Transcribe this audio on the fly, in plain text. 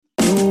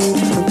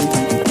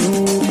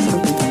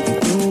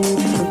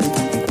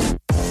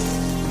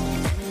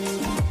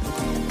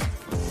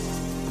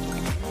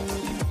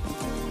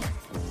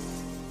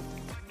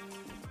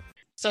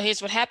So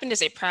Here's What Happened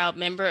is a proud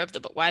member of the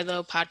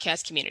Wilo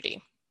podcast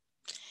community.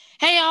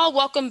 Hey y'all,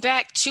 welcome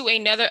back to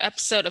another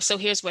episode of So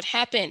Here's What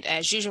Happened.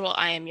 As usual,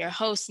 I am your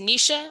host,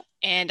 Nisha,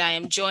 and I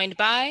am joined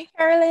by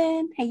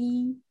Carolyn.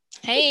 Hey.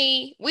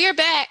 Hey, we are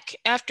back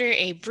after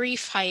a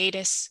brief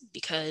hiatus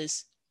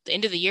because the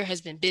end of the year has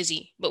been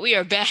busy, but we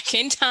are back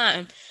in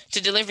time to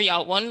deliver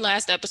y'all one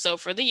last episode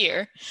for the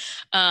year,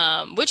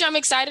 which I'm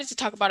excited to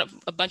talk about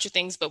a bunch of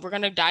things, but we're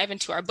going to dive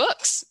into our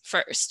books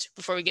first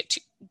before we get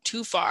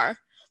too far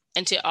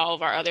into all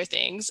of our other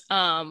things.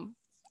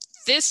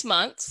 This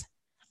month,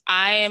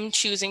 I am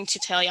choosing to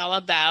tell y'all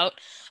about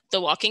The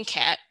Walking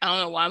Cat. I don't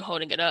know why I'm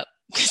holding it up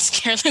because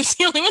Carolyn's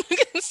the only one who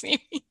can see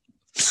me.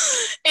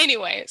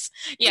 Anyways,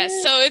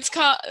 yes, so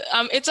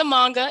it's a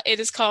manga.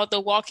 It is called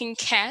The Walking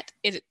Cat.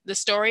 The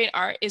story and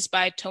art is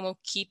by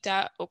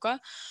Tomokita Oka,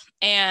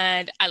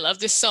 and I love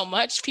this so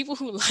much. People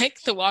who like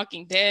The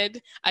Walking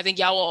Dead, I think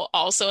y'all will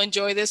also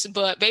enjoy this,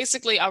 but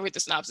basically I'll read the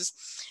synopsis.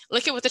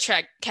 Look at what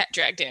the cat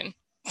dragged in.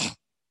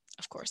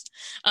 Of course.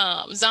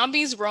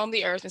 Zombies roam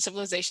the earth and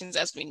civilizations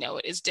as we know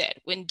it is dead.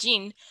 When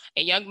Jin,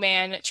 a young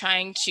man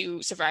trying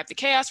to survive the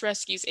chaos,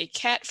 rescues a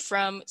cat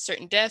from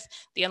certain death,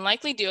 the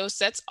unlikely duo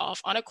sets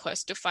off on a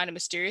quest to find a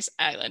mysterious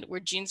island where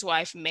Jin's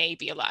wife may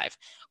be alive.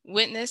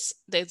 Witness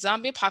the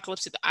zombie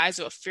apocalypse through the eyes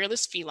of a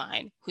fearless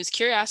feline whose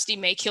curiosity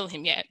may kill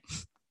him yet.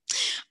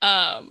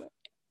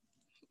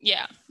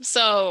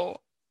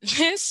 So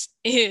this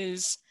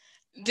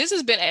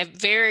has been a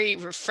very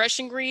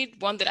refreshing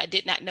read, one that I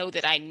did not know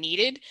that I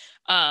needed.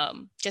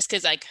 Just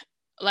because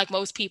like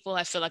most people,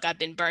 I feel like I've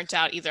been burnt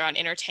out either on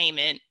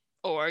entertainment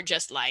or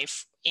just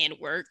life and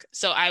work.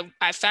 So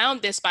I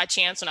found this by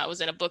chance when I was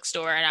in a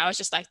bookstore, and I was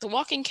just like, The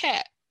Walking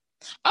Cat.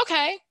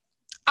 Okay,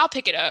 I'll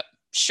pick it up.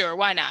 Sure,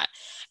 why not?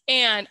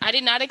 And I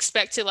did not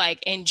expect to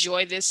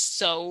enjoy this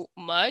so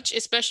much,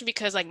 especially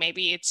because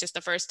maybe it's just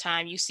the first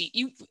time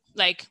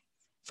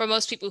for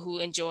most people who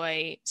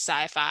enjoy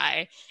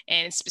sci-fi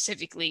and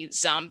specifically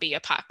zombie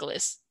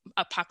apocalypse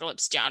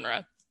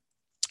genre,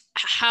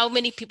 how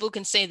many people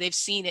can say they've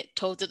seen it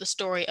told through the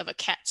story of a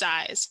cat's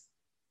eyes?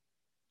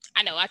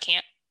 I know I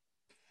can't.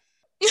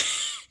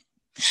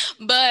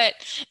 But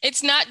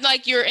it's not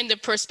like you're in the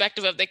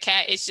perspective of the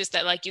cat. It's just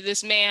that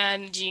this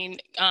man, Gene,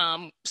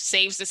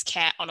 saves this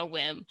cat on a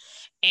whim,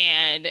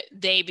 and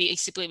they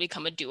basically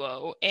become a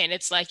duo. And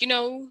it's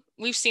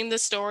we've seen the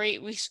story,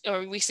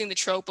 we've seen the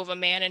trope of a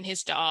man and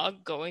his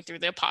dog going through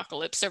the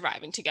apocalypse,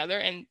 surviving together,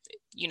 and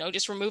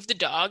just remove the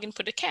dog and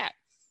put a cat.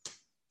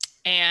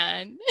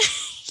 And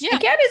yeah, a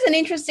cat is an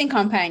interesting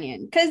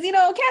companion because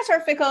cats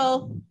are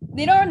fickle.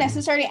 They don't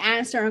necessarily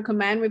answer on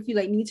command if you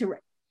need to.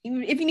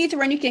 If you need to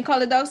run, you can call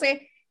the dog,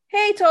 say,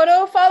 "Hey,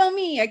 Toto, follow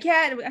me." A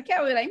cat will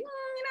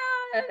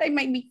they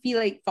might feel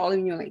like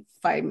following you in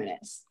 5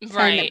 minutes.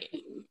 Right.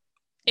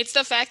 It's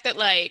the fact that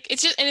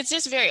it's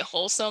just very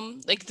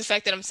wholesome. Like the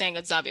fact that I'm saying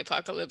a zombie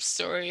apocalypse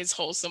story is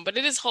wholesome, but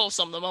it is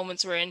wholesome. The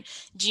moments wherein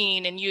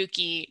Jean and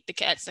Yuki, the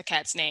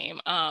cat's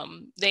name,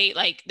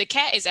 the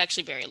cat is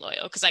actually very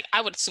loyal because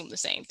I would assume the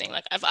same thing.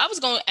 If I was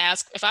going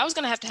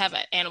to have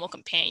an animal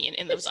companion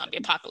in the zombie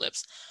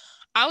apocalypse,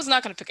 I was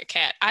not going to pick a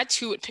cat. I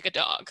too would pick a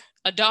dog.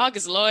 A dog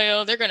is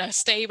loyal. They're going to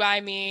stay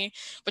by me.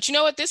 But you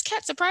know what? This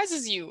cat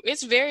surprises you.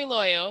 It's very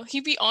loyal.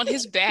 He'd be on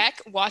his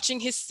back watching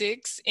his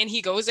six, and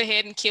he goes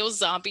ahead and kills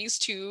zombies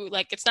too.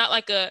 It's not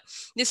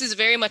this is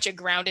very much a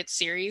grounded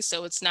series.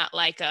 So it's not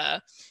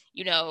a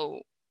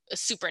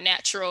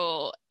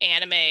supernatural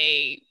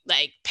anime,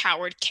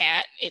 powered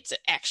cat. It's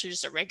actually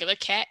just a regular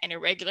cat and a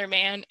regular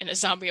man in a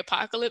zombie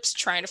apocalypse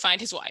trying to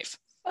find his wife.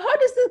 How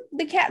does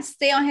the cat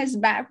stay on his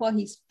back while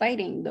he's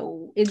fighting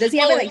though? Does he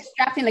have it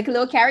strapped in a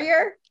little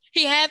carrier?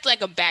 He had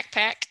a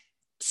backpack.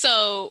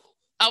 So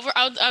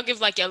I'll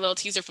give a little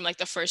teaser from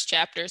the first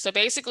chapter. So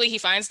basically he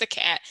finds the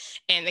cat,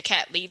 and the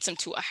cat leads him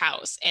to a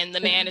house, and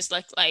the man is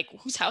like,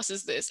 whose house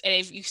is this? And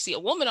if you see a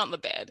woman on the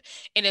bed,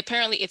 and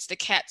apparently it's the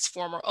cat's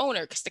former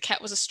owner because the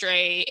cat was a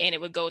stray and it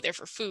would go there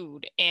for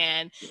food.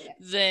 And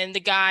then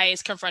the guy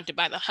is confronted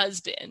by the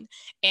husband,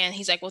 and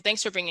he's like, well,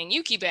 thanks for bringing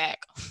Yuki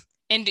back.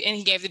 And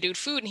he gave the dude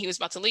food, and he was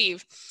about to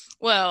leave.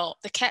 Well,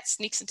 the cat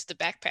sneaks into the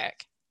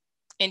backpack,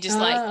 and just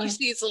you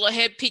see his little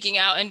head peeking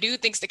out, and dude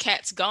thinks the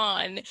cat's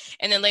gone.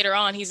 And then later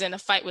on, he's in a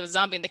fight with a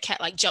zombie, and the cat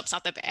jumps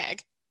out the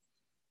bag,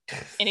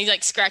 and he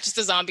scratches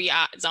the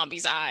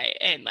zombie's eye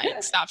and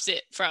stops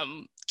it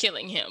from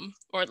killing him.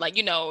 Or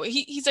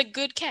he's a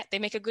good cat. They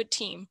make a good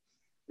team.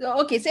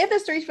 Okay, say the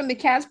story's from the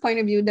cat's point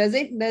of view.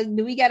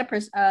 Do we get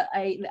a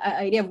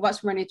idea of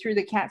what's running through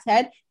the cat's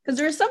head? Because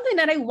there was something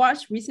that I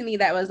watched recently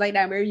that was like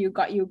that, where you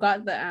got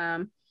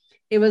the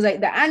it was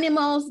the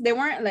animals. They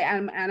weren't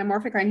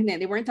anamorphic or anything.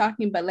 They weren't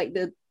talking, but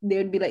there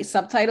would be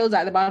subtitles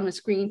at the bottom of the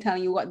screen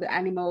telling you what the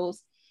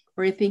animals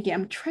were thinking.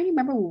 I'm trying to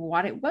remember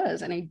what it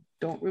was, and I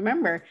don't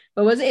remember.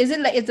 But is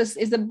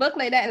the book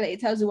like that? It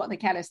tells you what the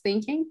cat is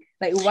thinking.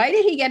 Why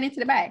did he get into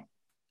the bag?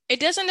 It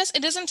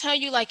doesn't tell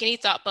you any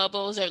thought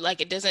bubbles, or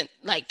it doesn't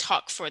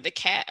talk for the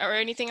cat or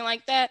anything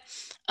like that.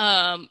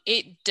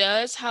 It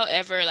does,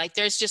 however,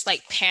 there's just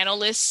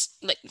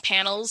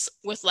panels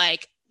with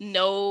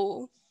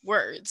no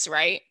words,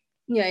 right?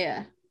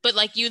 Yeah. But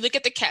like you look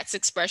at the cat's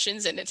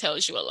expressions and it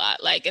tells you a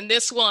lot. Like in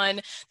this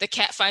one, the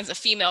cat finds a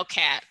female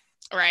cat,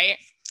 right?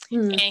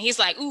 Mm. And he's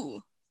like,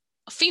 ooh,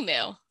 a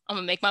female. I'm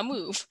gonna make my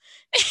move.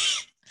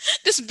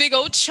 This big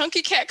old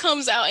chunky cat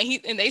comes out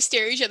and they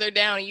stare each other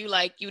down and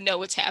you know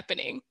what's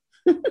happening.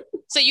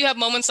 So you have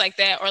moments like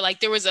that, or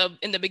like there was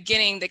in the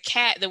beginning,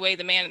 the way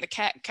the man and the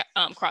cat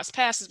cross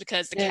paths is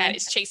because the cat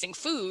is chasing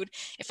food.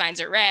 It finds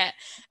a rat.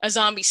 A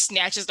zombie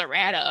snatches the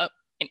rat up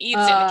and eats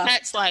it. And the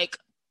cat's like,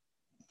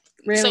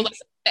 really? So like,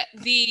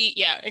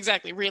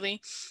 exactly, really.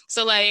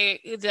 So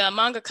like the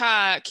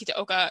mangaka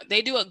Kitaoka,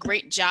 they do a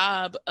great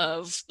job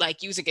of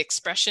like using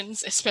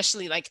expressions,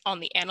 especially like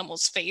on the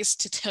animal's face,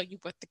 to tell you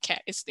what the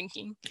cat is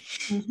thinking.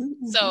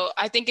 So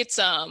I think it's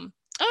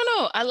I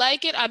don't know, I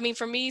like it. I mean,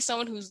 for me,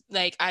 someone who's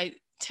like, I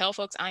tell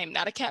folks I am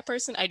not a cat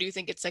person, I do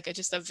think it's like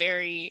just a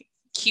very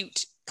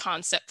cute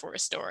concept for a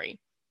story.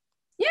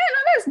 Yeah, no,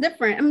 that's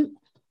different.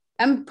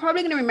 I'm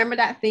probably gonna remember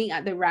that thing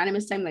at the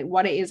randomest time, like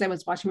what it is I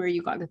was watching where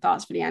you got the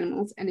thoughts for the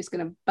animals, and it's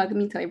gonna bug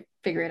me till I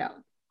figure it out.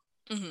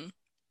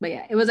 But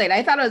yeah, it was like,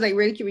 I thought it was like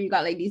really cute when you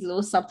got like these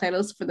little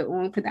subtitles for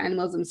the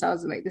animals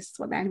themselves, and like this is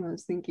what the animal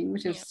is thinking,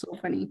 which is so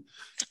funny.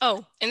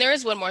 Oh, and there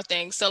is one more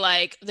thing. So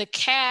like the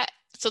cat,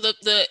 so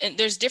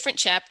there's different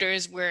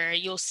chapters where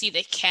you'll see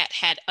the cat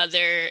had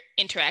other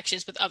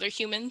interactions with other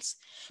humans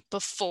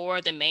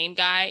before the main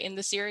guy in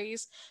the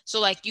series. So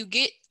like you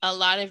get a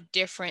lot of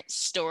different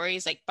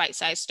stories, like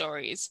bite-sized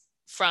stories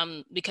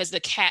because the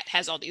cat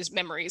has all these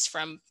memories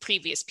from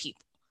previous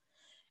people.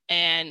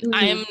 And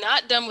I am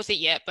not done with it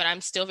yet, but I'm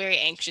still very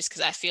anxious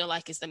because I feel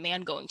like, is the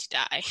man going to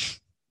die?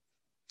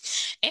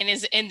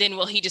 and then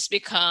will he just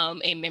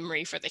become a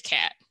memory for the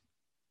cat?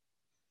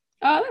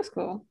 Oh, that's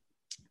cool.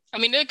 I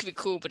mean, it could be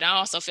cool, but I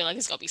also feel like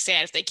it's gonna be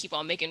sad if they keep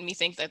on making me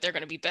think that they're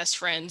gonna be best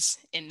friends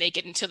and make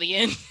it until the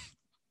end.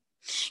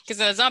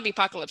 Because in a zombie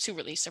apocalypse, who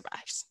really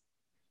survives?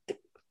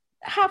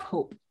 Have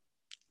hope.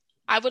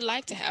 I would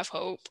like to have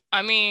hope.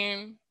 I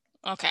mean,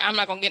 okay, I'm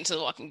not gonna get into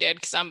The Walking Dead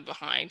because I'm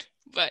behind,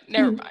 but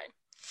never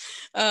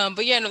mind.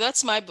 But yeah, no,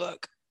 that's my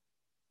book.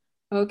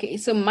 Okay,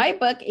 so my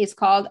book is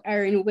called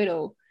Iron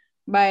Widow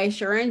by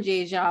Sharon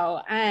J.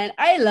 Zhao, and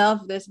I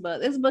love this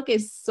book. This book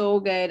is so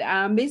good.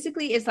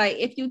 Basically, it's like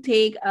if you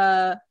take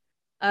a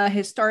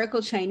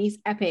historical Chinese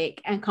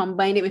epic and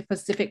combine it with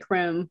Pacific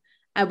Rim,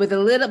 and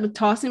with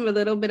tossing with a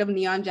little bit of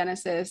Neon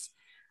Genesis,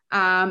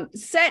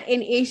 set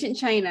in ancient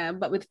China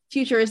but with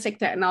futuristic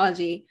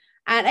technology.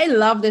 And I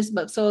love this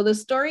book. So the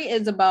story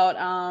is about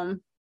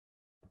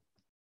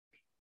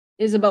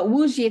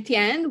Wu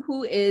Jietian,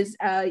 who is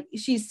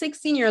she's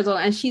 16 years old,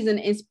 and she's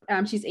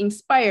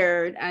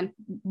inspired and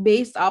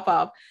based off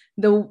of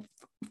the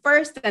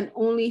first and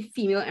only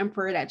female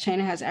emperor that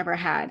China has ever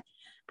had.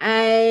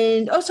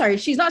 And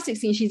she's not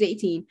 16, she's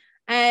 18.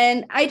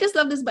 And I just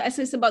love this, but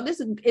it's about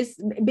this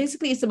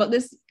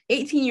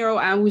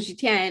 18-year-old Wu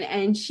Jietian,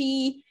 and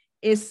she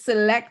is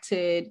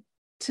selected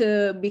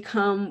to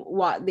become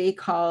what they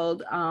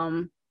called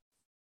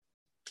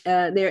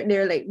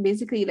they're like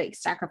basically like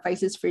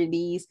sacrifices for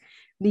these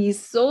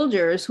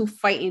soldiers who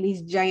fight in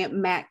these giant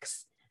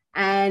mechs.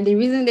 And the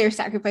reason they're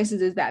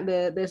sacrifices is that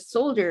the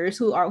soldiers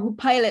who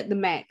pilot the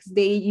mechs,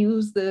 they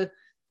use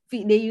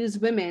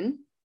women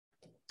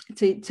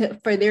to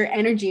for their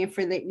energy and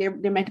for their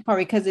mental power,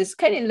 because it's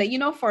kind of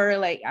like, for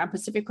like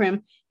Pacific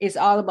Rim, it's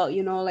all about,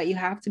 like you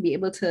have to be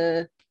able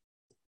to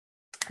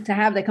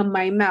have the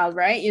combined mouth,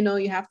 right?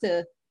 You have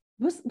to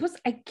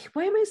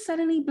why am I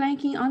suddenly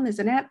blanking on this?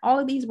 And I had all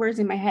of these words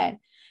in my head.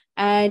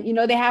 And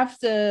they have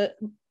to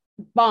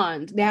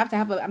bond. They have to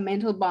have a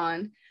mental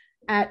bond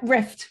at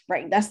rift,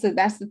 right? That's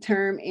the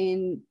term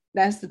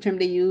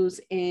they use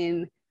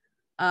in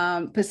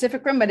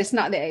Pacific Rim, but it's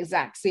not the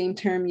exact same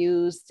term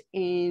used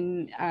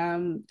in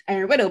Iron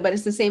Widow, but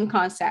it's the same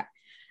concept.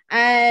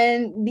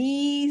 And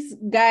these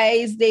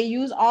guys, they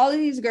use all of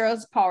these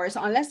girls' powers.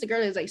 So unless the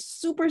girl is like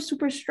super,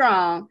 super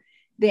strong,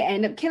 they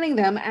end up killing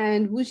them.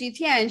 And Wu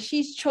Jietian,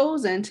 she's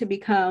chosen to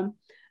become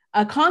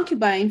a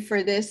concubine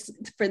for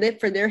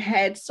their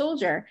head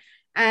soldier.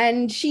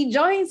 And she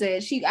joins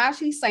it. She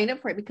actually signed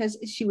up for it because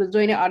she was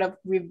doing it out of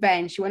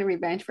revenge. She wanted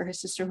revenge for her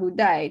sister who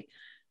died.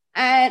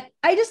 And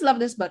I just love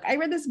this book. I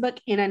read this book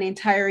in an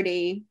entire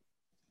day.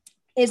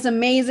 It's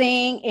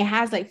amazing. It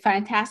has like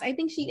fantastic. I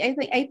think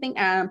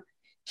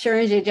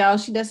Sharon J.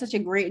 Zhao, she does such a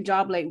great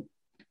job like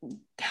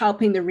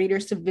helping the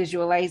readers to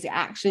visualize the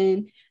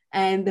action.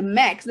 And the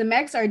mechs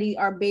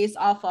are based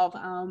off of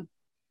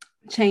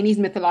Chinese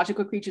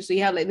mythological creatures. So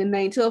you have like the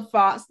nine-tailed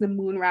fox, the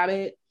moon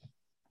rabbit,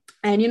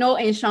 and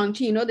in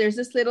Shang-Chi, there's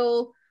this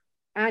little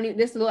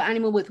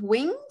animal with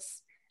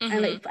wings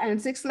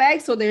and 6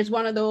 legs. So there's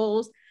one of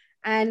those.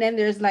 And then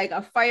there's like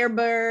a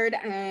firebird,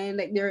 and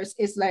like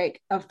it's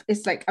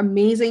like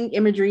amazing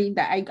imagery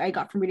that I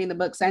got from reading the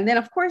books. And then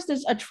of course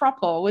there's a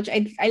throuple, which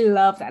I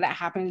love that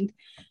happened.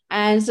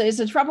 And so it's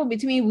a throuple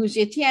between Wu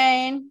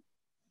Jietian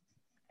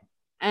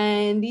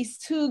and these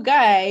two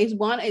guys.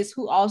 One is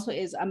who also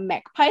is a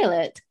mech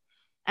pilot,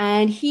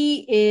 and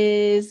he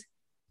is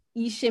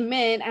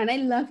Ishimin, and I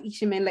love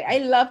Ishimin. Like I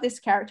love this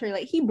character.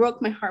 Like he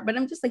broke my heart, but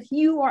I'm just like,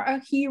 you are a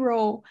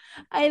hero.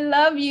 I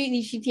love you,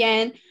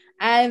 Nishitian.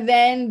 And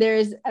then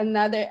there's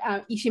another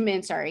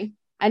Ishimin, sorry.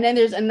 And then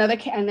there's another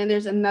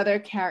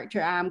character,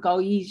 Gao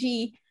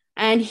Yiji.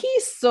 And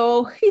he's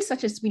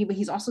such a sweetie, but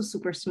he's also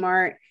super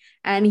smart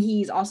and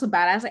he's also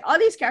badass. Like all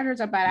these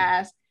characters are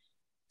badass.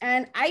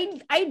 And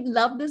I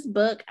love this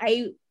book.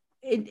 To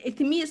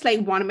me, it's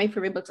like one of my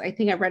favorite books I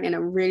think I've read in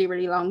a really,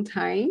 really long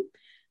time.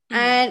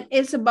 And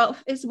it's about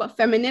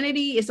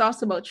femininity. It's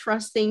also about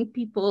trusting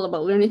people,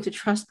 about learning to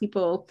trust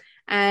people.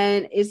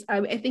 And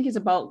I think it's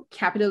about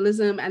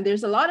capitalism. And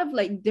there's a lot of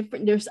like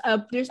different, there's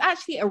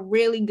actually a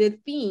really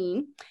good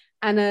theme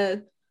and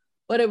a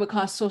what I would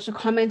call social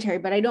commentary,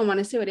 but I don't want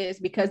to say what it is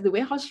because the way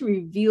how she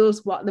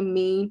reveals what the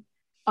main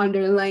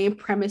underlying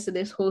premise of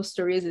this whole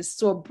story is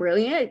so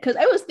brilliant. Because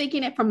I was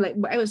thinking it from like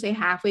I would say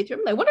halfway through.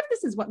 I'm like, what if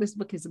this is what this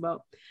book is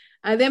about?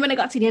 And then when I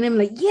got to the end, I'm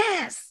like,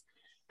 yes.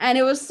 And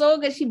it was so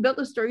good. She built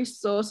the story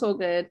so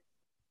good.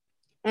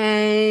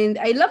 And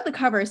I love the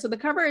cover. So the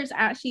cover is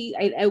actually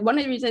one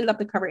of the reasons I love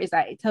the cover is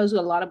that it tells you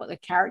a lot about the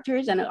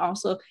characters, and it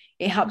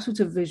helps you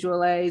to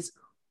visualize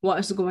what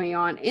is going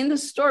on in the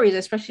stories,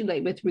 especially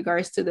like with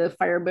regards to the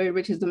Firebird,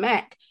 which is the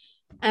mech.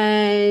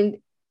 And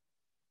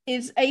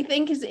I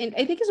think it's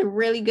a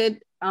really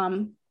good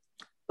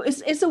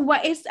it's I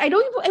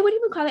wouldn't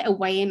even call it a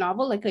YA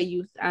novel, like a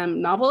youth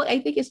novel.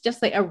 I think it's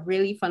just like a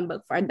really fun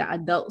book for the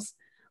adults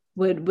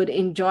would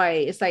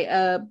enjoy. It's like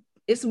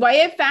it's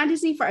YA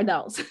fantasy for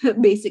adults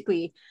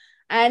basically,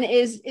 and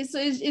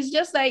it's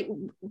just like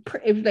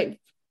it's like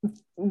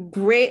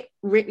great.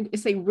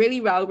 It's like really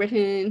well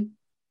written.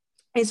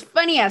 It's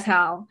funny as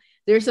hell.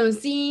 There's some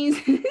scenes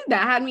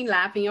that had me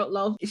laughing out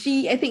loud. I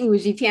think Wu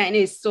Jitian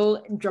is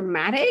so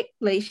dramatic.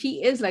 Like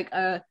she is like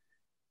a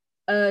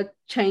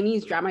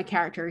Chinese drama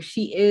character.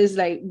 She is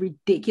like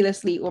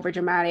ridiculously over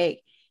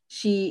dramatic.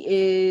 She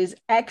is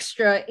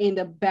extra in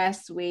the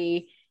best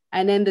way.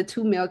 And then the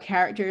two male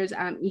characters,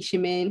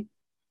 Ishimin,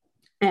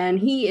 and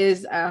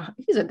he's a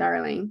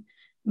darling.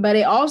 But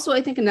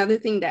I think another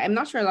thing that I'm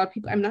not sure if a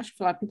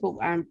lot of people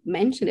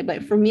mentioned it,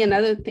 but for me,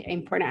 another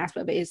important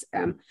aspect of it is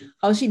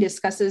how she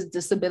discusses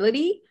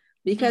disability,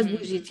 because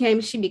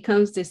she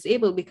becomes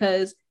disabled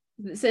because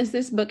since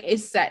this book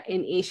is set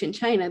in ancient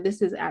China,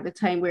 this is at the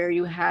time where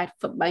you had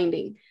foot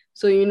binding.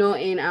 So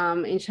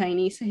in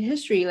Chinese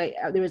history, like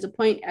there was a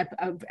point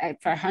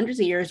for hundreds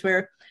of years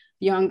where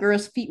young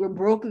girls' feet were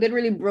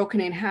literally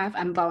broken in half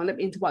and bound up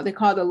into what they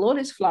call the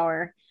lotus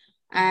flower.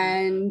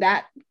 And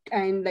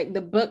like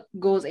the book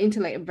goes into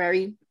like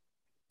very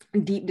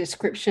deep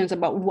descriptions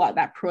about what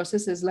that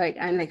process is like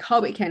and like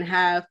how it can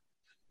have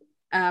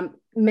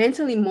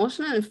mental,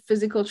 emotional, and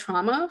physical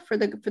trauma for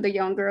the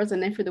young girls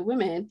and then for the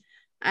women,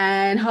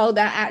 and how a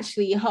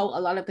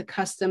lot of the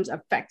customs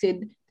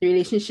affected the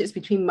relationships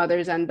between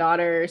mothers and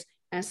daughters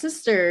and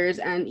sisters,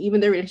 and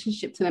even the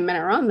relationship to the men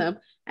around them.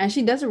 And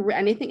she does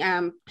and I think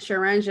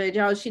Sharon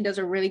Zhejiao, she does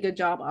a really good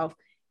job of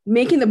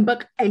making the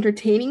book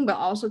entertaining, but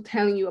also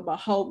telling you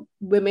about how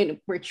women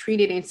were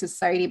treated in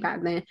society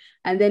back then.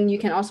 And then you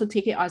can also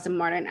take it as a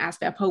modern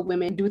aspect of how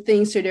women do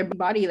things to their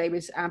body, like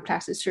with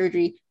plastic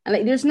surgery. And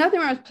like, there's nothing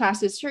wrong with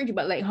plastic surgery,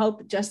 but like how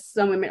just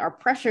some women are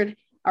pressured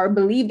or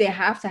believe they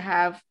have to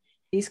have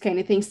these kind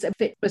of things to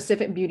fit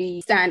specific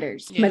beauty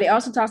standards. Yeah. But it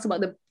also talks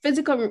about the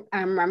physical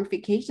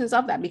ramifications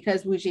of that,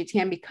 because Wu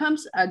Zetian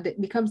becomes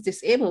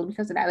disabled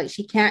because of that. Like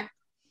she can't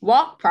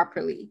walk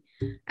properly.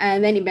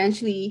 And then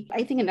eventually,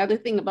 I think another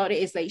thing about it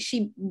is like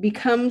she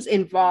becomes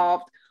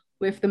involved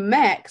with the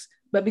mechs,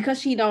 but because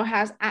she now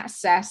has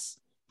access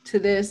to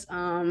this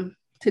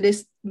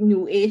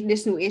new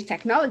age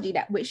technology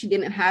that which she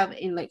didn't have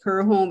in like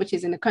her home, which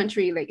is in the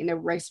country, like in the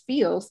rice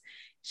fields,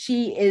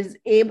 she's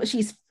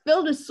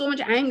filled with so much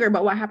anger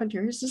about what happened to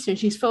her sister.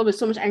 She's filled with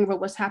so much anger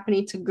about what's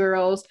happening to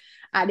girls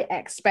at the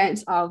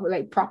expense of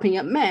like propping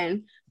up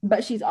men,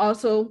 but she's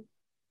also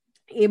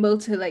able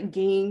to like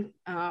gain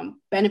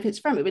benefits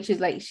from it, which is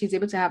like she's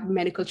able to have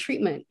medical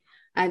treatment,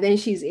 and then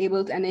she's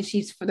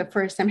for the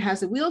first time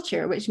has a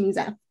wheelchair, which means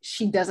that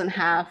she doesn't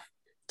have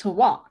to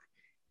walk,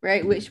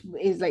 right, which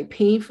is like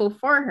painful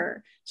for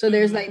her. So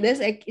there's like this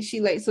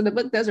so the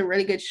book does a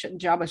really good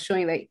job of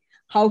showing like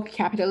how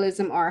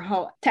capitalism or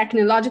how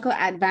technological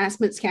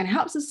advancements can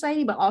help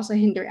society, but also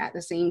hinder at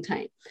the same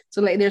time.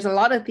 So like there's a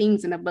lot of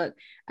things in the book,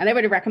 and I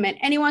would recommend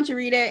anyone to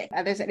read it.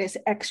 As I said, it's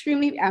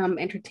extremely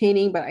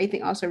entertaining, but I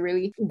think also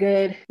really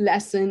good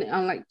lesson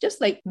on like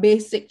just like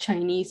basic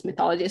Chinese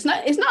mythology. It's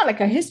not like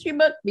a history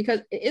book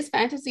because it is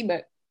fantasy,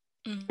 but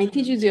it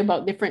teaches you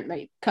about different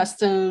like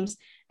customs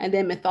and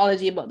then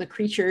mythology about the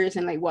creatures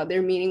and like what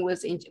their meaning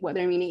is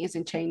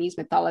in Chinese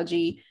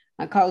mythology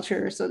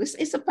culture. So this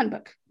is a fun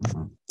book.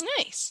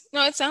 Nice.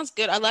 No, it sounds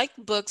good. I like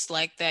books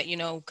like that,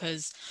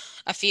 because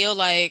I feel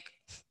like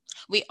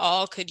we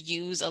all could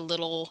use a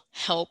little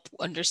help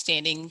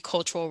understanding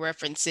cultural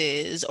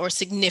references or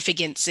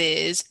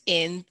significances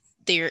in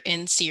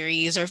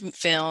series or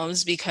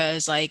films,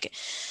 because like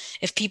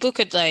if people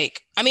could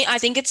like, I mean, I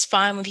think it's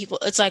fine when people,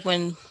 it's like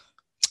when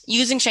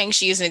using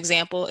Shang-Chi as an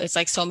example, it's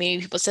like so many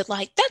people said,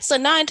 like, that's the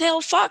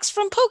nine-tailed fox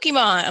from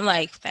Pokemon. I'm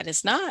like, that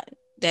is not.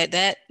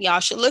 That y'all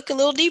should look a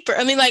little deeper.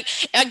 I mean, like,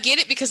 I get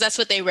it because that's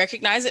what they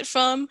recognize it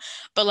from,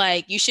 but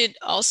like you should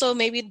also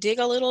maybe dig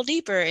a little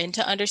deeper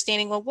into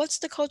understanding, well, what's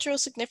the cultural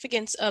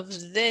significance of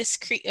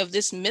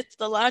this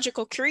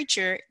mythological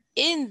creature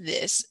in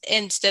this,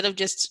 instead of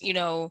just,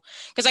 because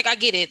like I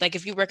get it, like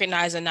if you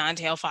recognize a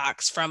nine-tailed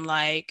fox from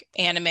like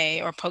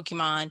anime or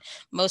Pokemon,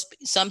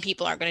 some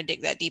people aren't going to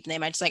dig that deep, and they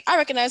might just like, I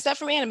recognize that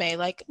from anime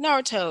like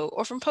Naruto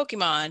or from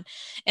Pokemon,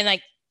 and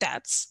like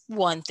that's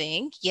one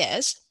thing,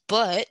 yes,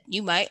 but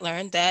you might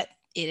learn that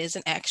it is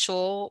an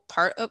actual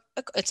part of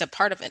it's a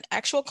part of an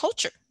actual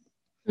culture,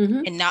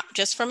 and not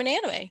just from an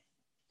anime.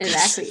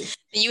 Exactly.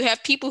 You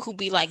have people who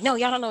be like, no,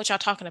 y'all don't know what y'all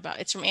talking about,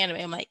 it's from anime.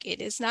 I'm like, it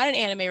is not an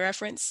anime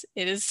reference,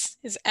 it is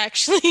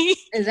actually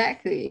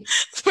exactly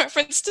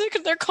reference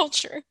to their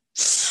culture.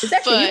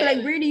 Exactly. But,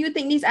 like, where do you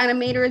think these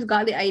animators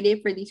got the idea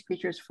for these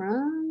creatures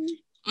from?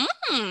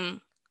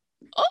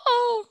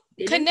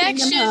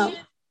 Connection.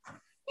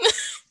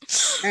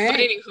 Right. But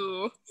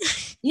anywho,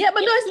 yeah, but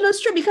no,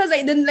 it's true, because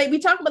like then, like we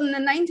talked about in the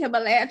nine-tail,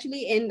 but like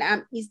actually in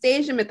East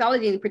Asian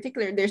mythology in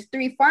particular, there's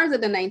three forms of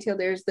the nine-tail.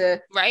 There's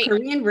the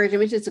Korean version,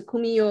 which is the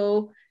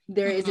Kumiho.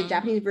 There is a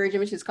Japanese version,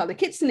 which is called the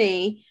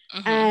Kitsune.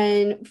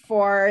 And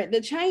for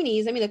the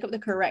Chinese, let me look up the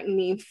correct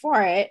name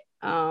for it.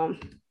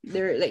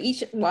 There, like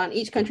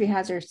each country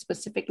has their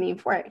specific name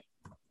for it.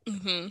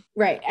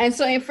 Right. And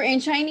so in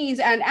Chinese,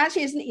 and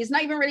actually it's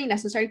not even really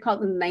necessarily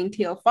called the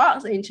nine-tailed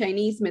fox. In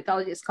Chinese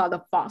mythology, it's called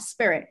the fox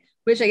spirit,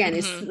 which again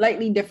is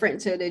slightly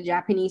different to the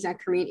Japanese and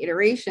Korean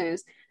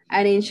iterations.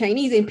 And in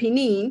Chinese, in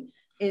Pinyin,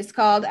 it's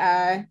called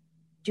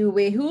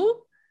Juwehu.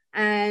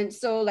 And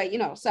so, like,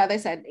 so as I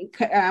said,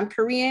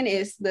 Korean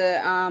is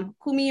the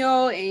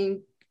Kumiho,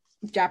 in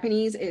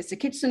Japanese it's the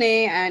Kitsune,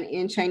 and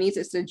in Chinese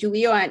it's the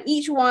Juweho, and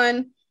each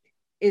one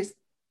is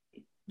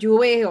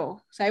Juweho.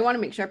 So I want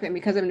to make sure,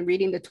 because I've been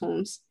reading the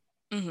tones.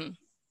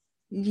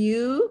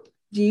 Juweho.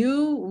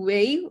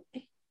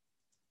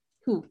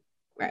 Who?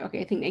 Right.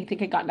 Okay. I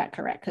think I got that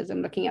correct because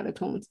I'm looking at the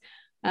tones.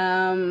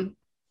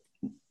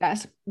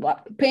 That's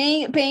what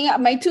paying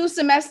up my 2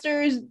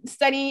 semesters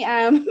studying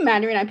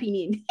Mandarin and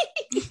Pinyin.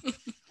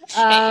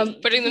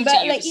 Putting them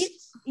but to like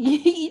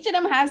each of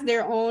them has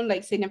their own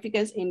like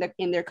significance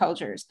in their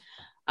cultures.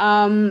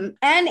 And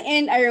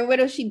in Iron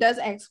Widow, she does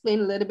explain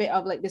a little bit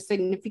of like the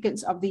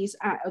significance of these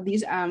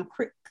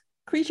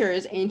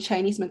creatures in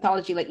Chinese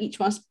mythology. Like each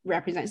one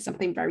represents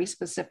something very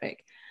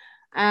specific.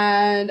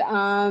 And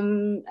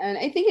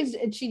I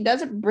think she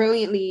does it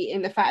brilliantly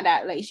in the fact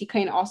that like she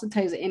kind of also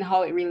ties it in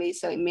how it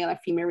relates to like male and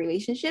female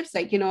relationships,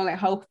 like like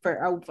how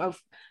for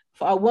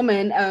a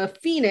woman, a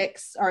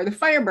phoenix or the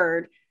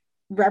firebird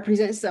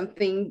represents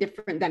something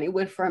different than it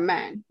would for a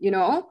man,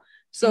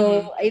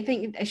 so I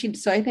think she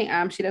does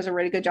a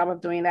really good job of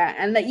doing that.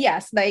 And like,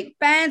 yes, like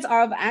fans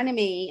of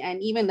anime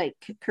and even like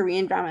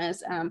Korean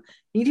dramas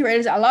need to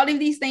realize a lot of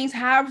these things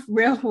have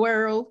real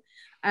world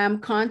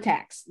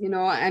context,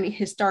 and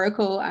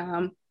historical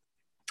and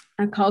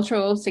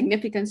cultural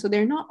significance. So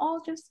they're not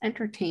all just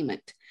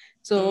entertainment.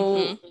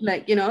 So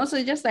like,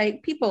 so just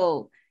like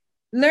people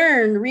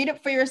read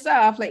it for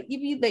yourself. Like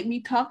if you like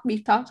we've talked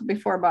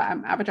before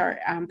about Avatar,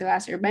 The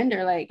Last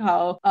Airbender, like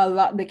how a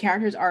lot the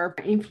characters are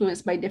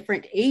influenced by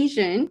different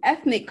Asian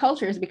ethnic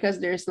cultures, because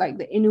there's like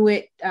the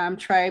Inuit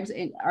tribes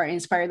are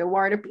inspired the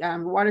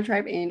water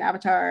tribe in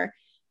Avatar.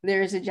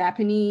 There's a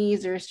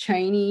Japanese, there's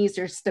Chinese,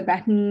 there's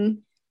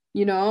Tibetan,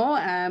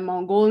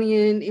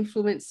 Mongolian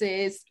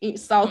influences,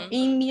 South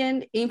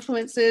Indian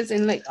influences,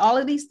 and like all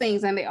of these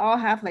things, and they all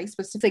have like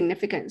specific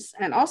significance.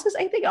 And also,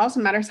 I think it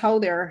also matters how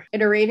they're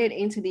iterated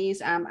into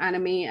these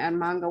anime and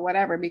manga,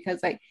 whatever,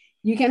 because like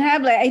you can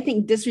have like I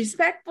think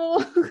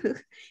disrespectful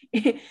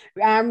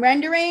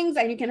renderings,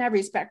 and you can have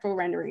respectful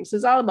renderings. So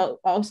it's all about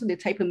also the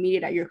type of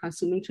media that you're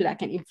consuming too, that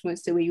can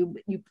influence the way you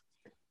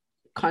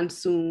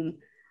consume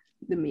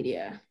the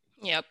media.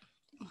 Yep.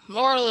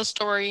 Moral of the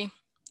story: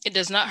 it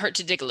does not hurt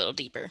to dig a little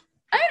deeper.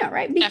 I know,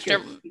 right?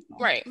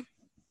 Right.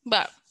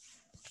 But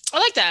I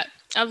like that.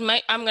 I'm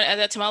going to add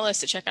that to my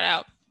list to check it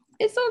out.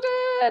 It's so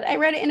good. I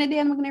read it in a day,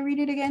 and I'm going to read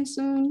it again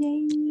soon.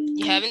 Yay.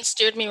 You haven't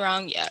steered me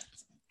wrong yet.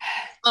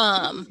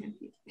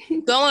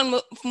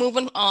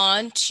 Moving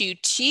on to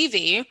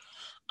TV,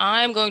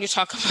 I'm going to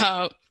talk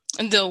about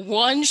the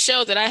one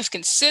show that I have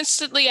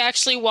consistently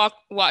actually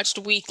watched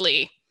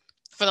weekly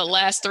for the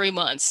last 3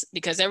 months,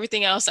 because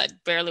everything else I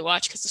barely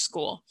watch because of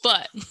school.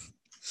 But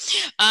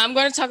I'm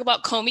going to talk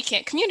about Komi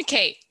Can't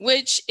Communicate,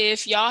 which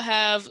if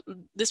y'all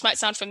this might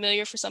sound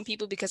familiar for some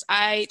people, because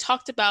I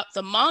talked about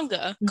the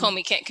manga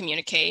Komi Can't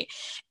Communicate,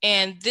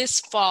 and this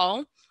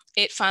fall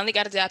it finally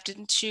got adapted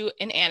into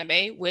an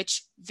anime,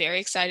 which very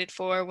excited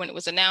for. When it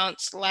was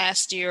announced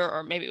last year,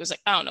 or maybe it was like,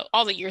 I don't know,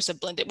 all the years have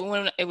blended, but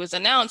when it was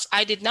announced,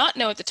 I did not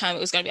know at the time it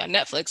was going to be on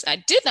Netflix.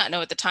 I did not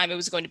know at the time it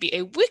was going to be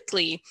a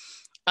weekly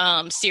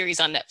series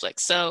on Netflix.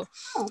 So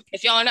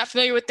if y'all are not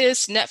familiar with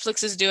this,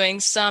 Netflix is doing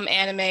some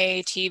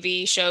anime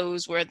TV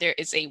shows where there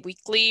is a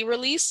weekly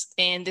release,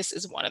 and this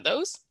is one of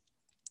those.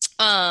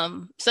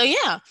 So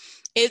yeah,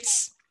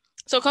 it's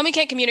so Komi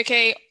can't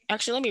communicate.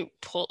 Actually, let me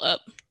pull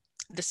up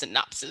the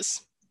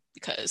synopsis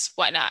because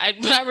why not?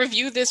 I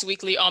review this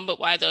weekly on But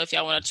Why Though if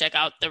y'all want to check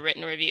out the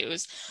written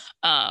reviews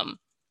um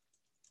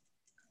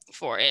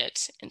for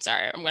it. And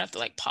sorry, I'm gonna have to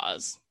like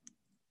pause.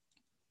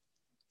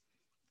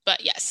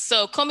 But yes,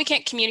 so Komi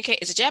Can't Communicate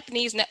is a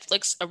Japanese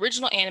Netflix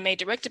original anime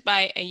directed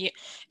by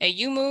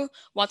Ayumu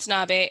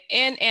Watanabe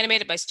and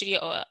animated by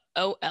Studio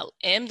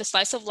OLM. The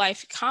slice of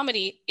life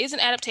comedy is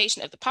an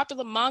adaptation of the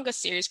popular manga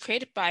series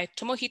created by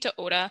Tomohito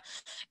Oda,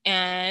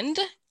 and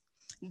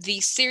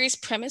the series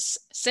premise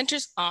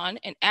centers on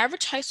an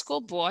average high school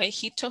boy,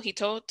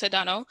 Hitohito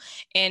Tadano,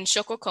 and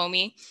Shoko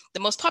Komi, the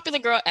most popular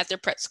girl at their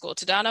prep school.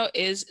 Tadano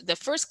is the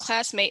first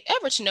classmate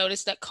ever to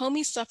notice that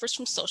Komi suffers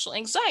from social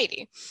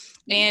anxiety.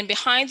 And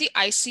behind the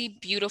icy,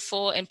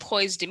 beautiful, and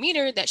poised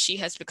demeanor that she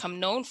has become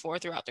known for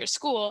throughout their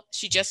school,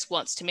 she just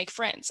wants to make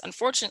friends.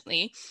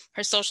 Unfortunately,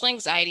 her social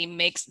anxiety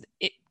makes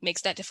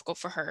that difficult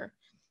for her.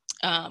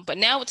 But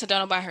now with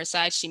Tadano by her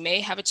side, she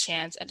may have a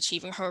chance at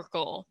achieving her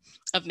goal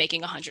of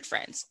making 100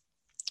 friends.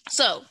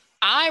 So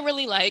I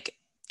really like,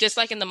 just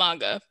like in the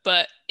manga,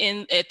 but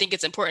I think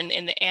it's important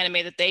in the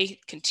anime that they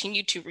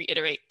continue to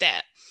reiterate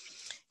that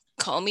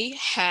Komi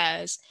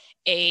has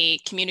a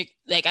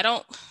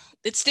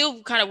it's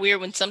still kind of weird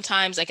when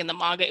sometimes like in the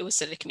manga it was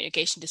said a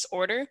communication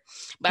disorder,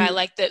 but I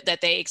like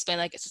that they explain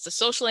like it's a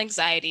social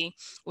anxiety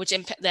which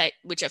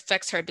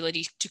affects her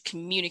ability to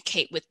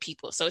communicate with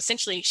people. So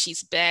essentially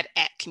she's bad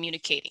at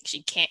communicating.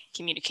 She can't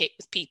communicate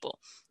with people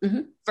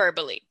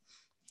verbally.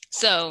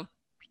 So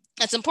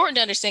it's important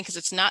to understand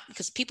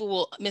because people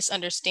will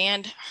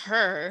misunderstand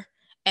her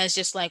as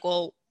just like,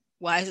 well,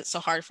 why is it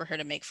so hard for her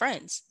to make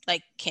friends?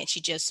 Like, can't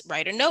she just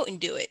write a note and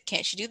do it?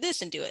 Can't she do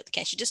this and do it?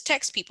 Can't she just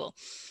text people?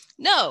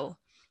 No,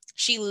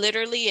 she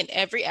literally, in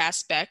every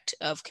aspect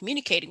of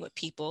communicating with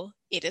people,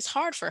 it is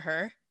hard for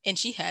her, and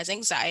she has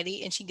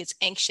anxiety and she gets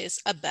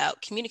anxious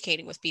about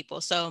communicating with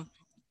people. So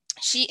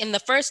she, in the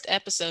first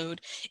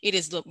episode,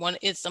 it's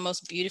the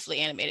most beautifully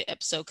animated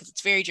episode because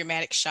it's very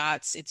dramatic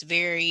shots. It's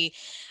very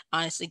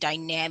honestly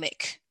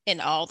dynamic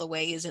in all the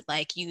ways it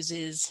like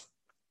uses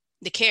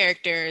the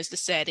characters, the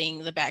setting,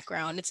 the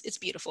background. It's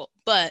beautiful.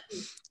 But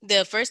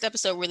the first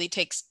episode really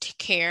takes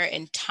care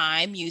and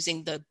time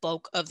using the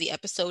bulk of the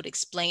episode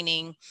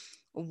explaining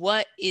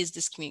what is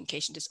this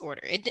communication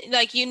disorder. It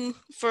like you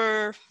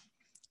for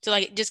to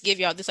like just give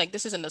y'all this, like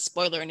this isn't a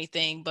spoiler or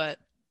anything, but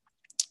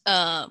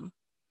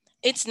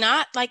it's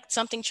not like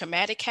something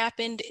traumatic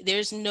happened.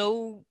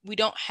 We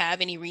don't have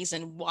any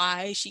reason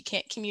why she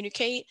can't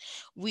communicate.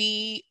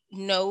 We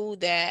know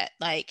that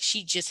like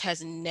she just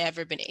has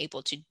never been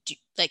able to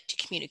to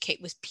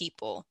communicate with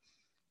people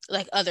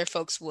like other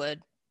folks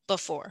would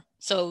before.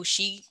 So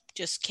she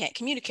just can't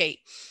communicate.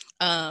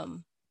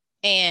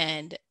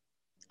 And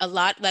a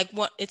lot like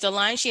what it's a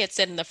line she had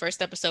said in the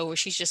first episode where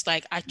she's just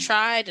like, I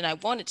tried and I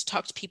wanted to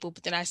talk to people,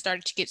 but then I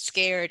started to get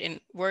scared and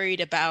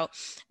worried about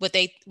what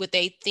they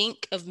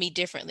think of me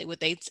differently, what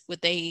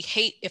they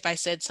hate if I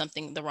said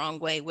something the wrong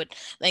way, would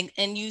like,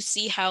 and you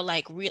see how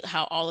like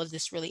how all of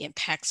this really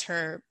impacts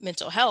her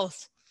mental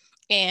health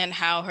and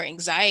how her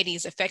anxiety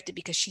is affected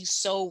because she's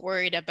so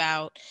worried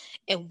about,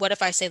 and what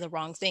if I say the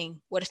wrong thing?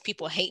 What if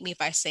people hate me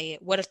if I say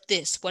it? What if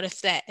this? What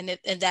if that? And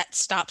that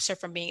stops her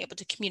from being able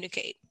to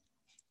communicate.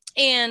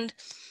 And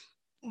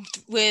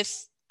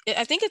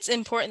I think it's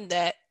important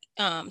that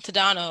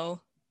Tadano,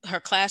 her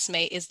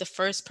classmate, is the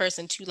first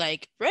person to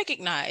like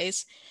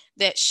recognize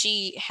that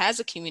she has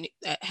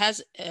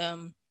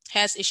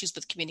issues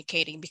with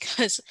communicating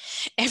because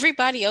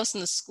everybody else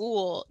in the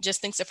school just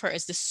thinks of her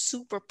as this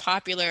super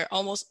popular,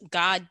 almost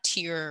god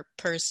tier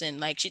person.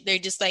 Like they're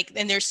just like,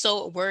 and they're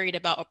so worried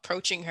about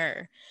approaching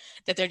her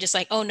that they're just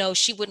like, oh no,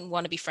 she wouldn't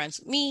want to be friends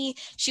with me.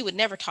 She would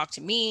never talk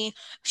to me.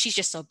 She's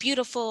just so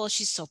beautiful.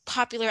 She's so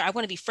popular. I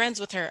want to be friends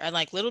with her. And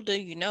like, little do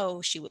you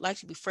know, she would like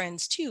to be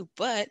friends too.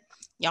 But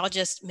y'all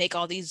just make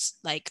all these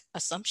like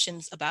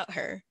assumptions about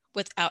her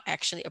without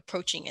actually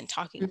approaching and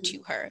talking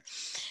to her.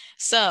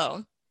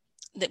 So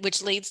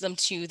which leads them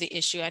to the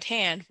issue at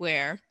hand,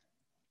 where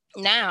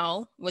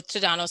now with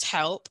Tadano's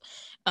help,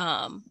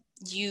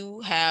 you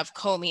have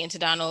Komi and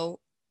Tadano,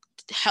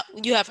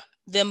 you have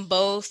them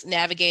both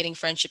navigating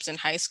friendships in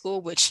high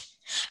school, which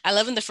I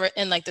love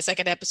in like the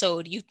second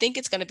episode. You think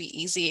it's going to be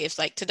easy if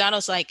like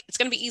Tadano's like, it's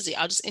going to be easy.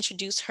 I'll just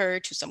introduce her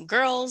to some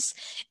girls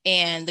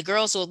and the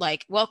girls will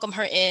like welcome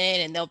her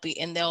in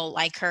and they'll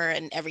like her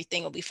and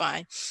everything will be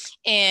fine.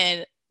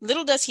 And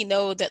little does he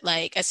know that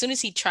like as soon as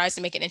he tries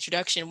to make an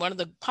introduction, one of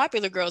the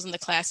popular girls in the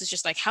class is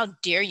just like, how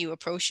dare you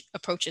approach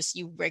us,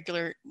 you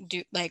regular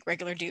dude,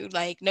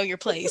 like know your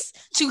place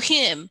to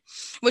him,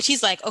 which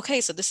he's like, okay,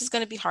 so this is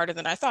going to be harder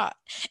than I thought.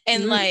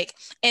 And like,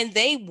 and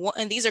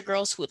these are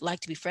girls who would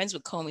like to be friends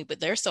with Komi, but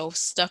they're so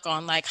stuck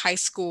on like high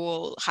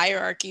school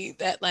hierarchy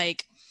that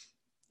like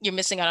you're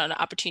missing out on an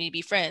opportunity to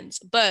be friends.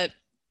 But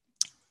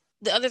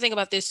the other thing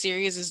about this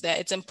series is that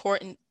it's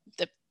important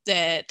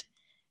that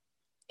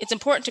it's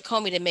important to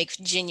Komi to make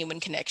genuine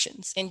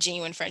connections and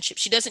genuine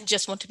friendships. She doesn't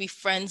just want to be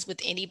friends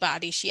with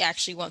anybody. She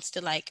actually wants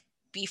to like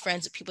be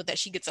friends with people that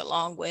she gets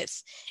along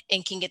with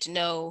and can get to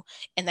know,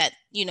 and that,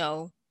 you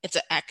know, it's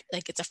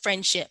a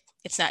friendship.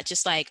 It's not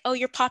just like, oh,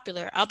 you're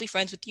popular, I'll be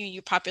friends with you,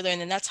 you're popular, and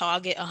then that's how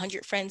I'll get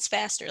 100 friends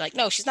faster. Like,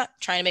 no, she's not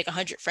trying to make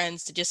 100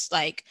 friends to just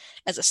like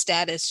as a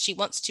status. She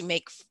wants to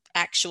make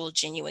actual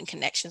genuine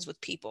connections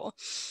with people.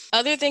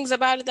 Other things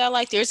about it that I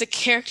like, there's a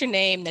character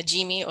named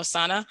Najimi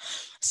Osana.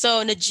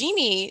 So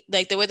Najimi,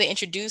 like the way they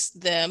introduce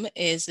them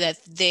is that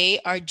they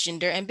are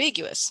gender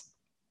ambiguous.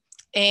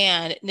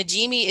 And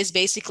Najimi is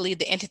basically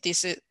the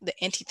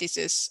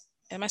antithesis.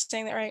 Am I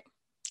saying that right?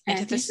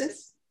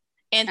 Antithesis?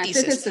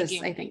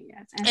 Antithesis, I think,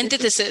 yes.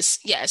 Antithesis,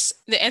 yes.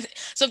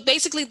 So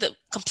basically the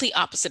complete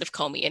opposite of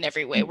Comey in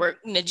every way, where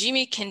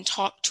Najimi can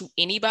talk to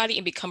anybody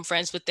and become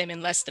friends with them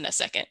in less than a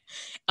second.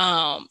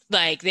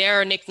 Like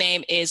their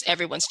nickname is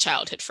everyone's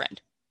childhood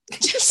friend.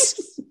 Just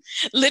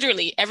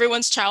literally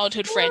everyone's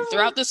childhood friend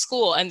throughout the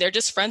school, and they're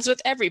just friends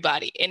with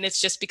everybody. And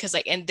it's just because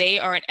like, and they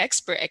are an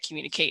expert at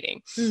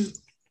communicating.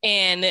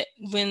 And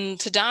when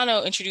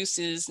Tadano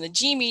introduces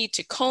Najimi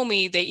to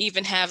Comey, they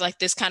even have like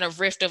this kind of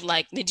rift of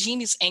like,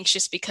 Najimi's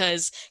anxious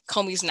because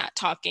Comey's not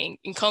talking,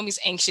 and Comey's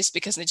anxious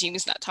because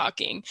Najimi's not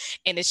talking.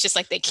 And it's just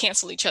like they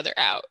cancel each other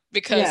out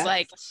because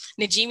like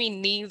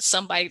Najimi needs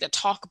somebody to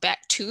talk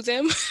back to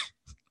them.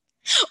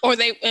 or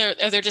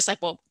they're just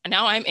like, well,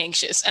 now I'm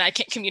anxious and I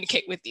can't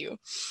communicate with you.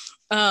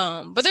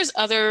 But there's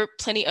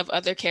plenty of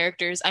other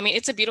characters. I mean,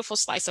 it's a beautiful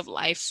slice of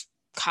life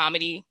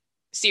comedy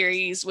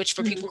series, which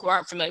for people who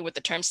aren't familiar with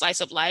the term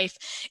slice of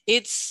life,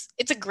 it's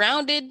a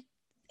grounded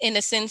in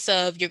a sense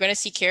of, you're going to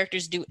see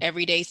characters do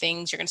everyday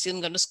things. You're going to see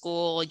them go to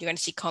school. You're going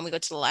to see Comey go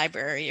to the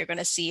library. You're going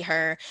to see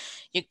her,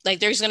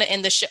 there's going to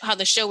end the show, how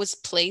the show is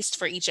paced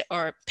for each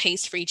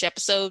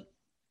episode.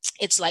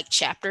 It's like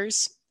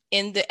chapters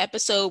in the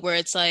episode where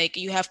it's like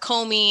you have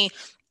Comey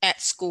at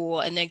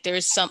school, and like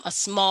there's a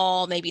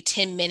small maybe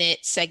 10-minute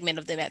segment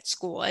of them at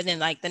school, and then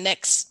like the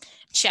next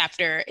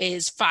chapter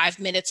is 5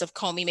 minutes of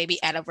Comey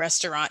maybe at a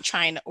restaurant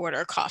trying to order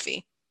a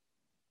coffee.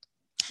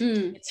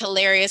 It's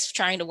hilarious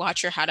trying to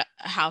watch her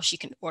how she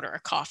can order a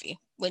coffee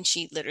when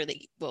she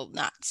literally will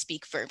not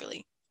speak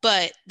verbally.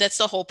 But that's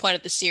the whole point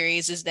of the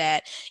series, is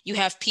that you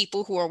have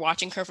people who are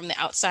watching her from the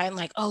outside and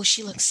like, oh,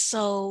 she looks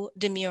so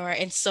demure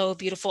and so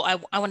beautiful.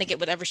 I want to get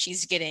whatever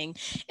she's getting.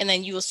 And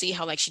then you will see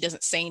how like she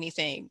doesn't say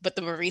anything, but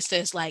the barista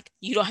is like,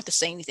 you don't have to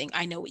say anything.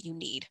 I know what you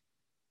need.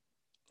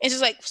 It's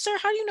just like, sir,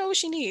 how do you know what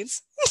she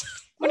needs?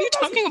 What are you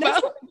talking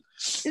about?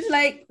 It's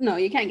like, no,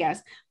 you can't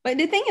guess. But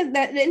the thing is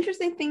that the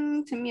interesting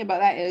thing to me about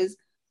that is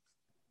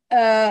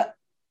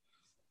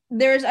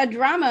there's a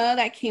drama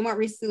that came out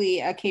recently,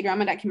 a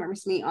K-drama that came out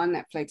recently on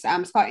Netflix.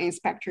 It's called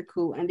Inspector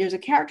Cool. And there's a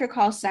character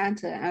called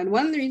Santa. And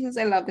one of the reasons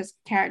I love this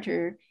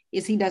character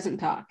is he doesn't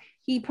talk.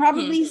 He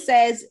probably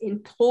says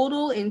in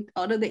total,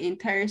 out of the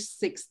entire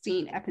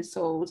 16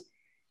 episodes,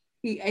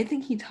 I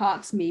think he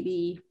talks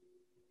maybe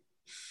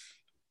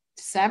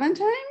 7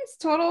 times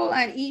total,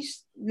 and each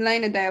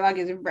line of dialogue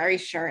is very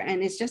short,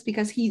 and it's just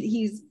because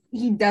he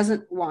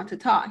doesn't want to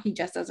talk. He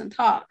just doesn't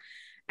talk.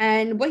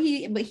 And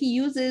he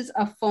uses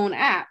a phone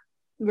app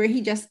where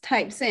he just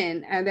types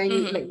in, and then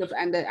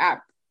the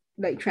app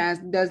like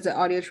does the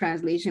audio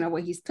translation of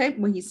what he's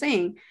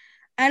saying.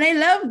 And I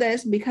love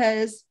this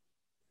because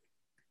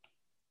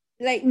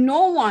like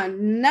not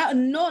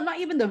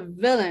even the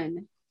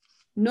villain,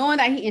 no one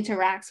that he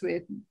interacts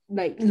with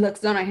like looks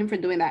down on him for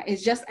doing that.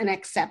 It's just an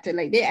accepted,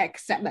 like they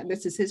accept that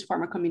this is his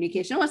form of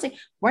communication. I want to say,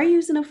 why are you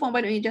using the phone?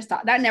 Why don't you just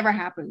talk? That never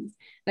happens.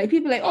 Like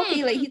people like,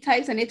 okay, like he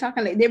types and they talk,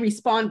 and like they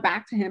respond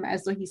back to him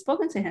as though he's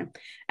spoken to him.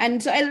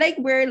 And so I like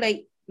where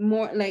like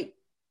more like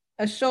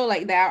a show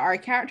like that or a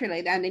character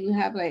like that, and then you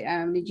have like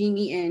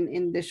Najimi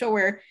in the show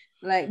where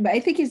like, but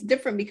I think it's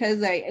different because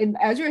like,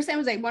 as you were saying, I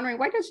was like wondering,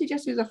 why does she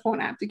just use a phone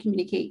app to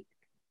communicate?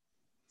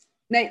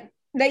 Like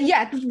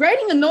yeah,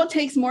 writing a note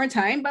takes more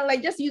time, but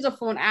like just use a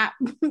phone app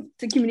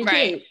to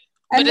communicate. Right.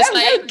 And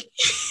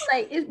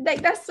but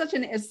it's that's such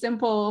a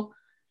simple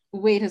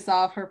way to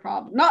solve her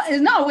problem.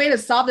 It's not a way to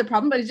solve the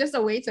problem, but it's just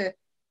a way to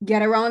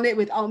get around it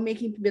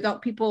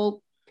without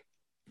people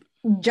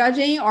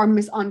judging or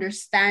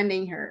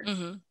misunderstanding her.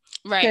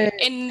 Right.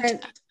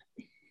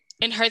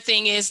 And her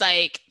thing is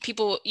like,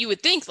 people, you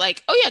would think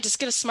like, oh yeah, just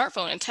get a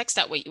smartphone and text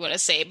out what you want to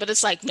say. But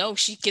it's like, no,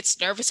 she gets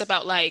nervous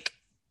about like,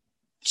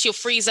 she'll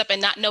freeze up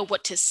and not know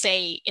what to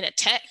say in a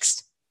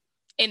text.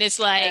 And it's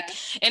like,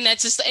 and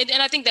that's just,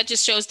 and I think that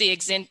just shows the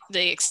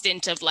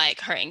extent of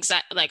like her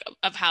anxiety, like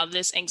of how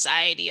this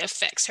anxiety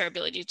affects her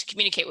ability to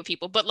communicate with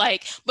people. But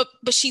like, but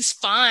she's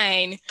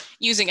fine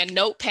using a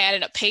notepad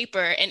and a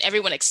paper, and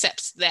everyone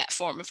accepts that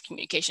form of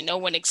communication. None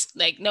of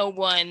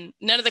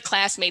the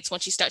classmates, when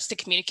she starts to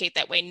communicate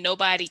that way,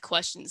 nobody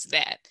questions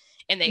that,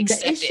 and they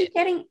accept it. Is she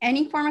getting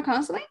any form of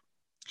counseling?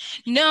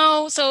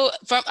 No, so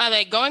from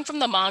like going from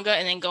the manga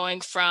and then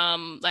going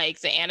from like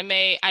the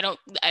anime, I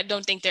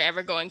don't think they're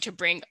ever going to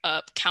bring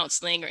up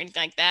counseling or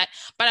anything like that.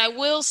 But I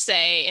will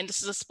say, and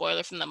this is a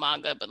spoiler from the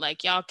manga, but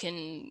like y'all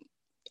cannot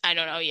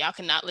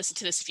listen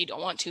to this if you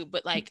don't want to,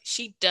 but like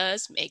she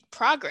does make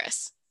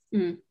progress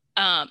in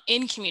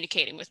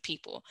communicating with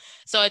people.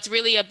 So it's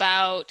really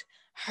about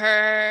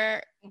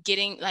her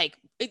getting like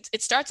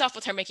it starts off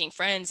with her making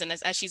friends, and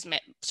as she's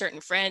met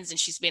certain friends and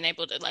she's been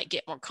able to like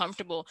get more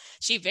comfortable,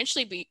 she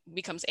eventually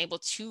becomes able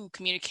to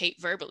communicate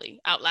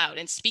verbally out loud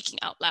and speaking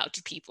out loud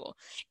to people.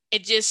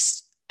 It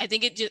just I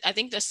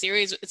think the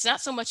series, it's not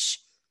so much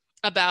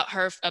about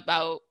her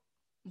about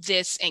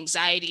this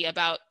anxiety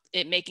about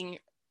it making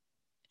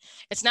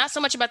it's not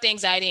so much about the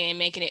anxiety and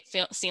making it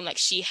seem like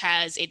she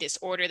has a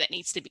disorder that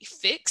needs to be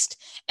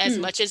fixed, as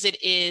much as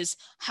it is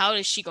how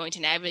is she going to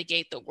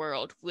navigate the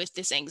world with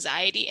this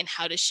anxiety and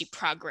how does she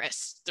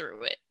progress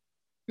through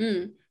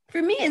it.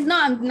 For me, it's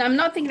not, I'm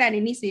not thinking that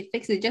it needs to be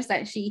fixed. It's just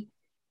that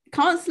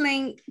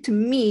counseling to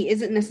me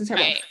isn't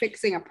necessarily about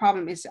fixing a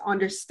problem. It's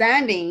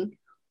understanding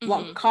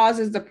what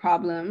causes the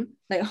problem,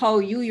 like how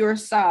you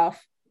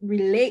yourself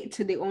relate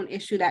to the own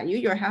issue that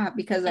you have,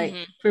 because like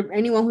for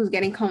anyone who's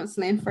getting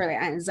counseling for like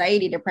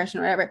anxiety, depression,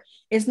 or whatever,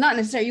 it's not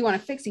necessarily you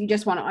want to fix it, you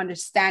just want to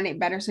understand it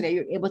better so that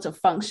you're able to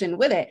function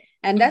with it.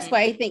 And that's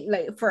why I think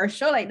like for a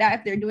show like that,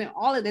 if they're doing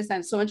all of this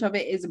and so much of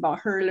it is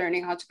about her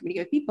learning how to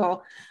communicate with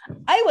people,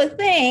 I would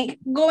think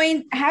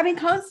having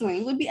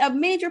counseling would be a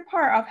major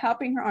part of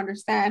helping her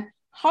understand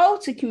how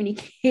to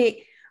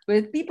communicate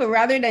with people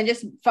rather than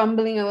just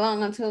fumbling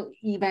along until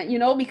even,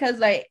 because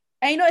like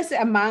I know it's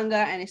a manga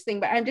and it's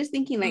thing, but I'm just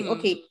thinking like,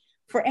 okay,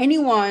 for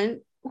anyone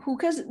who,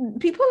 because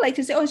people like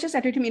to say, oh, it's just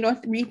after to me,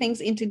 read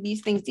things into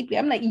these things deeply.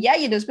 I'm like, yeah,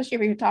 you do, especially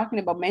if you're talking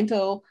about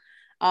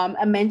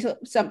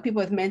some people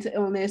with mental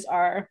illness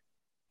are,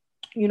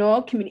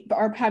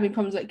 are having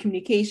problems like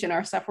communication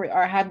or suffering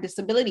or have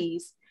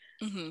disabilities.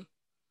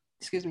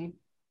 Excuse me.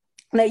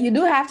 Like you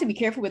do have to be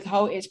careful with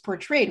how it's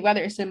portrayed,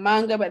 whether it's in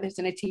manga, whether it's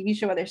in a TV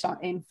show, whether it's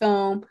in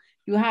film.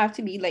 You have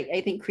to be like,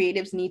 I think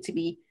creatives need to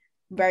be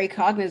very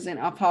cognizant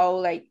of how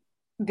like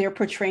they're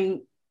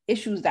portraying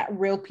issues that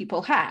real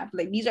people have.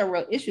 Like these are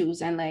real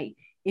issues, and like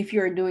if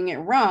you're doing it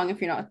wrong,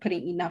 if you're not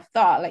putting enough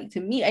thought, like to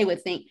me, I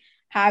would think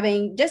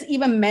having just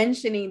even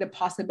mentioning the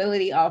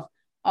possibility of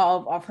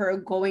her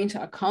going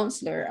to a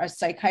counselor, a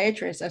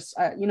psychiatrist,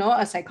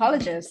 a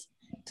psychologist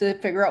to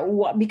figure out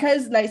what,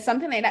 because like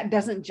something like that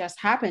doesn't just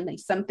happen. Like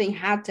something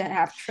had to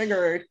have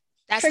triggered.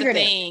 That's the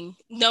thing.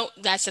 No,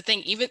 that's the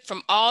thing. Even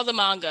from all the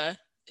manga,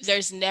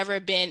 there's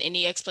never been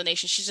any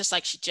explanation. She's just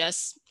like, she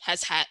just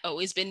has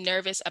always been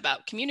nervous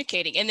about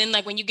communicating. And then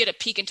like when you get a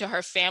peek into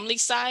her family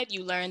side,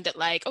 you learn that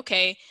like,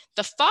 okay,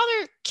 the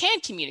father can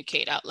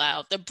communicate out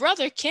loud. The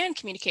brother can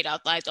communicate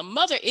out loud. The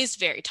mother is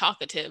very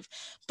talkative,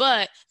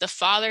 but the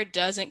father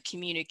doesn't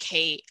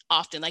communicate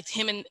often. Like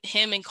him and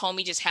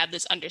Komi just have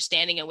this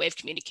understanding and way of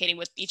communicating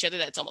with each other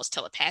that's almost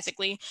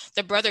telepathically.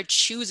 The brother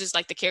chooses,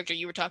 like the character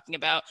you were talking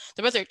about,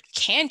 the brother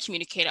can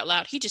communicate out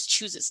loud. He just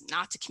chooses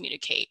not to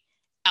communicate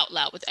out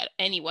loud with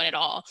anyone at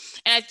all.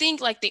 And I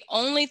think like the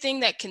only thing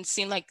that can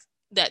seem like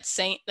that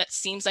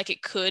seems like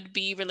it could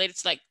be related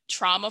to like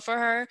trauma for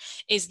her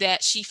is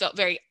that she felt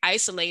very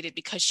isolated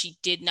because she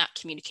did not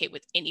communicate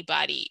with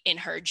anybody in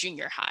her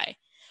junior high.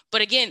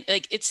 But again,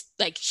 like it's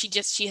like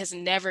she has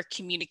never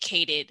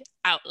communicated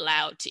out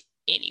loud to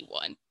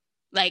anyone.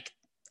 Like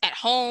at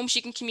home she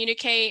can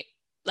communicate,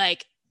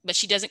 like, but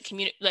she doesn't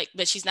communicate, like,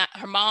 but she's not,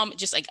 her mom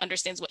just like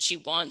understands what she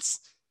wants,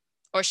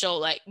 or she'll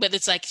like, but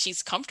it's like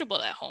she's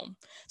comfortable at home.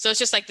 So it's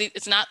just like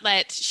it's not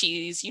that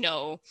she's,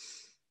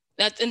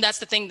 and that's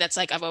the thing that's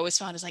like I've always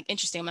found is like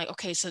interesting. I'm like,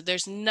 okay, so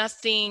there's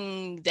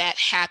nothing that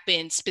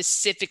happened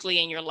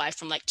specifically in your life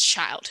from like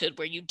childhood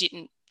where you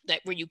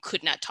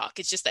could not talk.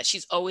 It's just that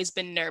she's always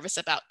been nervous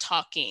about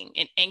talking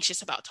and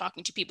anxious about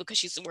talking to people because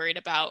she's worried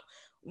about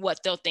what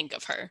they'll think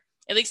of her.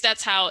 At least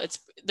that's how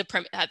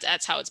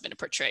that's how it's been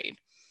portrayed.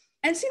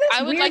 And see,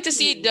 I would like to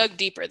see it dug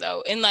deeper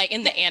though, in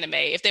the anime,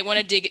 if they want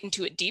to dig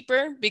into it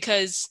deeper,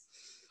 because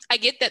I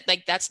get that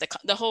like that's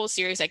the whole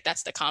series, like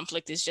that's the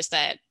conflict, is just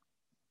that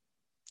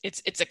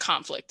it's a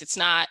conflict. It's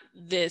not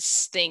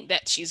this thing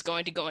that she's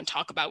going to go and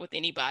talk about with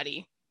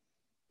anybody.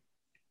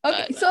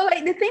 Okay, but, so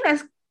like the thing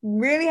that's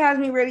really has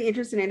me really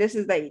interested in this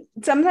is like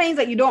sometimes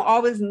like you don't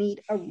always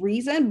need a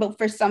reason, but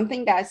for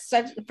something that's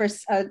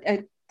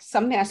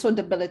something that's so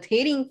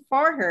debilitating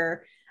for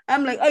her,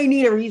 I'm like, I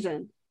need a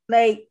reason.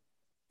 Like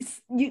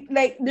you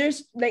like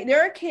there's like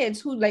there are kids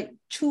who like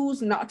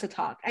choose not to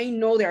talk. I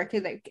know there are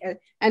kids like,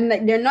 and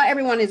like they're not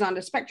everyone is on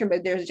the spectrum,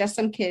 but there's just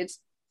some kids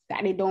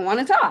that they don't want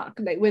to talk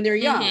like when they're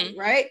young,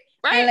 right?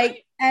 And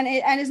like and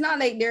it's not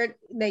like they're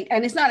like,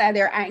 and it's not that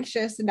they're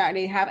anxious, that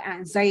they have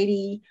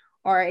anxiety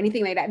or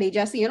anything like that. They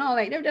just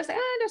like they're just like,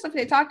 there's something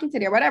they're talking to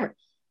there, whatever.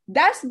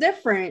 That's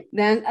different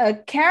than a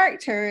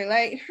character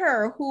like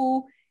her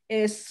who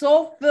is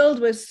so filled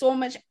with so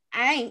much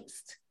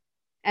angst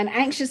and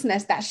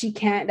anxiousness that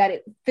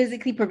it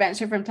physically prevents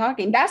her from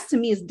talking. That's to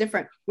me is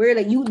different. Where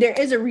like there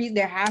is a reason,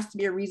 there has to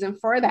be a reason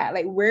for that.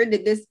 Like where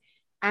did this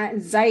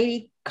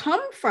anxiety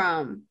come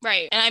from?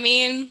 Right. And I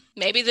mean,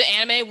 maybe the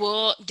anime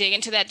will dig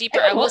into that deeper.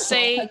 I will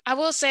say,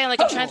 like,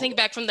 I'm trying to think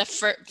back from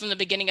the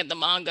beginning of the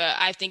manga.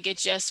 I think it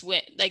just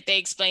went, like, they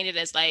explained it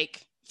as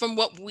like, from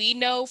what we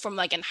know from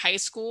like in high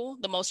school,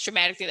 the most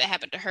traumatic thing that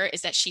happened to her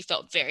is that she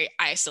felt very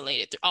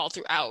isolated all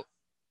throughout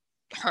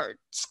her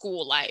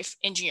school life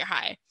in junior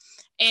high.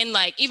 And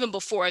like even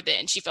before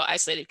then, she felt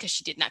isolated because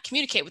she did not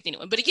communicate with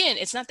anyone. But again,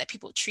 it's not that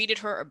people treated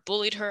her or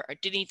bullied her or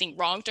did anything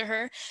wrong to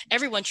her.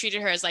 Everyone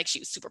treated her as like she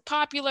was super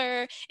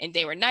popular and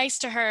they were nice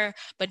to her,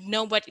 but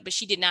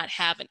she did not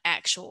have an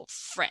actual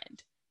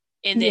friend.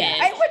 And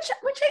then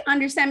which I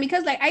understand,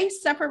 because like I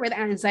suffer with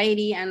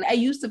anxiety, and I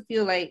used to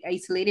feel like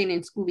isolated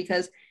in school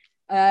because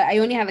I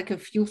only had like a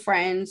few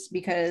friends,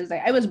 because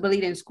like I was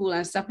bullied in school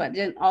and stuff. But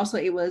then also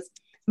it was,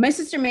 my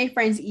sister made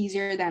friends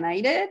easier than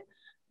I did.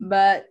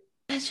 But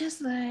it's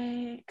just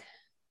like,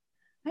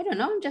 I don't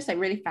know. I'm just like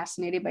really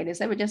fascinated by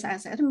this. I would just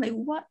ask, I'm like,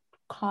 what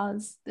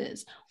caused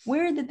this?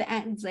 Where did the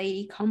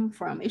anxiety come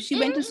from? If she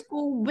went to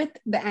school with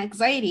the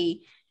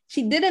anxiety,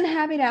 she didn't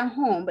have it at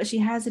home, but she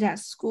has it at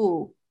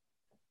school.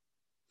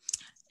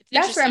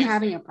 That's where I'm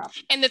having a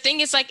problem. And the thing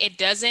is, like, it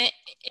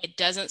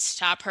doesn't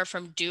stop her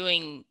from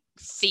doing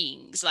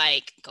things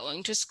like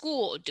going to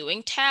school,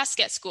 doing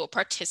tasks at school,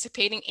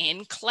 participating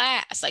in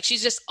class. Like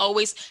she's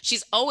always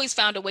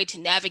found a way to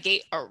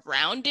navigate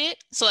around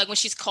it. So like when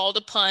she's called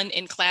upon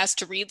in class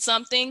to read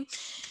something,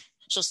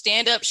 she'll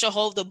stand up, she'll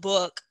hold the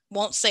book,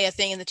 won't say a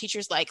thing, and the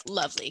teacher's like,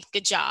 lovely,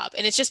 good job.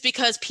 And it's just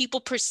because people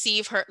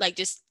perceive her like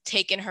just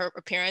taking her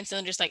appearance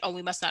and just like, oh,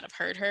 we must not have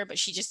heard her, but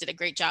she just did a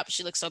great job.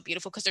 She looks so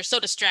beautiful, because they're so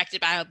distracted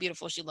by how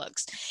beautiful she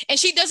looks. And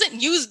she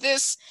doesn't use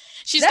this.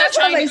 That's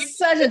not like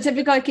such a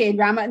typical K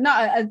drama,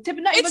 not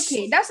even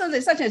K. That sounds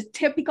like such a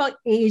typical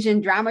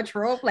Asian drama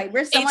trope, like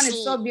where someone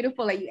is so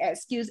beautiful, like you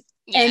excuse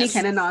any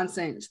kind of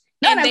nonsense.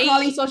 Not I'm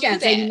calling social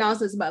anxiety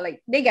nonsense, but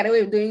like they get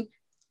away with doing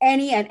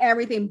any and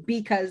everything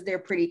because they're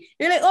pretty.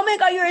 You're like, oh my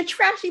god, you're a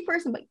trashy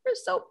person, but you're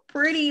so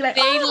pretty. Like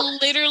they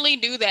literally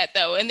do that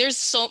though. And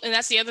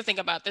that's the other thing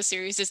about this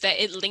series, is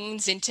that it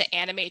leans into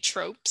anime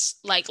tropes,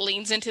 like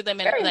leans into them,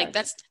 and very like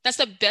much. That's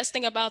the best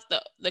thing about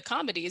the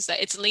comedy, is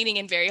that it's leaning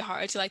in very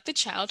hard to like the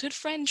childhood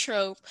friend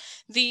trope,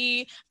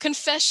 the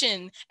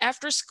confession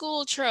after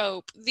school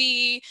trope,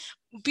 the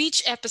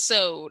beach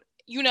episode.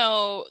 You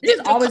know,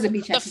 there's always a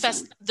beach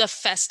episode. The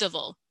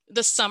festival.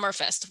 The summer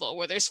festival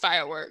where there's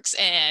fireworks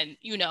and,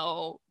 you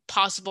know,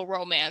 possible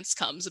romance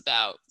comes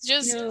about.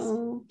 Just,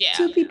 yeah.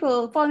 Two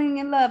people falling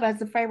in love as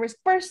the fireworks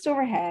burst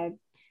overhead.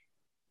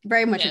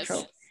 Very much a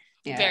trope.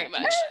 Yeah. Very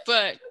much.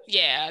 But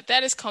yeah,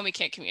 that is Komi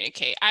Can't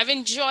Communicate. I've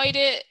enjoyed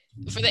it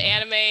for the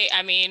anime.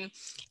 I mean,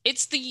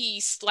 it's the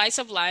slice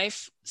of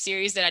life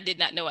series that I did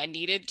not know I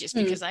needed, just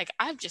because like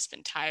I've just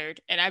been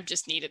tired and I've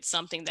just needed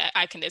something that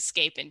I can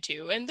escape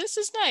into. And this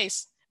is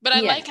nice. But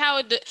I like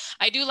how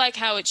I do like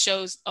how it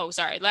shows. Oh,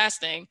 sorry. Last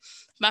thing.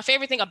 My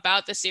favorite thing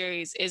about the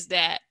series is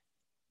that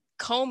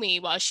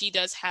Komi, while she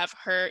does have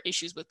her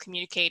issues with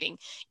communicating,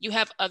 you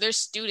have other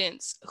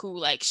students who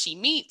like she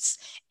meets,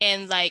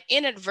 and like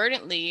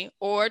inadvertently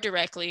or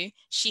directly,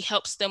 she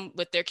helps them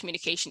with their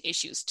communication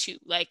issues too.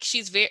 Like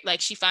she's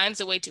she finds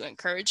a way to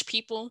encourage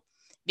people,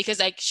 because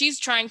like she's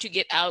trying to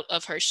get out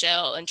of her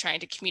shell and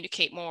trying to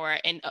communicate more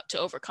and to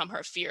overcome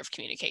her fear of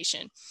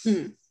communication.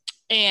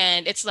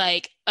 And it's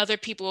like other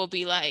people will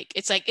be like,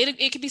 it's like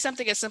it could be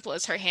something as simple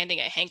as her handing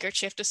a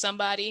handkerchief to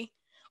somebody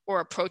or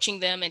approaching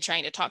them and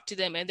trying to talk to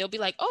them, and they'll be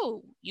like,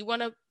 oh, you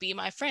want to be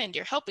my friend,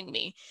 you're helping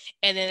me.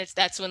 And then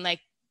that's when like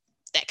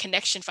that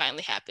connection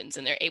finally happens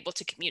and they're able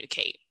to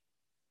communicate.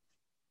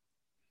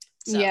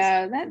 So.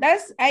 Yeah,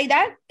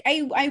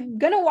 I'm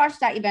gonna watch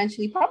that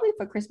eventually, probably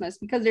for Christmas,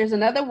 because there's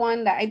another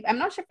one that I'm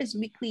not sure if it's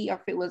weekly or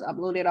if it was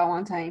uploaded all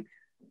one time.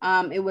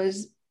 It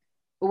was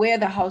Where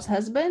the House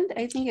Husband,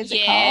 I think it's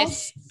called.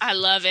 Yes, I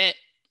love it.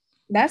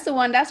 That's the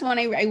one. That's one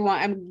I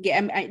want.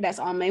 That's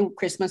on my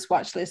Christmas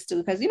watch list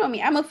too. Because you know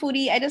me, I'm a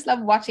foodie. I just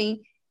love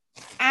watching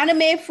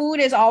anime. Food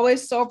is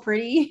always so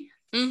pretty.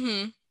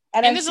 Mm-hmm.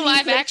 And there's a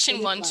live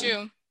action one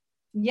too.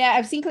 Yeah,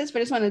 I've seen clips for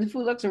this one, and the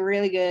food looks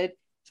really good.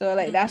 So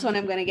like that's what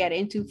I'm gonna get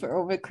into for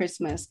over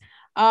Christmas.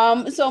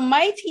 So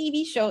my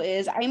TV show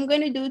is, I'm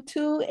gonna do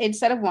 2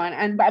 instead of 1,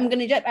 and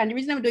the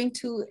reason I'm doing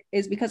 2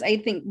 is because I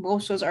think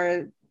both shows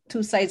are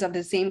 2 sides of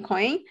the same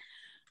coin.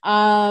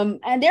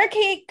 And they're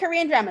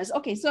Korean dramas.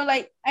 Okay, so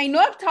like I know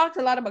I've talked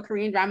a lot about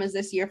Korean dramas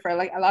this year for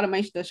like a lot of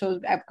the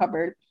shows I've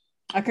covered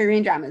are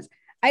Korean dramas.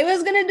 I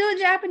was gonna do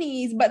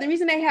Japanese, but the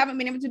reason I haven't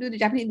been able to do the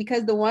Japanese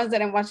because the ones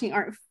that I'm watching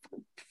aren't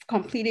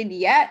completed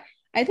yet.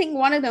 I think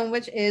one of them,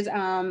 which is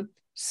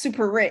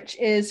Super Rich,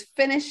 is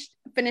finished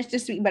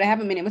this week, but I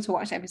haven't been able to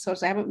watch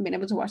episodes. So I haven't been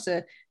able to watch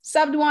the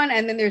subbed one.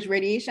 And then there's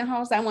Radiation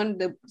House. That one,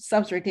 the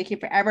subs were taking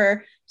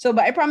forever. So,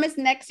 but I promise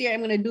next year I'm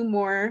going to do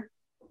more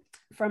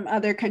from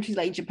other countries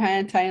like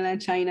Japan,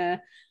 Thailand,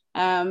 China.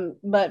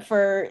 But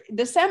for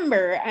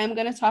December, I'm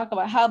going to talk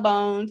about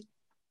Hellbound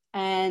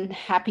and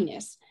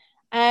Happiness.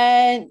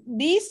 And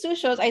these 2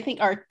 shows, I think,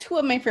 are 2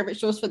 of my favorite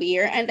shows for the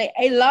year. And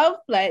I love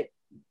my,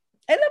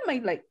 I'm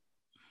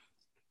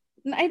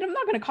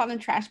not going to call them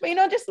trash, but, you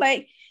know, just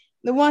like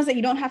the ones that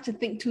you don't have to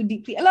think too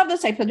deeply. I love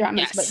those type of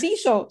dramas, yes. But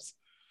these shows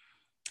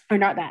are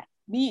not that.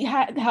 The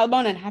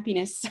Hellbound and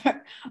Happiness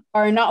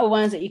are not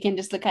ones that you can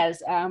just look at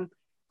as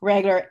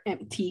regular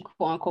empty,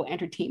 quote unquote,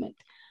 entertainment.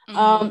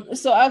 Mm-hmm.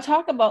 So I'll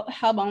talk about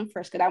Hellbound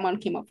first, because that one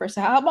came up first.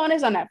 So Hellbound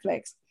is on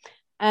Netflix.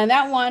 And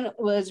that one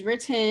was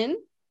written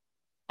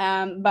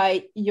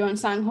by Yoon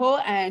Sang-ho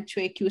and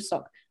Choi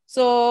Kyu-suk.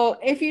 So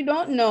if you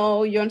don't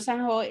know, Yoon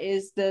Sang-ho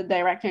is the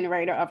director and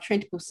writer of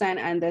Train to Busan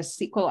and the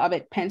sequel of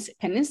it,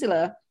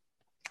 Peninsula.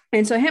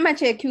 And so him and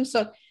Choi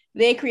Kyu-suk,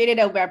 they created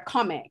a web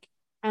comic,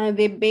 and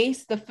they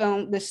based the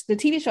film, the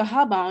TV show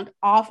Hellbound,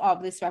 off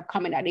of this web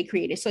comic that they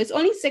created. So it's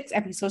only 6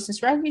 episodes.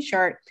 It's relatively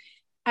short,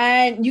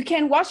 and you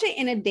can watch it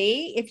in a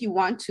day if you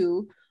want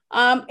to.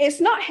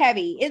 It's not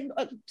heavy.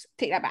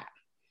 Take that back.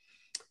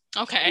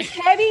 Okay. It's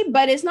heavy,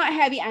 but it's not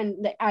heavy,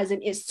 and as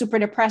in it's super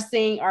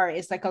depressing, or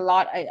it's like a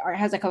lot, or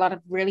has like a lot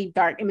of really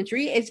dark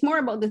imagery. It's more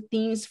about the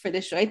themes for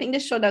this show. I think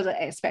this show does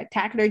a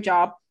spectacular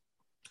job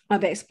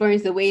of exploring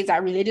the ways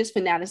that religious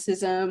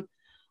fanaticism,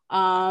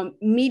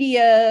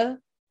 media,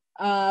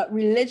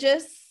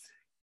 religious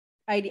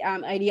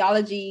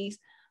ideologies,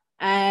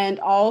 and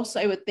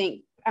also I would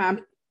think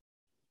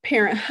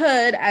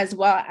parenthood, as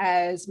well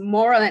as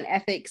moral and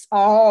ethics,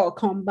 all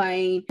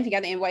combined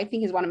together in what I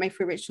think is one of my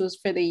favorite shows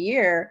for the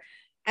year.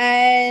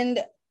 And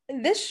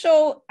this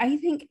show, I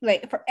think,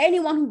 like, for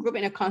anyone who grew up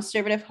in a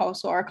conservative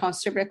household or a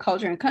conservative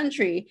culture and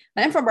country,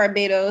 I'm from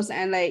Barbados,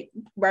 and like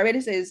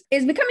Barbados is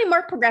becoming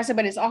more progressive,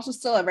 but it's also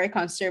still a very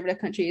conservative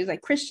country. It's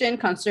like Christian,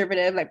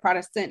 conservative, like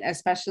Protestant,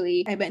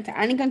 especially. I went to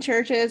Anglican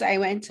churches. I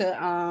went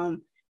to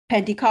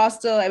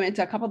Pentecostal. I went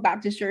to a couple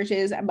Baptist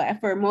churches, but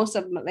for most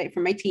of for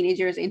my teenage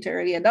years into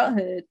early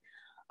adulthood,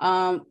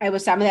 I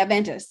was Seventh-day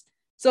Adventist.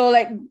 So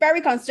like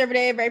very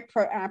conservative, very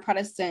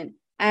Protestant.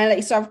 And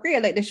like South Korea,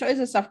 like the show is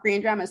a South Korean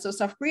drama. So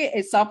South Korea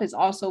itself is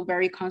also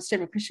very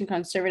conservative, Christian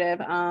conservative.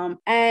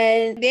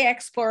 And they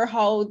explore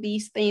how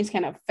these things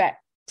can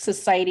affect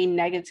society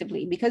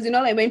negatively. Because, you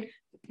know, like when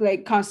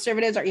like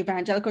conservatives or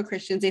evangelical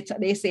Christians,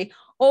 they say,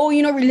 oh,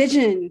 you know,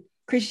 religion,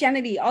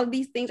 Christianity, all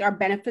these things are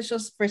beneficial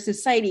for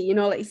society, you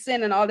know, like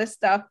sin and all this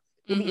stuff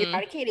will be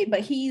eradicated.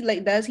 But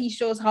he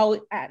shows how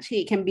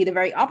actually it can be the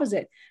very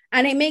opposite.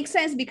 And it makes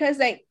sense because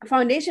like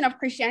foundation of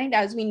Christianity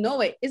as we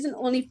know it isn't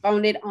only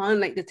founded on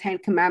like the 10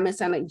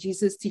 commandments and like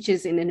Jesus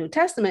teaches in the New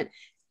Testament.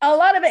 A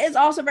lot of it is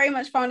also very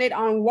much founded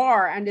on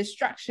war and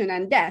destruction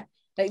and death.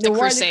 Like the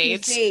war of the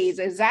Crusades,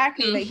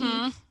 exactly.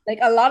 Like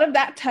a lot of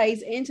that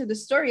ties into the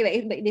story.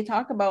 Like they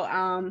talk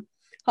about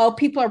how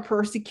people are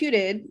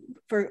persecuted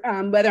for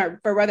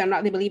whether or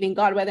not they believe in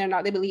God, whether or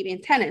not they believe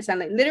in tenets, and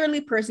like literally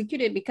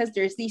persecuted because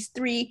there's these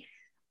 3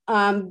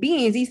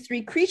 beings, these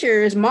 3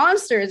 creatures,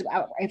 monsters,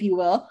 if you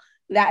will,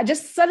 that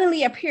just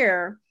suddenly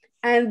appear,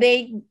 and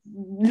they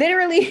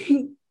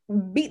literally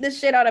beat the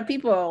shit out of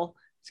people.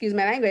 Excuse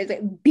my language,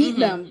 like beat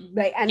them,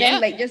 like, and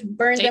then like just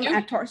burn them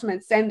and torture them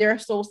and send their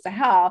souls to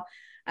hell.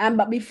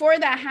 But before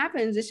that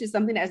happens, this is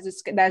something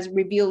that's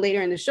revealed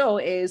later in the show,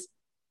 is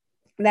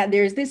that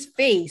there's this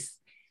face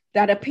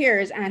that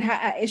appears and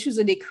issues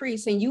a decree,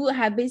 and you will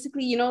have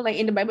basically, you know, like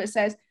in the Bible it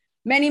says,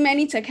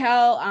 many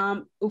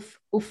tekel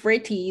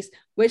Euphrates,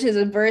 which is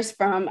a verse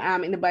from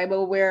in the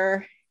Bible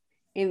where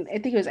I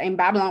think it was in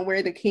Babylon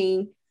where the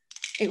king,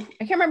 I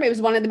can't remember, it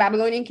was one of the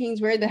Babylonian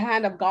kings where the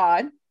hand of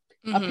God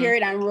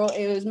appeared and wrote,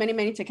 it was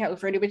many tekel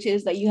Euphrates, which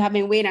is that you have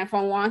been waiting and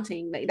found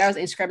wanting, like that was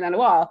inscribed on the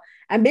wall.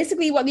 And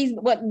basically what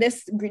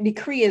this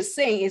decree is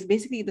saying is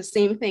basically the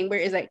same thing, where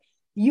it's like,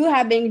 you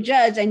have been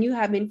judged and you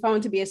have been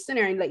found to be a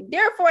sinner, and like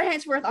therefore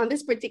henceforth on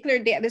this particular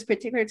day at this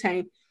particular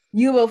time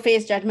you will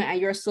face judgment and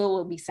your soul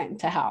will be sent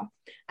to hell.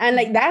 And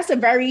like that's a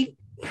very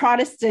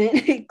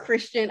Protestant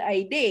Christian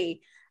idea.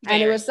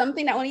 And it was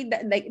something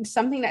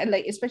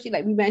that especially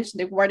like we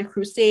mentioned the War of the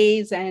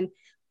Crusades, and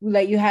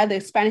like you had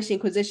the Spanish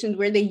Inquisition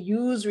where they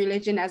use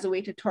religion as a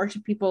way to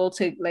torture people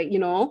to, like, you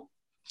know,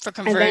 for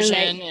conversion,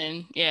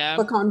 and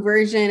for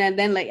conversion, and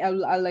then like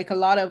a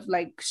lot of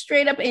like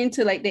straight up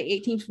into like the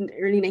 18th and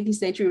early 19th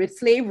century with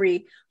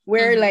slavery,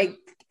 where like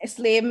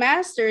slave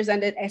masters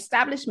and the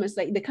establishments,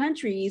 like the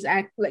countries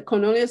and like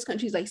colonialist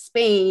countries like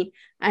Spain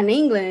and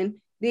England,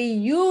 they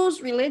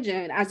use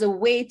religion as a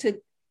way to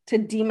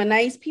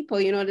demonize people.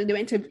 You know, they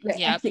went to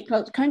like ethnic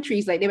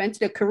countries, like they went to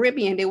the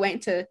Caribbean, they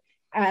went to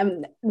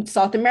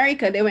South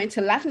America, they went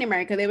to Latin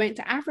America, they went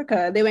to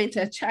Africa, they went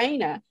to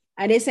China.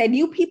 And they said,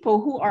 you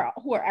people who are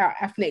our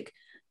ethnic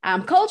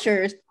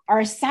cultures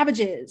are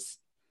savages,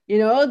 you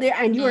know,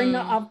 and you are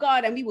not of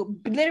God, and we will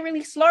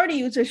literally slaughter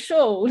you to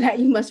show that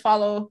you must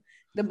follow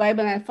the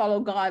Bible and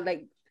follow God.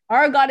 Like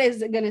our God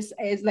is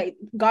like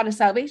God of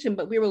salvation,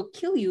 but we will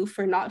kill you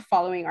for not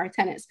following our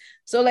tenets.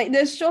 So like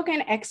this show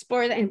can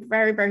explore that in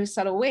very, very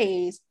subtle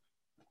ways.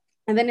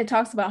 And then it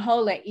talks about how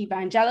like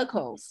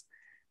evangelicals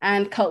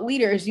and cult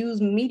leaders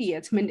use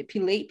media to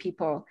manipulate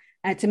people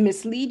and to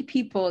mislead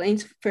people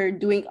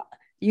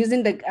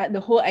using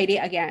the whole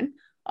idea again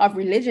of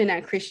religion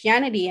and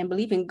Christianity and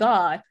belief in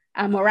God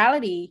and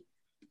morality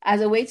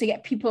as a way to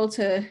get people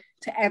to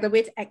as a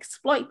way to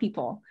exploit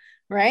people,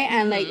 right?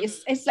 And like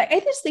it's like I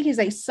just think it's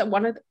like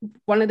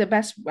one of the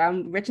best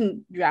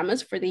written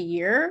dramas for the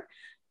year.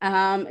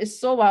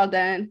 It's so well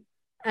done,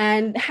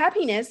 and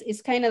Happiness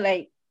is kind of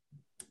like,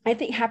 I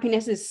think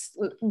Happiness is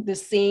the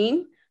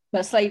same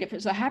but slightly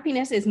different. So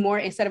Happiness is more,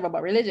 instead of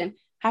about religion,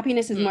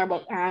 Happiness is more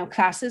about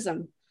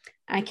classism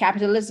and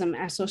capitalism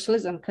and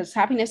socialism, because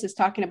happiness is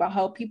talking about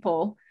how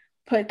people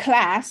put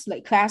class,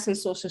 like class and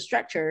social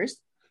structures,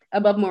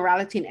 above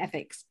morality and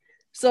ethics.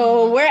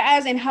 So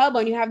whereas in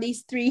Hellbound, you have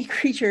these three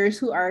creatures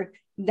who are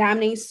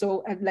damning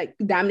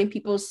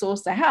people's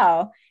souls to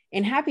hell.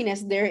 In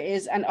Happiness, there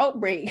is an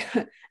outbreak.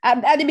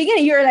 At the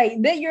beginning, you're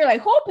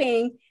like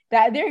hoping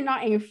that they're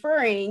not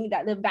inferring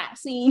that the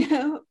vaccine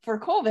for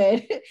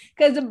COVID,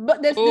 because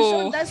the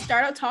show does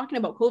start out talking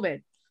about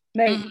COVID.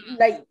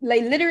 Like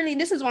literally,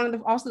 this is one of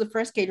the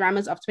first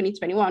K-dramas of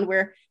 2021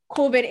 where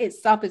COVID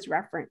itself is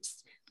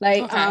referenced.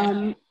 Like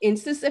in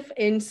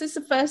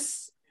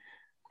Sisyphus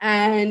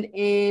and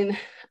in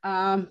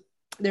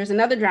there's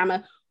another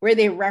drama where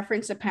they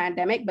reference a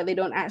pandemic, but they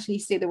don't actually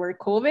say the word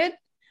COVID.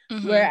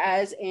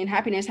 Whereas in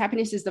Happiness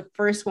is the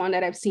first one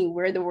that I've seen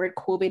where the word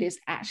COVID is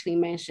actually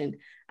mentioned,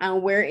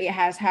 and where it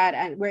has had,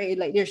 and where it,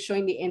 like, they're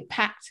showing the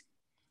impact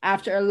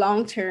after a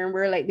long term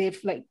where like they've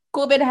like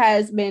COVID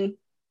has been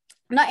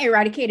not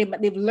eradicated,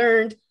 but they've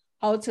learned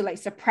how to like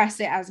suppress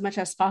it as much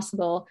as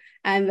possible.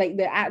 And like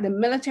the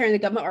military and the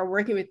government are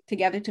working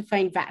together to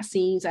find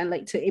vaccines and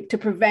like to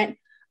prevent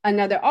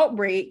another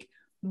outbreak.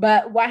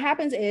 But what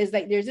happens is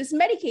like there's this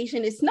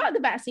medication. It's not the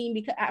vaccine,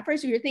 because at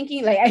first you're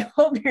thinking like, I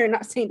hope they're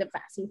not saying the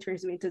vaccine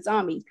turns them into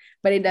zombies,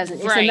 but it doesn't.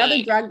 It's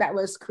another drug that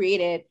was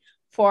created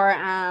for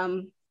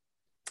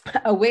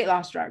a weight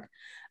loss drug.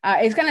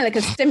 It's kind of like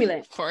a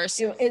stimulant. Of course,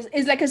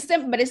 it's like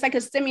but it's like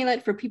a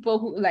stimulant for people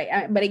who like,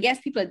 but it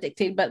gets people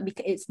addicted. But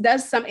because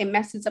it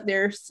messes up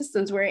their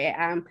systems where it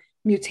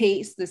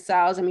mutates the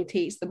cells and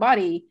mutates the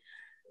body.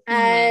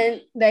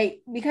 And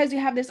like, because you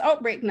have this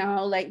outbreak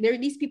now, like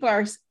these people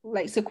are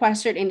like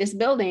sequestered in this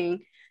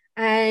building,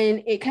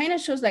 and it kind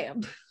of shows like,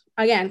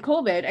 again,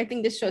 COVID. I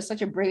think this shows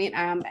such a brilliant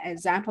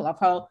example of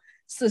how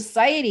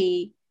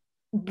society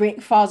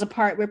falls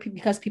apart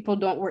because people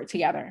don't work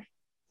together.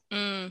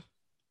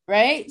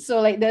 Right.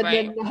 So like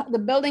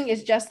the building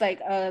is just like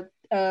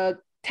a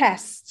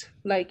test,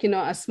 like, you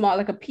know, a small,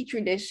 like a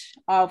petri dish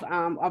of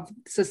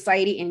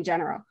society in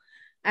general.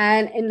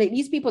 And like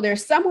these people,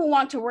 there's some who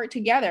want to work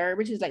together,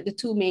 which is like the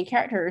two main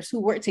characters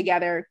who work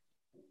together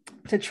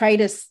to try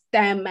to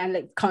stem and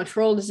like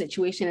control the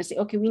situation and say,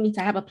 okay, we need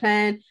to have a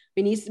plan.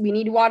 We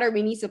need water.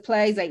 We need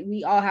supplies. Like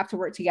we all have to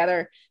work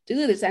together to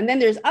do this. And then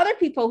there's other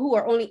people who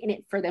are only in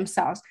it for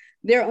themselves.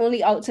 They're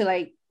only out to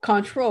like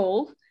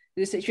control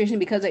the situation,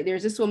 because like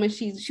there's this woman,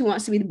 she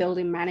wants to be the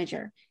building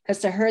manager, because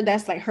to her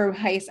that's like her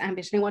highest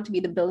ambition. They want to be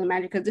the building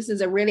manager because this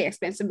is a really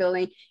expensive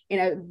building in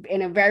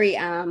a very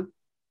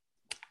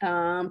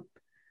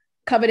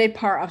coveted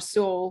part of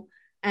Seoul.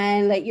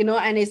 And like, you know,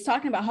 and it's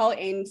talking about how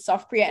in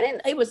South Korea,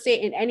 and I would say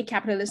in any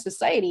capitalist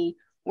society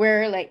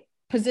where like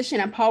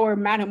position and power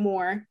matter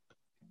more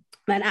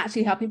than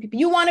actually helping people.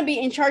 You want to be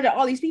in charge of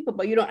all these people,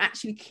 but you don't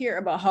actually care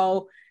about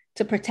how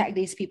to protect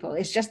these people.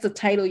 It's just the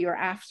title you're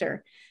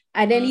after.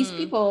 And then these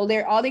people,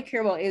 all they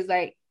care about is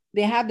like,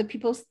 they have the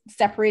people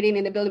separating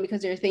in the building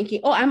because they're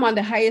thinking, oh, I'm on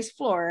the highest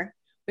floor,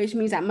 which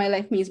means that my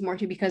life means more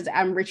to you because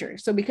I'm richer.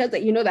 So because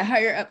that, you know, the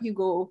higher up you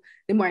go,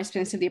 the more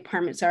expensive the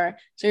apartments are.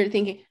 So you're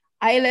thinking,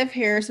 I live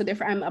here, so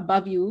therefore I'm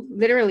above you,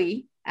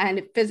 literally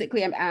and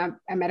physically and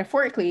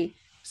metaphorically.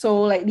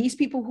 So like these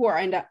people who are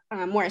in the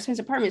more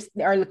expensive apartments,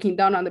 they are looking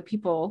down on the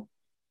people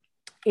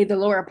in the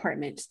lower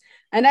apartments.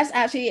 And that's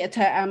actually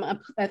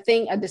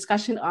a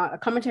discussion, a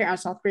commentary on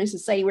South Korean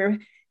society, where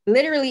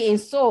literally in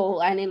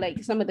Seoul and in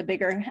like some of the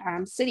bigger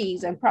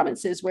cities and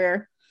provinces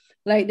where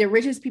like the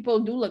richest people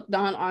do look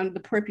down on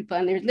the poor people.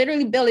 And there's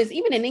literally buildings,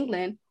 even in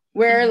England,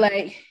 where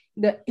like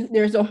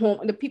there's a home,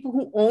 the people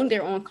who own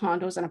their own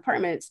condos and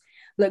apartments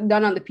look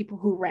down on the people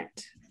who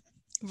rent.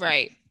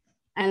 Right.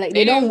 And like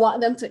they don't want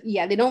them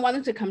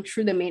to come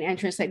through the main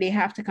entrance. Like they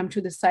have to come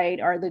through the side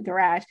or the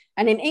garage.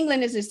 And in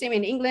England it's the same.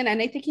 In England,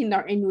 and I think in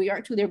New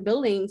York too, there are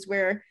buildings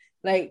where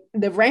like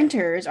the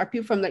renters are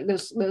people from like the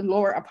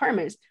lower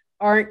apartments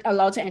aren't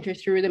allowed to enter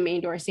through the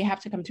main doors. They have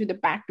to come through the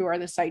back door or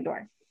the side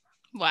door.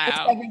 Wow. It's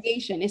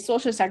segregation. It's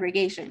social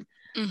segregation.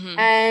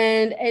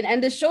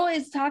 And the show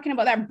is talking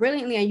about that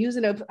brilliantly and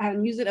using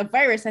a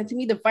virus. And to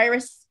me, the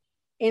virus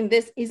in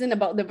this isn't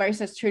about the virus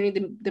that's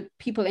turning the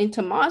people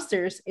into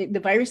monsters. The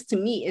virus to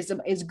me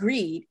is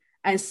greed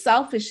and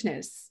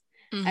selfishness.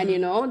 And you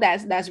know,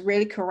 that's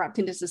really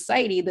corrupting the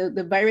society.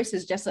 The virus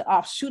is just an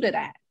offshoot of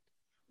that.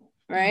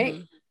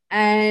 Right.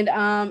 And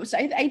so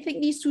I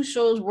think these two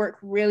shows work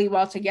really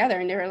well together,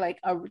 and they're like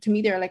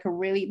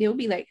they'll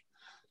be like,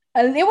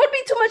 it would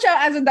be too much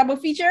as a double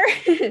feature,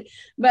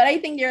 but I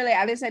think they're like,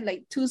 as I said,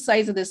 like two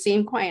sides of the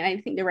same coin. I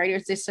think the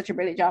writers did such a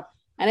brilliant job.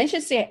 And I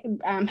should say,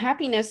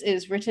 Happiness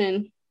is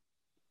written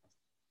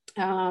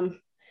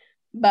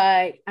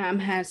by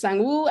Han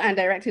Sang-woo and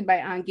directed by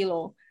An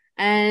Gi-lo.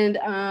 And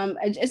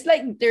it's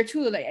like they're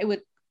two, like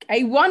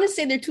I want to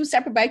say they're two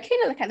separate, but I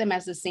kind of look at them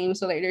as the same.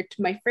 So like they're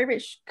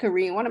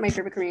one of my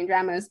favorite Korean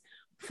dramas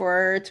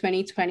for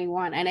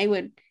 2021.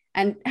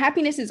 And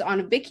Happiness is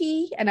on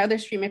Viki and other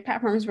streaming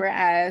platforms,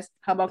 whereas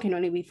Hellbound can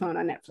only be found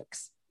on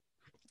Netflix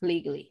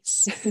legally.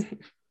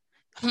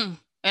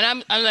 And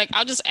I'm like,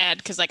 I'll just add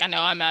because like I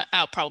know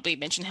I'll probably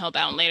mention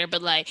Hellbound later,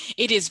 but like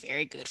it is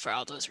very good for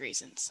all those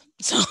reasons.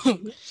 So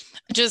Mhm.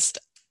 just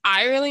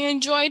I really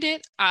enjoyed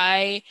it.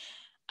 I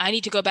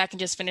need to go back and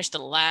just finish the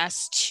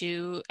last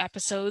two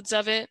episodes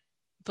of it.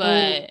 Oh,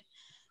 But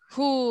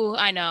who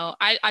I know.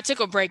 I took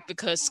a break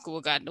because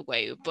school got in the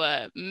way.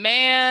 But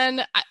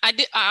man,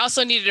 I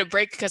also needed a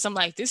break because I'm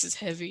like, this is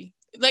heavy.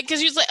 Like,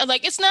 because you're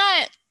like it's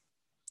not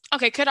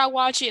okay, could I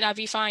watch it and I'd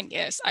be fine?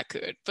 Yes, I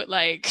could. But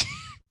like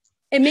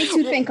it makes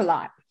you think a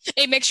lot.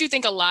 it makes you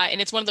think a lot,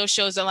 and it's one of those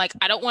shows that like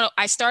I don't want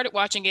to. I started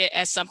watching it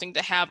as something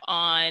to have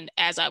on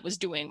as I was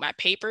doing my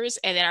papers,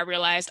 and then I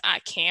realized I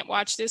can't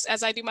watch this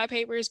as I do my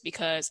papers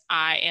because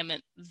I am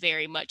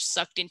very much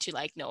sucked into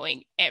like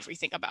knowing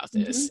everything about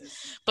Mhm. this.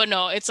 But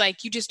no, it's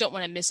like you just don't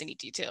want to miss any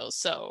details.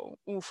 So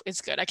oof, it's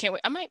good. I can't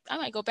wait. I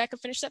might go back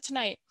and finish that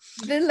tonight.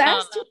 The Um,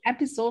 last two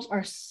episodes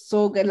are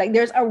so good. Like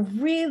there's a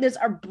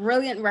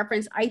brilliant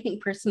reference, I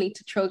think personally,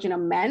 to Children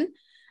of Men.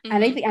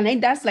 And I mhm. think and I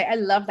that's like I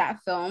love that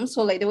film.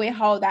 So like the way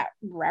how that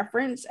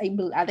reference,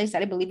 as I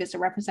said, I believe it's a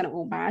reference and an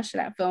homage to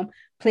that film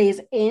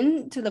plays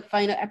into the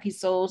final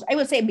episodes. I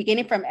would say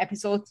beginning from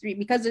episode 3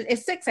 because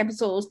it's 6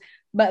 episodes,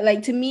 but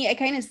like to me, I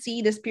kind of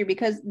see this period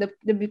because the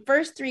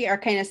first three are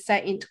kind of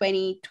set in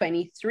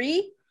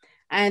 2023,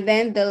 and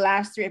then the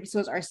last 3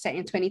 episodes are set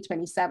in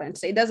 2027.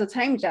 So it does a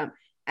time jump.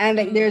 And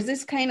like Mm. there's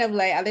this kind of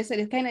like as I said,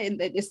 it's kind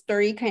of this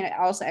story kind of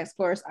also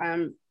explores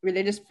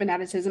religious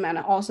fanaticism and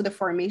also the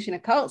formation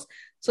of cults.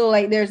 So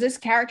like there's this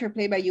character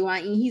played by Yuan,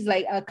 and he's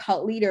like a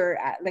cult leader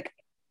at like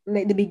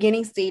the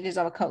beginning stages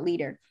of a cult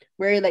leader,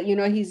 where like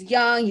he's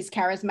young, he's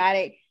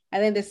charismatic,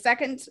 and then the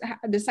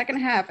second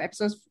half,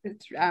 episodes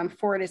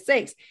 4 to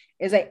 6,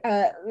 is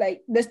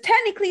like this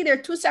technically they're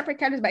two separate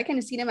characters, but I kind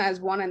of see them as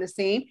one and the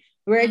same.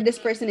 Where this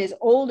Mhm. person is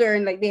older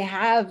and like they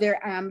have their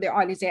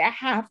audience, they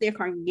have their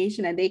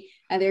congregation, and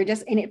they're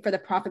just in it for the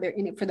profit, they're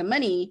in it for the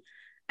money.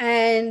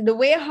 And the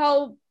way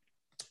how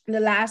the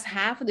last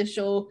half of the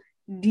show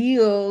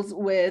deals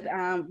with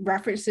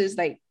references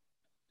like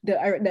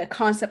the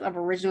concept of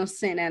original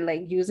sin and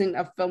like using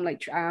a film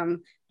like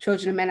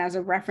Children of Men as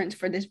a reference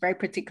for this very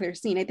particular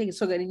scene. I think it's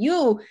so good.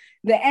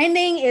 The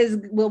ending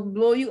will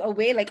blow you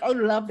away. Like I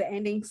love the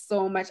ending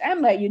so much.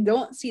 I'm like, you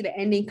don't see the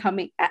ending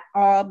coming at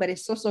all, but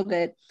it's so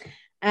good.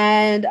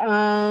 And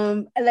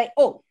like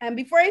and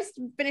before I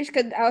finish,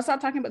 because I'll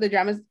start talking about the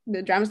dramas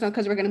now,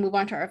 because we're gonna move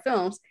on to our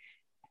films.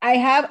 I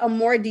have a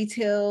more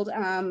detailed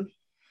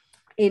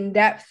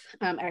in-depth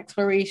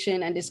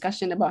exploration and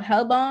discussion about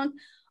Hellbound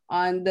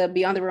on the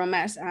Beyond the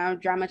Romance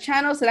drama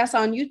channel. So that's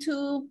on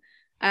YouTube.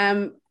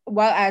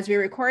 While as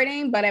we're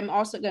recording, but I'm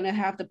also going to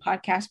have the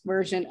podcast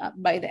version up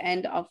by the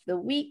end of the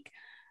week.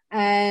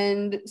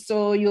 And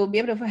so you'll be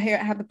able to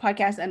have the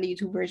podcast and the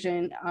YouTube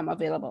version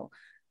available.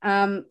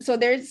 So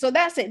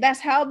that's it. That's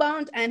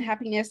Hellbound and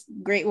Happiness.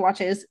 Great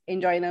watches.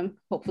 Enjoy them.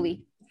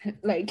 Hopefully,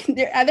 like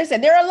as I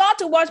said, there are a lot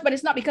to watch, but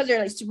it's not because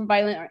they're like super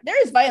violent.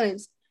 There is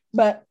violence,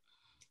 but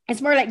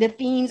it's more like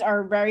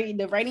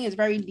the writing is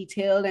very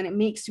detailed, and it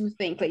makes you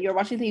think. Like you're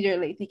watching things, you're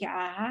like thinking,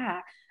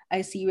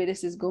 I see where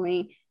this is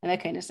going, and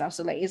that kind of stuff.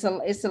 So like it's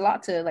a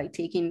lot to like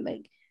taking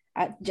like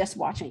at just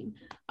watching.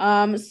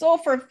 So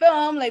for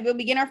film, like we'll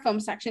begin our film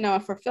section now.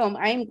 For film,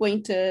 I'm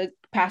going to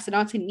pass it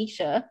on to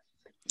Nisha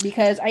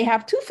because I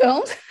have two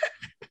films.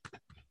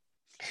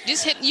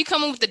 Just hit you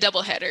come in with the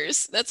double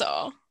headers. That's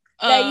all.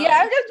 Yeah,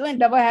 I'm just doing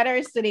double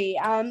headers today.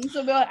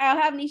 So I'll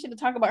have Nisha to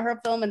talk about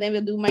her film, and then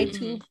we'll do my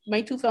two Mhm.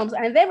 my two films,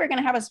 and then we're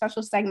gonna have a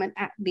special segment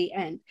at the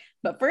end.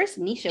 But first,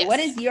 Nisha, what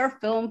Yes. is your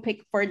film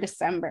pick for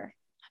December?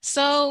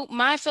 So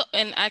my film,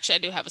 and actually I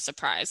do have a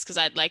surprise because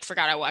I like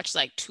forgot I watched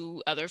like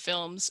two other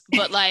films,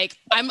 but like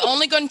I'm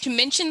only going to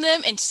mention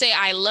them and say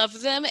I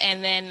love them,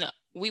 and then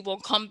we will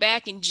come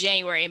back in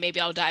January and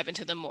maybe I'll dive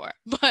into them more.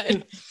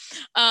 But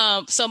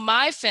so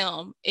my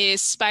film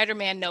is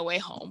Spider-Man No Way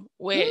Home,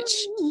 which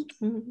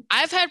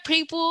I've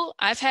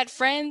had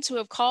friends who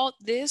have called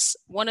this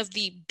one of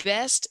the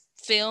best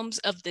films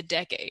of the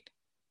decade.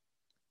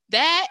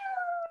 That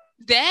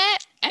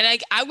and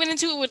I went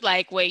into it with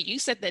like, wait, you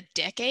said the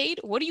decade?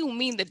 What do you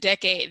mean the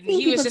decade? And Seen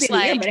he was people say just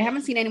the year, but like, I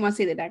haven't seen anyone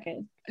say the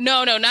decade.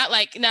 no, no, not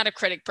a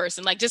critic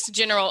person, like just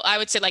general. I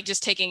would say like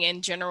just taking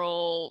in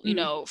general,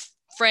 Mm,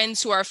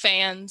 friends who are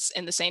fans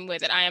in the same way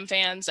that I am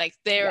fans. Like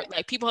they're yeah.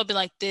 like people have been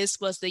like,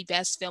 this was the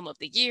best film of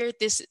the year.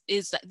 This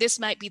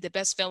might be the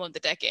best film of the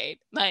decade.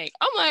 Like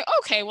I'm like,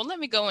 okay, well let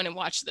me go in and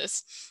watch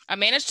this. I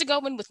managed to go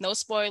in with no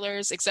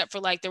spoilers except for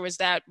like there was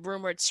that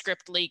rumored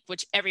script leak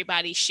which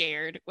everybody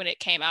shared when it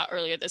came out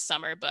earlier this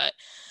summer, but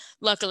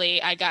luckily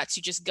I got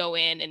to just go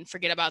in and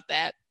forget about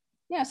that.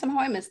 Yeah, somehow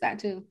I missed that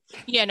too.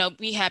 Yeah, no,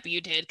 be happy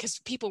you did because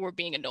people were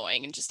being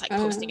annoying and just like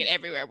posting Uh, it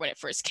everywhere when it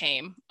first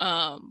came.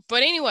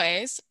 But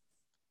anyways,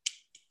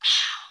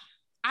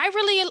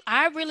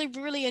 I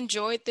really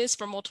enjoyed this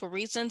for multiple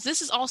reasons.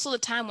 This is also the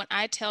time when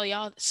I tell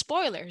y'all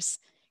spoilers.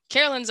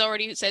 Carolyn's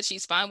already said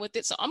she's fine with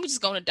it, so I'm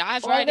just going to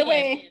dive all right the in.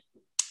 way.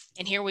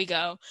 And here we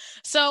go.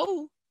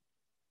 So,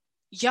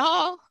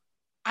 y'all,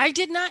 I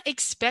did not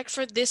expect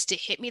for this to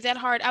hit me that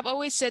hard. I've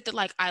always said that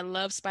like I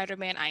love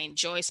Spider-Man, I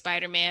enjoy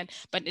Spider-Man,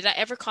 but did I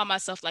ever call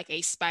myself like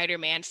a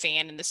Spider-Man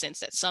fan in the sense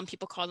that some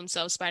people call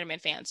themselves Spider-Man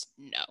fans?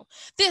 No.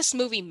 This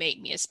movie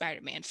made me a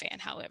Spider-Man fan,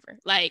 however.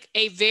 Like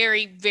a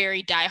very,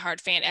 very diehard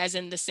fan, as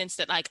in the sense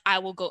that like I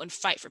will go and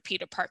fight for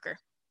Peter Parker.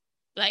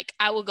 Like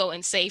I will go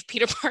and save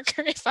Peter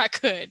Parker if I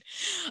could.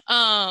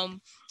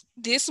 Um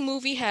this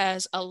movie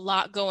has a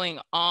lot going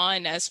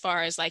on as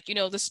far as like,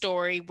 the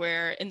story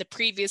where in the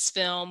previous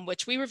film,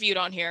 which we reviewed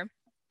on here,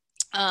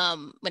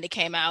 when it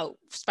came out,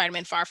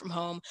 Spider-Man Far From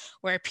Home,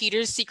 where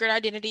Peter's secret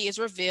identity is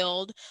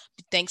revealed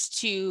thanks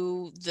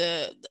to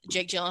the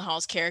Jake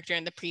Gyllenhaal's character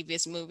in the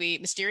previous movie,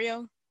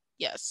 Mysterio.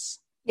 Yes.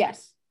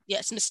 Yes.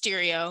 Yes,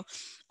 Mysterio.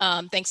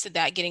 Thanks to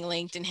that getting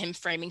linked and him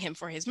framing him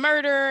for his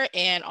murder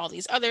and all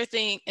these other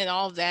things and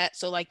all of that.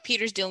 So like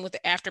Peter's dealing with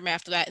the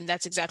aftermath of that, and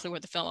that's exactly where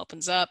the film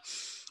opens up.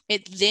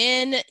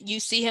 Then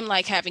you see him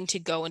like having to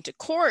go into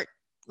court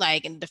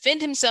like and defend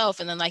himself,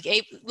 and then like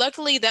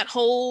luckily that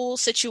whole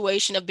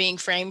situation of being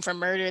framed for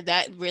murder,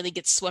 that really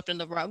gets swept in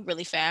the rug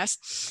really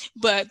fast.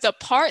 But the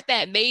part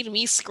that made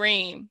me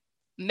scream,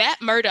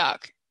 Matt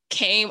Murdock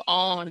came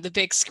on the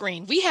big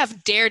screen. We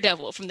have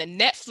Daredevil from the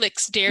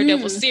Netflix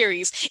Daredevil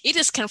series. It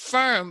is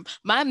confirmed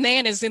my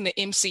man is in the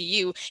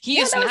MCU. He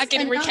is not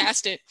getting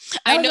recasted.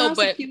 I know,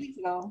 but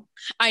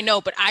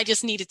I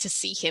just needed to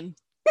see him.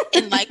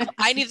 And like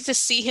I needed to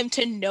see him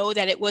to know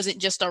that it wasn't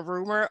just a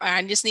rumor.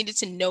 I just needed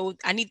to know,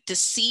 I needed to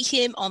see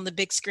him on the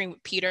big screen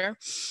with Peter.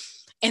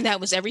 And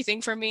that was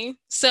everything for me.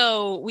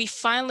 So we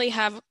finally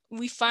have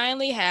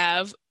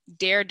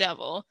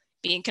Daredevil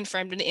being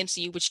confirmed in the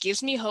MCU, which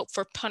gives me hope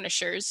for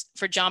Punishers,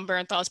 for Jon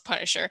Bernthal's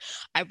Punisher.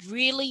 I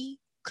really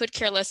could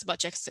care less about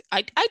Jessica.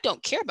 I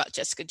don't care about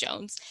Jessica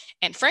Jones.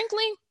 And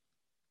frankly,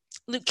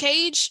 Luke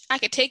Cage, I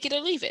could take it or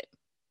leave it.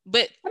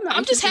 But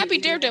I'm just happy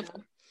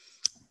Daredevil.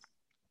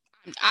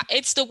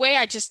 It's the way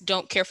I just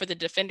don't care for the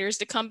Defenders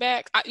to come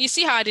back. You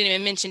see how I didn't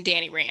even mention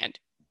Danny Rand.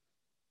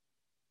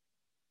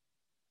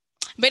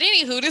 But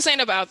anywho, this ain't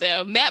about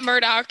them. Matt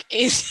Murdock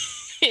is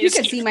you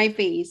can see my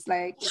face.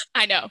 Like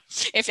I know.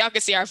 If y'all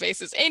can see our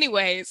faces.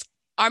 Anyways,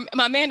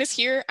 my man is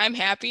here. I'm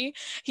happy.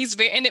 He's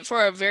in it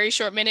for a very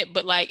short minute,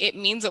 but like it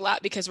means a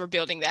lot because we're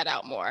building that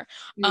out more.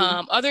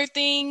 Other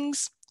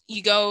things,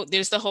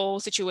 there's the whole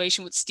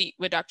situation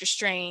with Doctor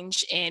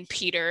Strange and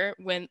Peter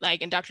when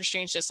like, and Doctor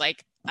Strange just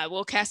like, I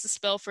will cast a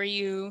spell for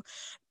you.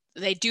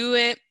 They do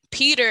it.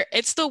 Peter,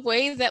 it's the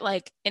way that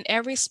like in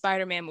every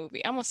Spider-Man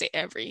movie, I won't say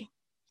every,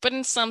 but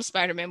in some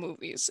Spider-Man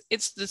movies,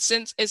 it's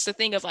the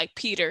thing of like,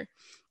 Peter,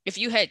 if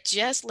you had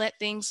just let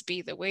things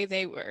be the way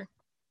they were,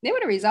 they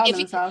would have resolved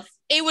themselves.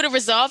 It would have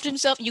resolved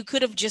himself. You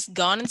could have just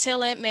gone and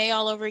tell Aunt May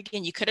all over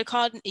again. You could have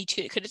told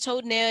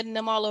Ned and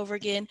them all over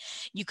again.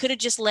 You could have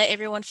just let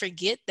everyone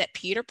forget that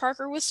Peter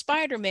Parker was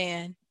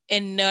Spider-Man,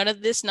 and none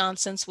of this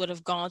nonsense would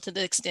have gone to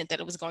the extent that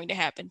it was going to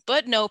happen.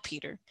 But no,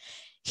 Peter.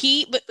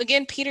 But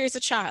again, Peter is a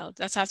child.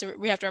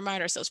 We have to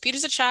remind ourselves.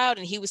 Peter's a child,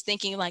 and he was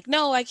thinking like,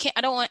 no, I can't.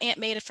 I don't want Aunt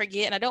May to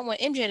forget, and I don't want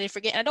MJ to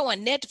forget, and I don't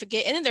want Ned to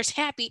forget. And then there's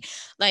Happy.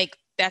 Like,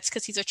 that's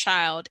because he's a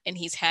child, and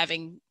he's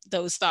having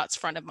those thoughts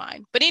front of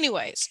mind. But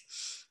anyways,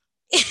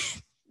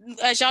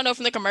 as y'all know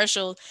from the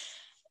commercial,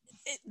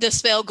 the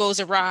spell goes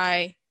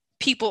awry.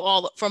 People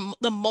all from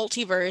the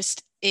multiverse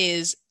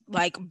is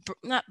like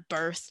not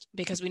birthed,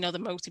 because we know the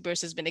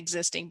multiverse has been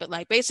existing, but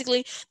like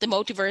basically the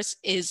multiverse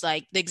is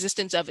like the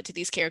existence of it to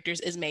these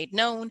characters is made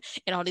known,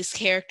 and all these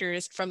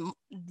characters from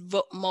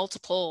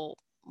multiple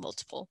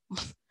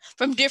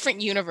from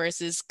different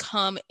universes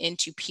come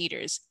into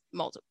Peter's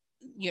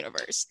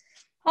universe.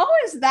 How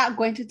is that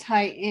going to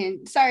tie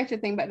in? Sorry to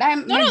think, but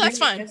that's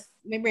fine.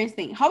 My brain's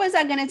thinking, how is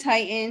that going to tie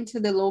into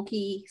the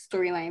Loki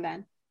storyline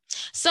then?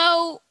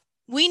 So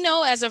we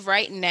know as of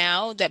right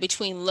now that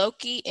between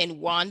Loki and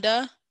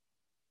Wanda,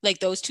 like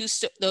those two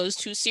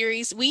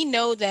series, we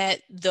know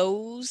that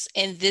those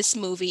and this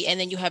movie, and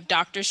then you have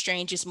Doctor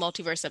Strange's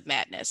Multiverse of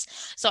Madness.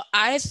 So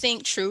I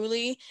think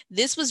truly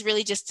this was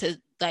really just to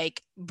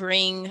like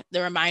bring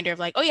the reminder of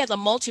like, oh yeah, the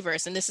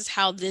multiverse, and this is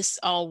how this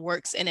all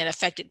works, and it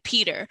affected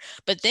Peter.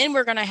 But then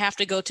we're gonna have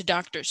to go to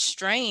Doctor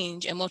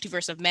Strange and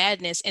Multiverse of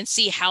Madness and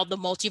see how the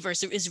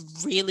multiverse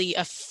is really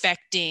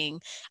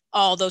affecting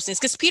all those things.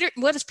 Because Peter,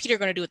 what is Peter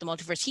going to do with the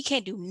multiverse? He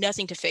can't do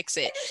nothing to fix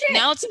it.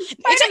 Now it's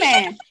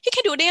Spider-Man. He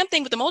can't do a damn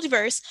thing with the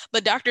multiverse,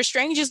 but Doctor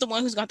Strange is the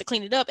one who's going to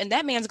clean it up, and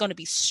that man's going to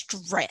be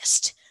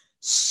stressed.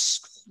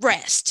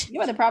 You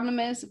know what the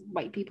problem is?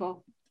 White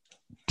people.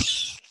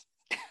 It's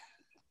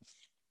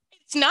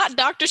not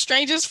Doctor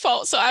Strange's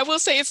fault, so I will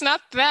say it's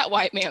not that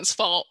white man's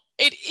fault.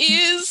 It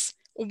is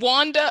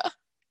Wanda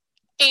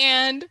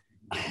and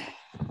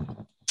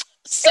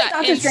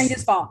Doctor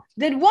Strange's fault.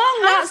 Did Wong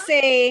not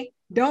say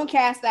don't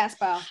cast that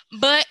spell?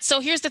 But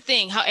so here's the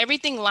thing, how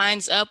everything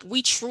lines up,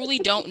 we truly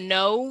don't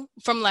know.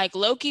 From like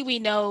Loki, we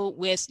know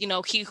with,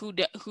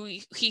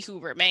 he who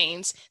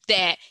remains,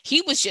 that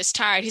he was just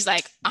tired. He's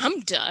like,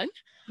 I'm done.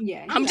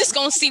 Yeah, I'm just yeah.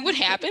 going to see what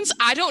happens.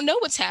 I don't know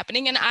what's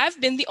happening. And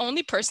I've been the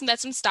only person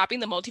that's been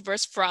stopping the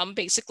multiverse from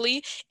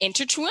basically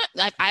intertwining.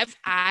 Like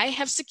I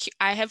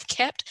have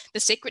kept the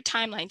sacred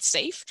timeline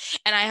safe,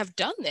 and I have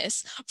done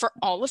this for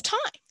all of time.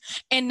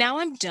 And now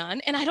I'm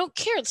done and I don't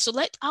care. So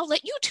I'll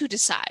let you two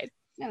decide.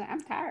 No,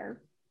 I'm tired.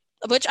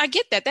 Which I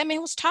get that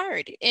man was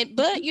tired.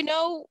 But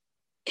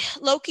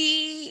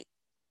Loki,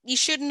 you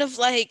shouldn't have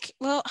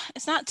well,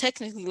 it's not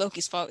technically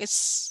Loki's fault.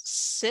 It's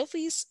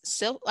Sylvie's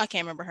I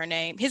can't remember her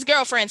name. His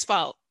girlfriend's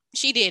fault.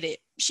 She did it.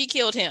 She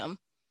killed him.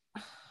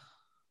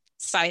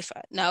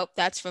 Sypha. Nope,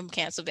 that's from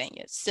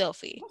Castlevania.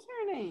 Sylvie. What's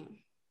her name?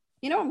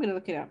 You know, I'm gonna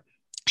look it up.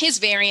 His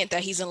variant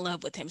that he's in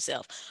love with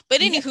himself. But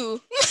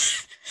anywho,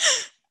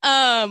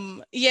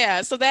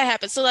 yeah, so that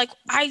happened. So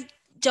I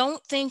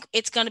don't think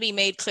it's gonna be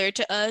made clear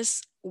to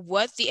us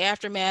what the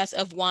aftermath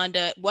of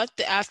Wanda, what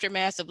the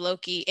aftermath of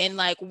Loki, and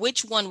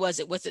which one was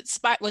it? Was it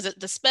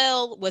the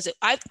spell? Was it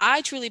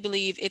I truly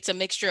believe it's a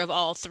mixture of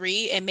all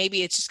three, and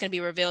maybe it's just gonna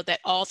be revealed that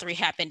all three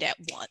happened at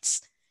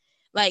once.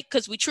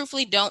 Because we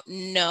truthfully don't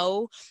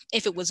know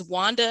if it was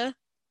Wanda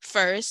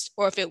first,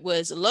 or if it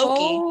was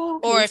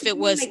Loki, or if it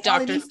was Doctor. All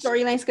Doctor. these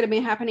storylines could have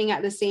been happening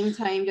at the same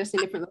time, just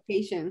in different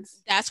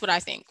locations. That's what I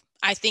think.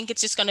 I think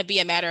it's just going to be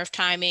a matter of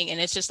timing,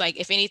 and it's just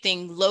if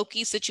anything,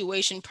 Loki's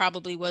situation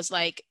probably was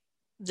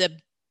the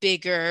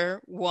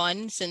bigger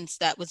one, since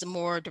that was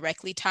more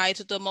directly tied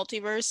to the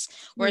multiverse,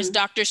 whereas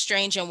Doctor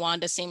Strange and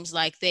Wanda seems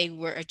like they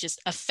were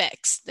just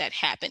effects that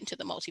happened to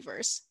the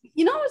multiverse.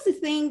 You know what's the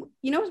thing?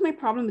 You know what's my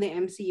problem with the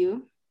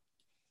MCU?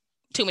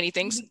 Too many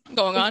things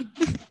going on.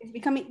 It's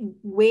becoming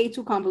way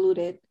too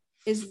convoluted.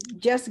 It's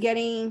just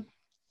getting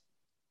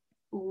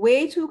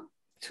way too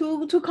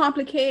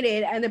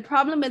complicated. And the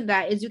problem with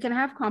that is you can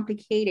have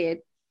complicated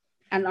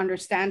and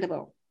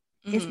understandable.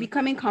 It's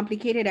becoming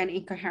complicated and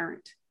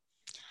incoherent.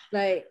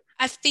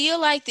 I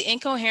feel like the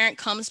incoherent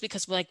comes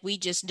because we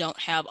just don't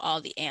have all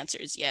the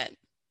answers yet.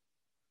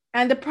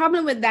 And the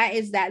problem with that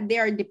is that they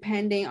are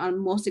depending on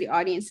most of the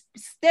audience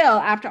still,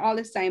 after all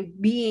this time,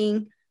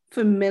 being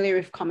familiar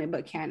with comic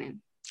book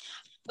canon.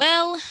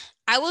 Well,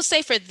 I will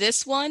say for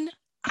this one,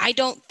 I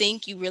don't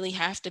think you really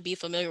have to be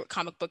familiar with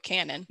comic book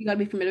canon. You got to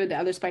be familiar with the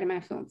other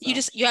Spider-Man films.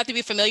 So. You have to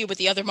be familiar with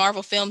the other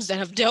Marvel films that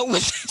have dealt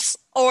with this.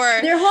 Or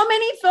there are how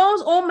many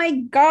films? Oh my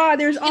God,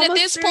 there's almost at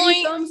this 30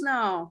 point, films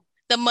now.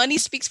 The money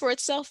speaks for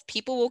itself.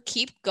 People will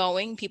keep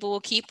going. People will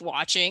keep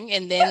watching,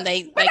 and then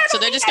so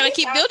they're just gonna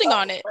keep building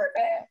on it.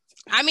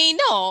 I mean,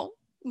 no,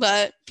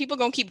 but people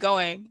gonna keep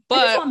going. But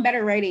I just want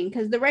better writing,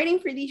 because the writing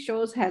for these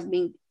shows has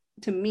been,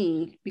 to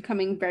me,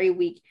 becoming very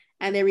weak,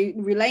 and they're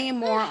relying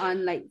more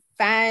on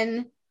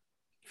fan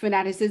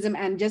fanaticism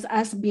and just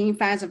us being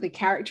fans of the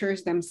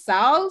characters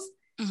themselves,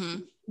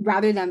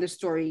 rather than the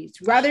stories,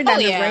 rather than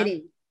the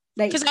writing.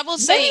 Because I will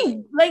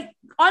say,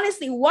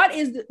 honestly, what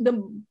is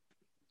the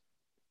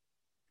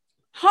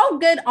how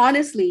good,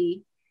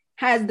 honestly,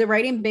 has the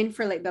writing been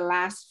for the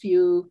last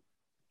few?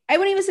 I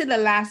wouldn't even say the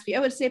last few.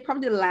 I would say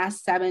probably the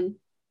last 7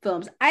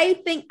 films. I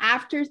think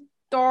after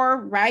Thor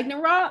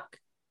Ragnarok,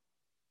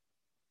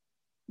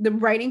 the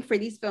writing for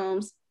these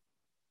films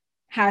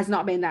has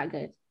not been that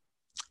good.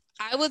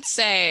 I would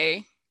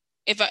say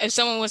if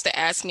someone was to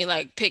ask me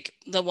pick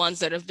the ones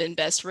that have been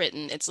best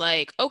written, it's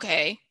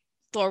okay,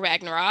 Thor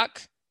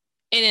Ragnarok.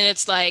 And then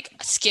it's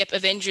skip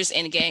Avengers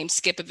Endgame,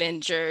 skip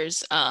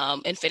Avengers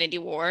Infinity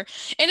War.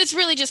 And it's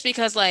really just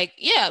because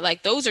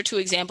those are 2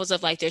 examples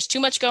of there's too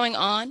much going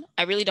on.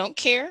 I really don't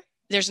care.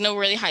 There's no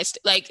really high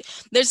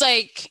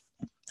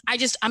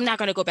I'm not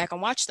going to go back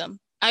and watch them.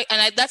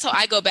 That's how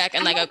I go back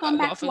and I come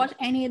back to watch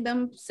any of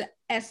them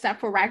except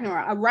for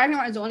Ragnarok.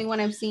 Ragnarok is the only one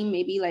I've seen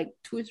maybe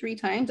 2 or 3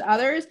 times.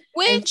 Others,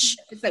 which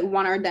it's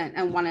one or done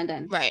and one and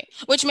done. Right.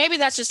 Which maybe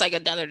that's just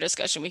another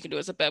discussion we can do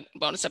as a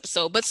bonus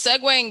episode. But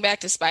segueing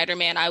back to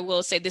Spider-Man, I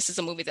will say this is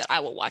a movie that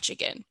I will watch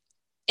again,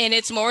 and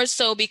it's more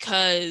so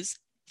because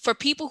for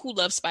people who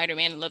love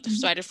Spider-Man and love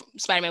the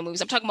Spider-Man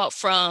movies, I'm talking about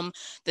from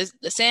the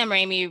Sam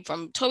Raimi,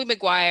 from Tobey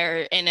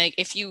Maguire, and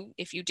if you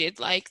did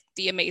like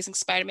the Amazing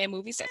Spider-Man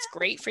movies, that's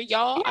great for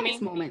y'all. I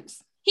mean,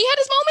 moments. He had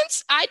his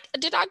moments.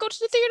 Did I go to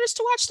the theaters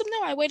to watch them?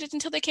 No, I waited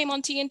until they came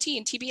on TNT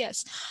and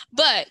TBS.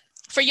 But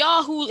for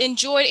y'all who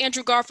enjoyed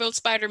Andrew Garfield's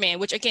Spider-Man,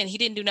 which again, he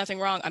didn't do nothing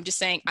wrong. I'm just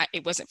saying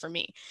it wasn't for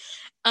me.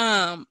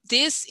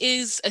 This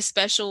is a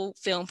special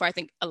film for, I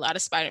think, a lot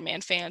of Spider-Man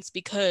fans,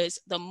 because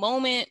the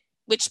moment,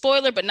 which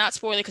spoiler, but not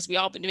spoiler, because we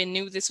all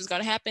knew this was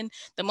going to happen.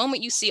 The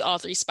moment you see all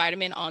 3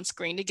 Spider-Men on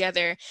screen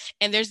together,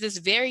 and there's this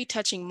very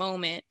touching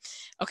moment.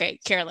 Okay,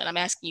 Carolyn, I'm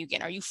asking you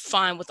again. Are you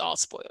fine with all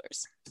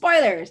spoilers?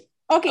 Spoilers.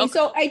 Okay,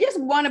 so I just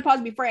want to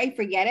pause before I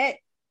forget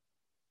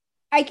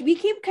it. We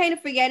keep kind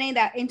of forgetting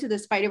that Into the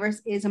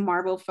Spider-Verse is a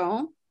Marvel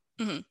film.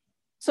 Mm-hmm.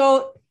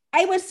 So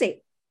I would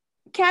say,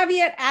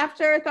 caveat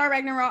after Thor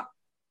Ragnarok,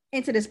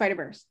 Into the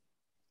Spider-Verse.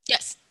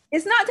 Yes.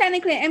 It's not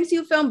technically an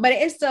MCU film, but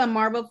it is still a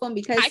Marvel film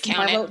because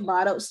Marvel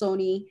bought out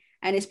Sony,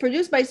 and it's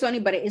produced by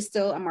Sony, but it is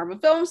still a Marvel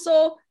film.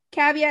 So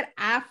caveat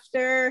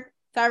after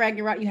Thor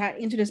Ragnarok, you had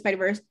Into the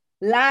Spider-Verse.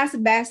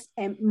 last best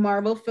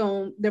Marvel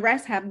film. The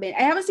rest have been.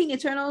 I haven't seen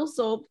Eternals,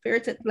 so fair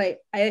to like.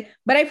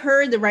 But I've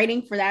heard the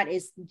writing for that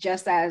is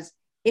just as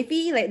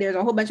iffy. Like there's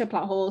a whole bunch of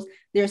plot holes.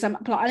 There's some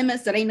plot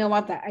elements that I know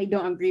of that I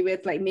don't agree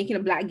with, like making a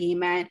black gay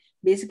man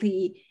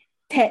basically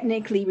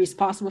technically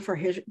responsible for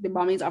the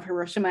bombings of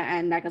Hiroshima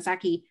and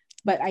Nagasaki.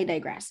 But I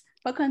digress.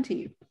 But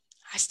continue.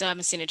 I still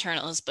haven't seen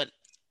Eternals, but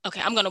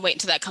okay, I'm gonna wait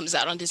until that comes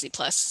out on Disney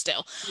Plus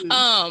still.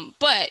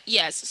 But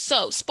yes,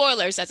 so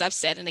spoilers, as I've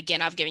said, and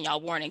again, I've given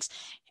y'all warnings.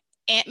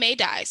 Aunt May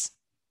dies.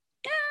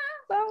 Yeah,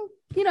 well,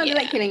 you know, they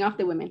like killing off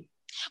the women.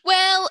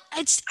 Well,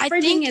 I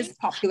think is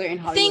popular in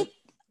Hollywood.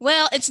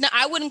 Well, it's not.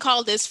 I wouldn't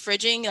call this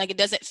fridging. Like, it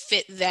doesn't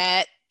fit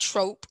that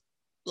trope,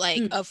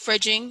 like of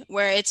fridging,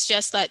 where it's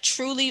just that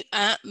truly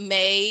Aunt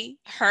May,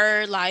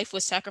 her life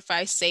was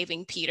sacrificed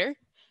saving Peter.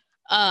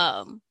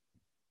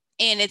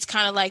 And it's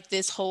kind of like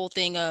this whole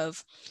thing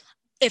of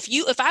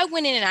if I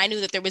went in and I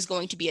knew that there was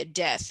going to be a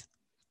death,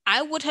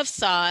 I would have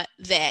thought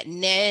that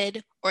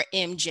Ned or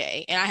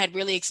MJ, and I had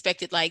really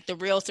expected like the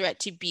real threat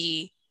to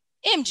be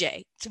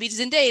MJ, to be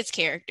Zendaya's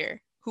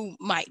character who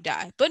might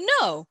die. But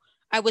no,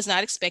 I was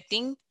not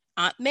expecting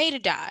Aunt May to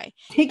die.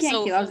 He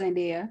can't kill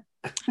Zendaya.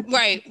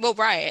 Right. Well,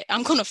 right.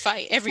 I'm gonna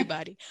fight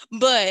everybody.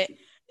 But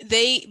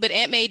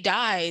Aunt May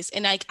dies,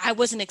 and like I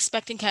wasn't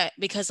expecting that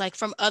because like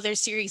from other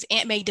series,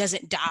 Aunt May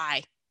doesn't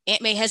die.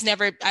 Aunt May has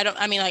never, I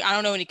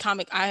don't know any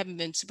comic, I haven't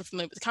been super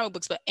familiar with the comic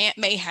books, but Aunt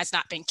May has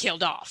not been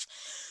killed off.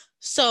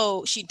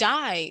 So she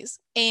dies.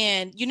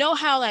 And you know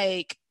how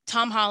like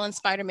Tom Holland,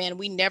 Spider-Man,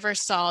 we never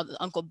saw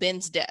Uncle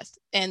Ben's death.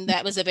 And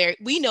that was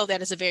we know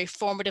that is a very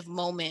formative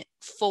moment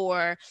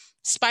for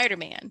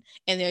Spider-Man.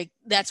 And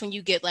that's when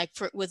you get like,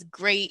 with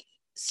great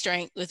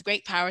strength, with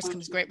great powers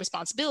comes great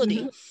responsibility.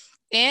 Mm-hmm.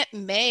 Aunt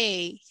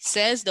May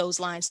says those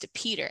lines to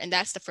Peter, and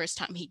that's the first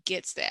time he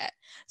gets that.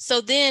 So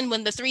then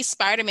when the three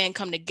Spider-Man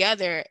come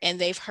together and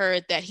they've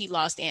heard that he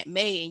lost Aunt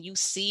May, and you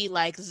see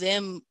like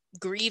them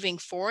grieving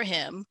for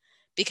him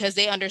because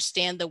they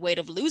understand the weight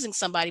of losing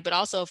somebody, but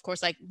also, of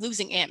course, like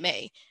losing Aunt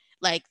May.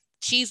 Like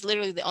she's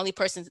literally the only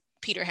person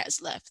Peter has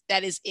left.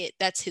 That is it.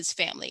 That's his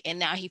family. And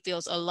now he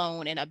feels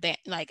alone and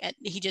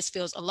he just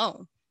feels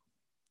alone.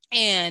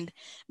 And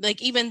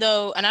like, even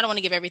though, and I don't want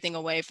to give everything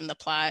away from the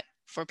plot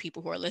for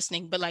people who are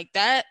listening, but like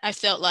that I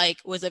felt like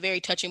was a very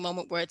touching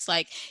moment where it's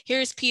like,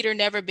 here's Peter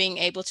never being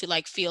able to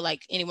like feel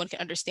like anyone can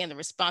understand the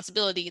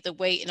responsibility, the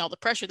weight, and all the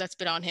pressure that's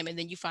been on him. And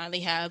then you finally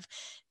have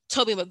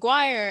Tobey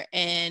Maguire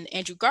and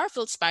Andrew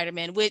Garfield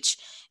Spider-Man, which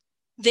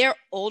they're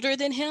older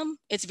than him.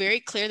 It's very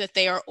clear that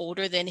they are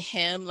older than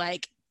him.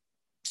 Like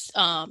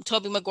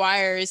Tobey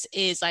Maguire's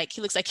is like,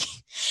 he looks like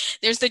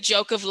there's the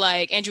joke of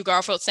like Andrew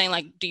Garfield saying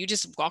like, do you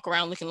just walk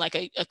around looking like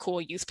a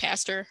cool youth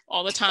pastor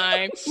all the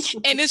time?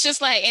 And it's just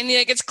like, and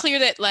like it's clear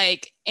that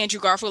like Andrew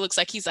Garfield looks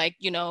like he's like,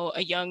 you know,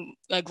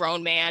 a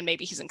grown man,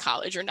 maybe he's in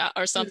college or not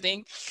or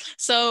something.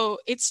 So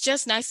it's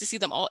just nice to see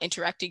them all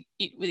interacting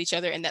with each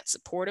other in that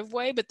supportive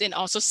way, but then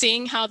also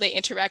seeing how they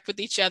interact with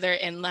each other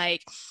and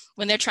like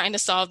when they're trying to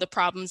solve the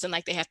problems and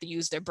like they have to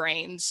use their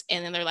brains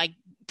and then they're like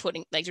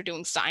they're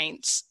doing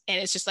science.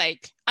 And it's just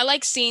like, I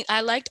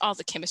liked all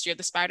the chemistry of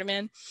the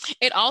Spider-Man.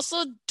 It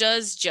also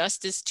does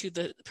justice to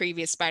the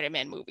previous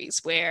Spider-Man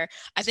movies where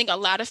I think a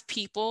lot of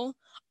people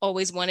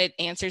always wanted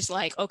answers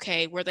like,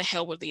 okay, where the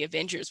hell were the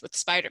Avengers with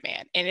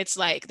Spider-Man? And it's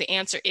like, the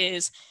answer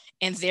is,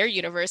 in their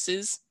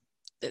universes,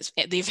 the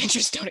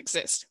Avengers don't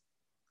exist.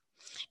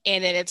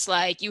 And then it's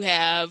like, you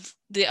have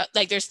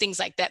there's things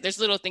like that. There's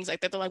little things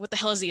like that. They're like, what the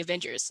hell is the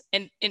Avengers?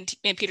 And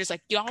Peter's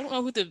like, y'all don't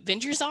know who the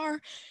Avengers are?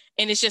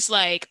 And it's just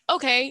like,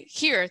 okay,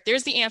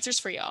 there's the answers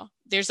for y'all.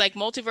 There's like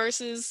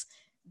multiverses.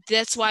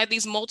 That's why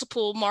these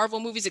multiple Marvel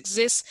movies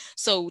exist.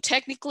 So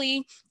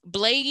technically,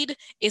 Blade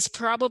is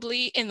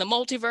probably in the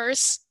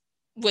multiverse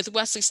with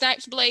Wesley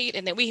Snipes' Blade,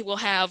 and then we will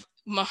have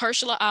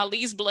Mahershala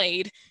Ali's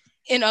Blade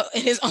in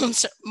his own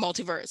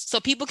multiverse. So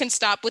people can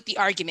stop with the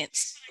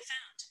arguments.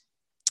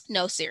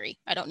 No, Siri,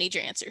 I don't need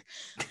your answer.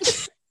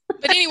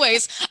 But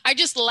anyways, I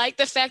just like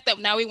the fact that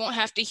now we won't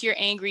have to hear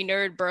angry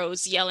nerd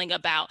bros yelling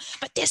about,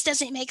 but this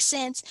doesn't make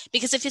sense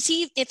because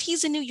if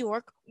he's in New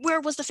York, where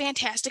was the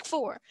Fantastic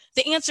Four?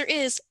 The answer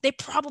is they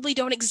probably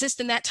don't exist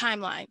in that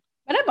timeline.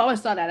 But I've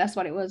always thought that's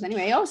what it was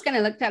anyway. I always kind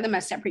of looked at them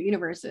as separate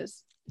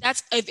universes.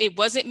 If it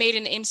wasn't made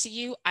in the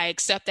MCU, I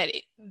accept that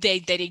they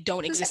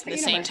don't exist in the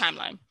same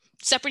timeline.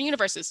 Separate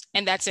universes,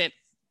 and that's it.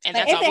 And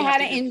that's if they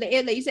hadn't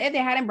if they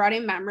hadn't brought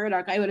in Matt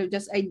Murdock, I would have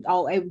just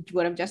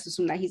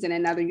assumed that he's in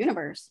another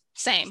universe.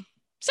 Same.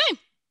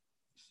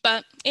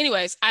 But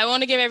anyways, I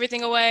want to give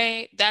everything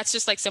away. That's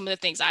just like some of the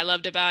things I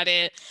loved about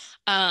it.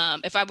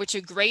 If I were to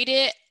grade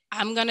it,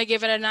 I'm gonna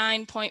give it a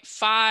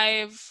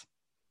 9.5,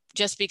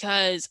 just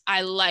because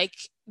I like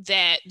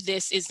that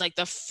this is like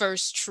the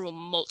first true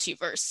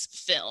multiverse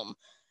film.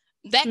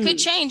 That could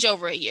change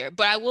over a year,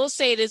 but I will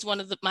say it is one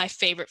of my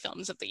favorite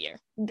films of the year.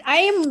 I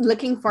am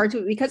looking forward to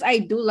it because I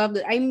do love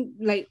it. I'm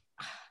like,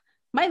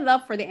 my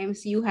love for the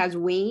MCU has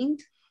waned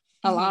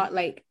a lot.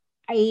 Like,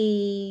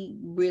 I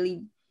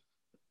really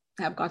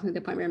have gotten to the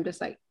point where I'm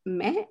just like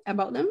meh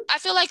about them. I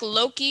feel like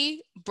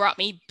Loki brought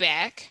me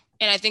back,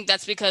 And I think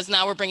that's because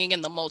now we're bringing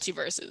in the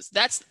multiverses.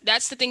 That's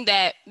the thing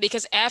that,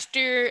 because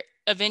after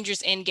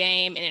Avengers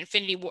Endgame and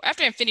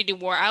Infinity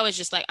War, I was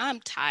just like, I'm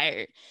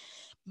tired.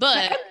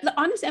 But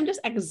honestly, I'm just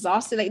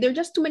exhausted. Like, there are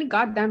just too many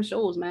goddamn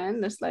shows,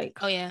 man. It's like,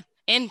 oh yeah,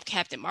 and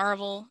Captain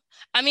Marvel.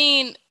 I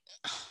mean,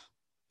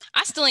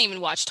 I still ain't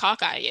even watched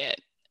Hawkeye yet,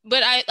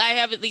 but I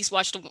have at least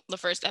watched the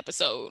first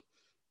episode,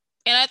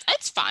 and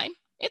it's fine.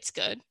 It's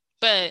good,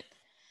 but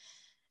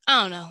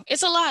I don't know.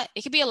 It's a lot.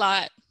 It could be a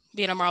lot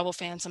being a Marvel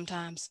fan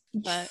sometimes.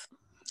 But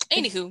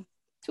anywho,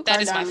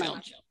 that is my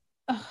film.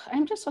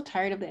 I'm just so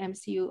tired of the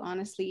MCU.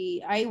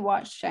 Honestly, I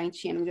watched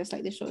Shang-Chi and I'm just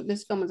like,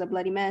 this film is a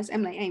bloody mess.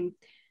 I'm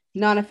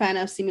not a fan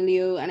of Simu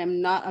Liu, and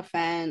I'm not a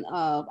fan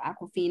of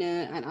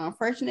Awkwafina. And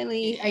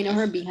unfortunately, I know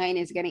her behind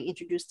is getting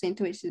introduced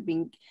into it.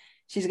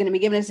 She's going to be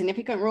given a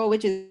significant role,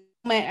 which is, in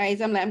my eyes,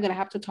 I'm going to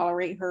have to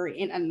tolerate her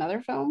in another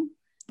film.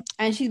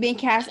 And she's being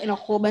cast in a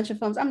whole bunch of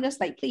films. I'm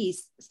just like,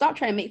 please stop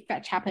trying to make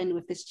fetch happen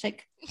with this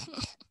chick.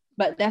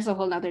 But that's a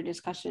whole nother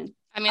discussion.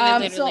 I mean,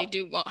 they literally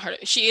do want her.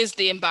 She is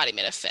the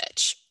embodiment of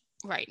fetch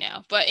right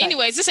now. But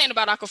anyways, this ain't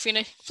about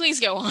Awkwafina. Please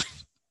go on.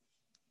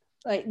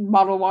 Like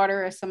bottled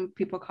water, as some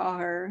people call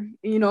her,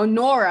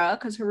 Nora,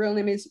 because her real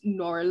name is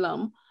Nora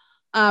Lum.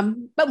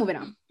 But moving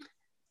on.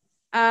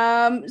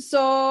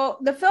 So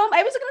the film,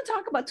 I was going to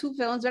talk about two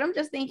films, but I'm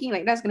just thinking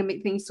like that's going to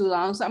make things too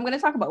long. So I'm going to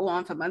talk about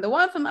one film. And the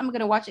one film I'm going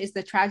to watch is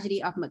The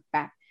Tragedy of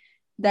Macbeth.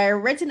 They're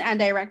written and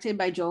directed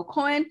by Joel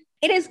Cohen.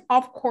 It is,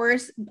 of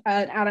course,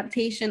 an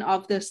adaptation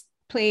of this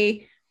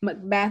play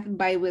Macbeth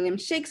by William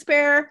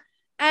Shakespeare.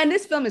 And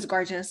this film is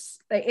gorgeous.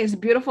 Like, it's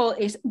beautiful.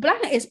 It's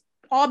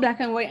all black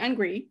and white and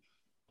gray.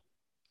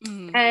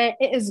 And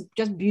it is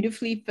just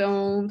beautifully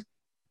filmed,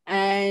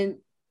 and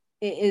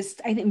it is,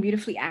 I think,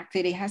 beautifully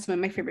acted. It has some of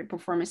my favorite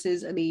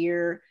performances of the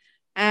year,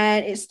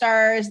 and it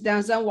stars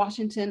Denzel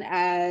Washington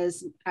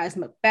as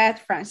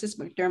Macbeth, Frances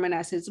McDormand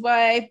as his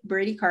wife,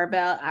 Brady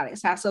Carvel,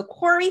 Alex Hassel,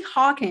 Corey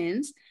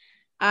Hawkins,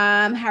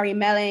 Harry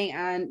Melling,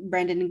 and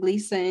Brendan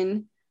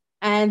Gleeson.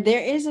 And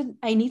there is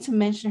I need to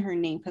mention her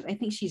name because I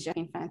think she's just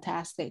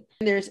fantastic.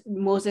 There's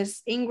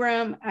Moses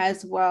Ingram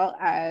as well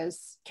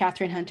as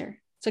Catherine Hunter.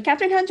 So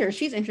Catherine Hunter,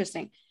 she's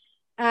interesting.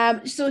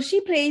 So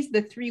she plays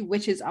the three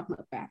witches of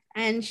Macbeth,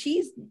 and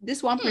she's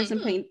this one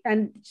person playing,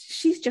 and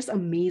she's just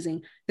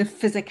amazing. The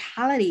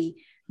physicality,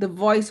 the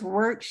voice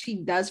work she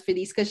does for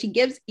these, because she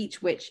gives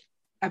each witch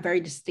a very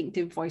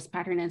distinctive voice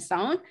pattern and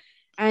sound,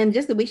 and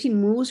just the way she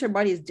moves her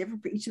body is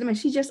different for each of them, and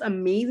she's just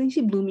amazing. She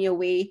blew me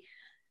away.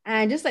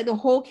 And just like the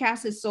whole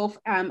cast is so,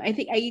 I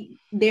think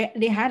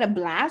they had a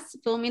blast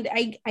filming.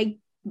 I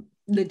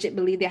legit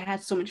believe they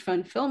had so much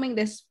fun filming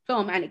this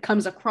film, and it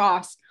comes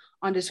across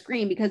on the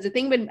screen, because the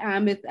thing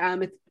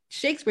with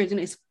Shakespeare's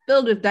is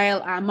filled with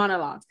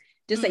monologues,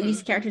 just like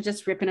these characters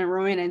just ripping and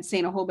roaring and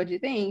saying a whole bunch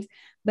of things.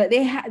 But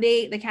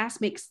the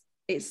cast makes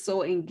it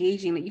so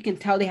engaging. Like, you can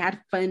tell they had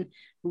fun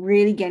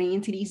really getting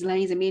into these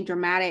lines and being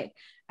dramatic.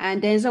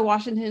 And Denzel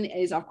Washington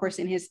is, of course,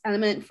 in his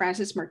element.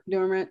 Frances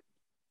McDormand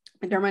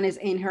is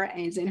in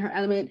her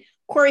element.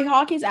 Corey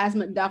Hawkins as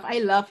Macduff. I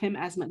love him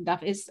as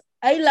Macduff.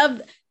 I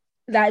love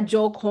that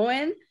Joel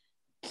Cohen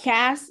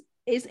cast.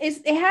 It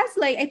has,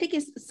 like, I think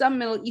it's some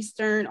Middle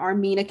Eastern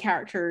Armenia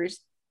characters,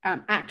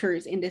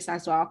 actors in this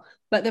as well.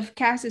 But the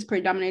cast is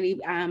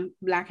predominantly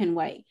black and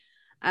white.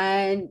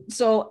 And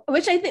so,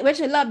 which I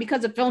love,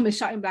 because the film is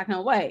shot in black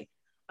and white.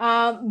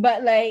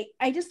 But like,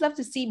 I just love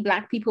to see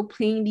black people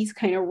playing these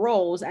kind of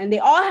roles, and they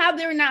all have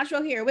their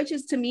natural hair, which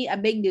is to me a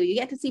big deal. You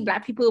get to see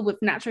black people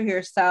with natural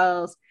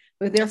hairstyles,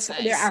 with their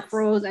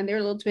afros and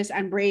their little twists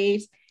and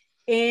braids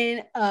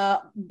in a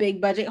big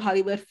budget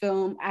Hollywood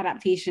film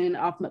adaptation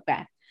of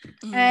Macbeth.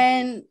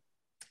 And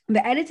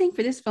the editing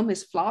for this film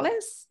is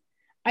flawless.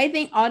 I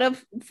think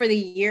for the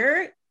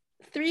year,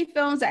 4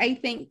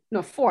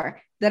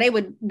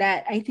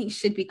 that I think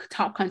should be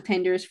top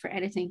contenders for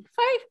editing.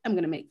 5, I'm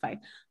gonna make 5,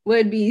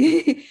 would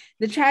be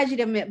The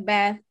Tragedy of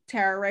Macbeth,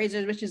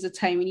 Terrorizers, which is a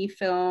Taiwanese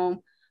film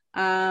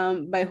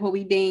by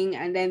Hobie Ding,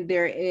 and then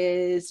there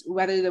is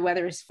Whether the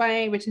Weather is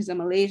Fine, which is a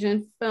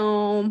Malaysian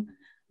film,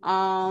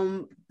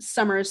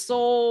 Summer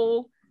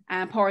Soul,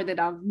 and Power of the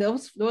Dog.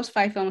 Those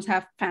 5 films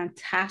have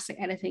fantastic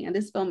editing, and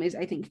this film is,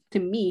 I think, to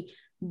me,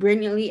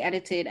 brilliantly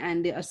edited,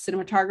 and the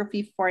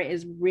cinematography for it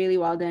is really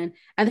well done.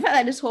 And the fact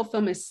that this whole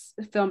film is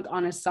filmed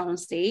on a sound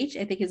stage,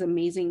 I think, is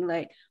amazing.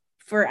 Like,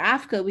 for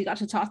Africa, we got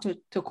to talk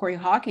to Corey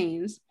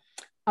Hawkins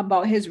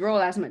about his role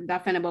as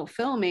Macduff and about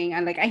filming,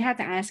 and like, I had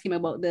to ask him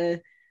about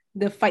the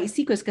fight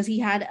sequence, because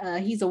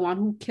he's the one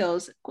who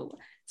kills.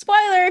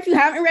 Spoiler: if you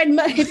haven't read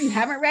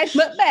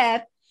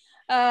Macbeth,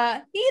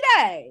 he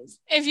dies.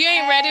 If you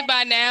ain't read it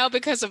by now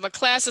because of a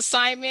class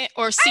assignment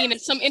or seen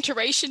some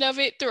iteration of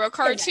it through a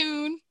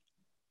cartoon.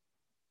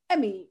 I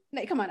mean,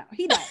 like, come on now.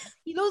 He dies.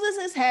 He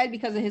loses his head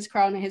because of his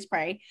crown and his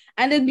pride.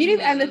 And the beauty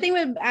and the thing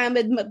with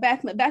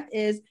Macbeth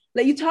is,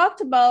 like, you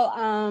talked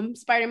about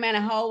Spider-Man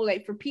and how,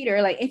 like, for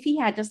Peter, like, if he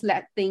had just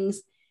let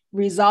things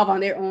resolve on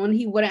their own,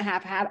 he wouldn't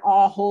have had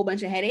a whole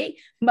bunch of headache.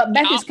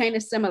 Macbeth Yeah. is kind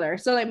of similar.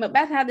 So like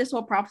Macbeth had this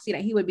whole prophecy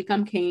that he would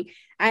become king.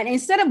 And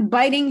instead of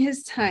biding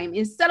his time,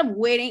 instead of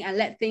waiting and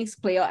let things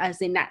play out as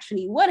they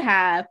naturally would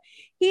have,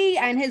 he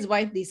and his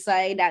wife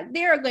decide that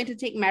they are going to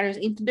take matters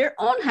into their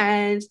own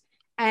hands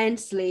and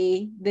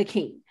slay the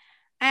king.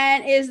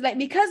 And it's like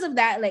because of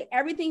that, like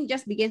everything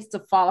just begins to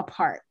fall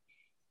apart.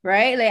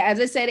 Right, like as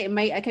I said,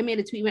 I can make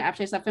a tweet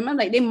after stuff, and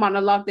like they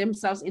monologue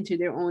themselves into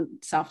their own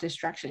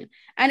self-destruction,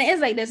 and it is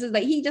like this is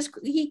like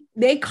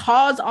they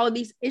cause all of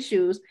these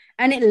issues,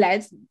 and it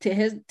leads to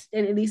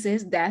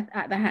his death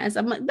at the hands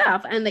of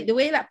Macduff. And like the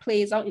way that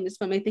plays out in this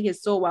film, I think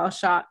is so well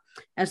shot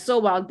and so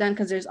well done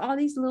because there's all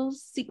these little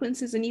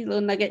sequences and these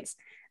little nuggets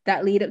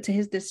that lead up to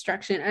his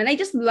destruction. And I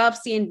just love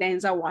seeing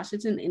Denzel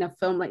Washington in a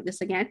film like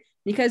this again,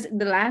 because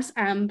the last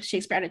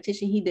Shakespeare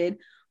adaptation he did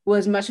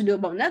was Much Ado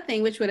About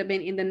Nothing, which would have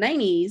been in the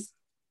 90s.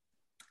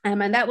 And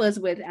that was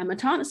with Emma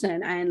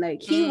Thompson. And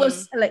like he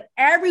was like,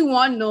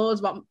 everyone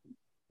knows what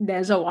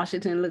Denzel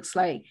Washington looks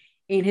like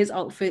in his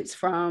outfits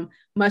from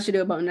Much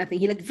Ado About Nothing.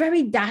 He looked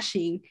very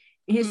dashing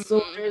in his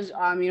soldier's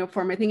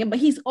uniform, I think. But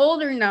he's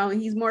older now.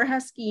 He's more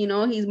husky,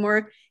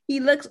 he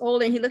looks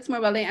older, he looks more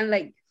well. And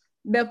like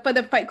for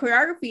the fight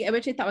choreography,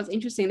 which I thought was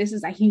interesting, this is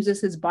that he uses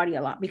his body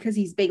a lot because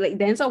he's big. Like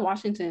Denzel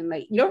Washington,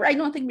 like, I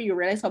don't think you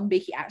realize how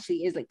big he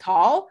actually is, like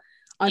tall.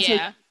 Until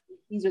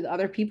he's with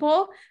other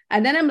people.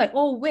 And then I'm like,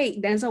 oh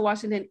wait, Denzel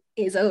Washington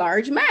is a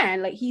large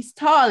man. Like he's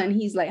tall and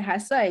he's like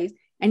has size,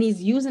 and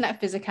he's using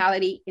that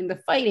physicality in the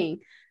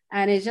fighting.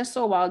 And it's just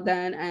so well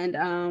done.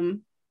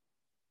 And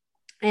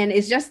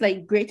it's just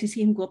like great to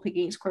see him go up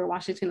against Corey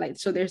Washington. Like,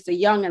 so there's the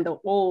young and the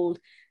old,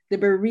 the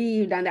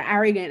bereaved and the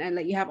arrogant, and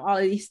like you have all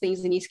of these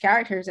things in these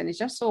characters, and it's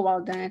just so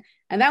well done.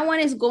 And that one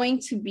is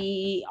going to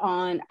be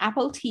on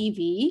Apple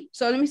TV.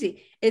 So let me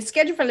see. It's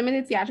scheduled for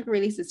limited theatrical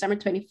release December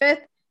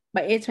 25th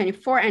by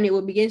A24, and it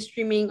will begin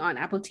streaming on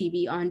Apple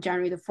TV on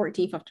January the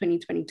 14th of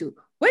 2022,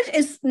 which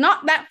is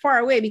not that far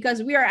away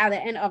because we are at the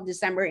end of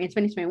December in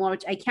 2021,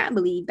 which I can't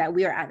believe that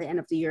we are at the end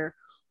of the year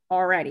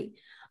already.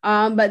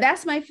 But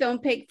that's my film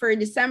pick for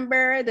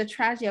December, The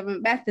Tragedy of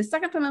Macbeth. The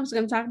second film I was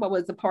going to talk about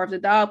was The Power of the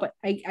Dog, but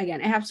I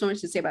have so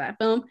much to say about that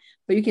film,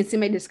 but you can see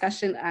my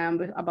discussion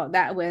about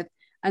that with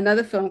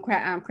another film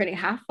critic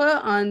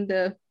Hafa on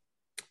the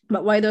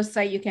But Why Those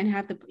site. You can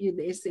have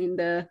it's in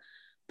the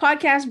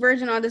podcast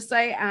version on the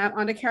site,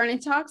 on the Carolyn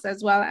Talks,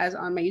 as well as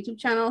on my YouTube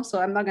channel. So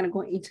I'm not going to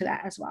go into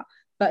that as well.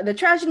 But The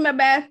Tragedy of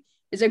Macbeth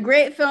is a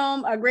great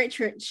film, a great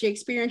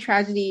Shakespearean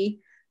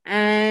tragedy.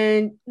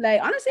 And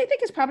like, honestly, I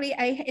think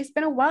it's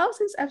been a while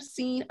since I've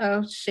seen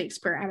a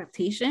Shakespeare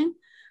adaptation,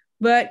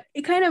 but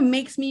it kind of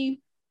makes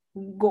me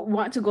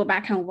want to go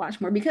back and watch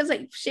more, because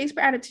like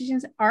Shakespeare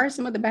adaptations are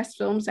some of the best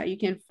films that you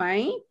can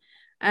find.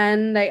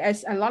 And like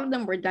a lot of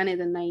them were done in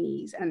the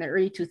 90s and the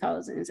early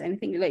 2000s. And I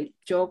think like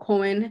Joel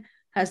Cohen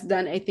has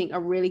done, I think, a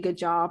really good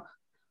job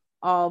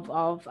of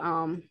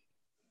that.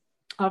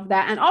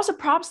 And also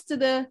props to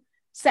the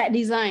set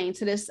design,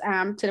 to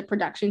the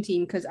production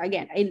team, because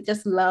again, I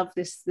just love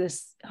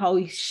this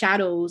how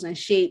shadows and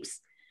shapes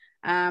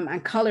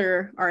and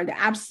color, or the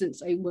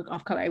absence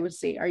of color, I would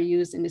say, are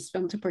used in this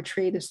film to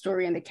portray the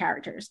story and the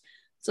characters.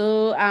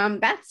 So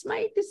that's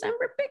my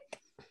December pick.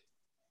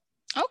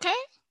 Okay,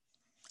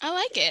 I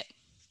like it.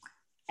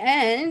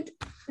 And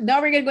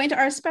now we're going to go into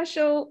our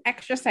special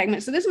extra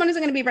segment. So this one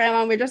isn't going to be very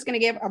long. We're just going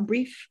to give a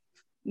brief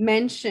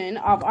mention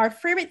of our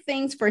favorite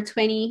things for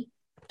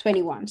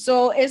 2021.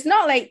 So it's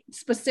not like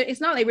specific.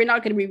 It's not like we're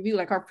not going to review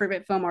like our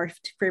favorite film or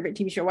favorite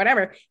TV show,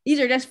 whatever.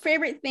 These are just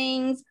favorite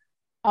things,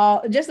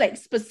 just like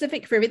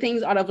specific favorite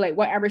things out of like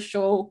whatever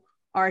show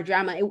or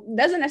drama. It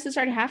doesn't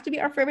necessarily have to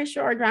be our favorite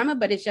show or drama,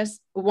 but it's just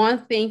one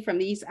thing from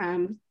these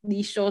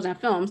shows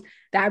and films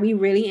that we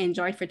really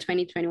enjoyed for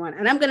 2021.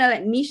 And I'm gonna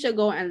let Nisha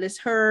go and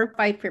list her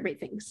 5 favorite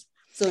things.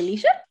 So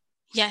Nisha?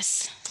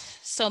 Yes.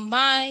 So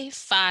my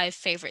 5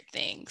 favorite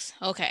things.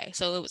 Okay,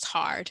 so it was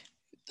hard.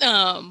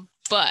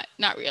 But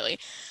not really.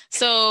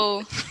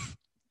 So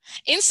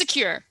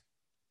Insecure,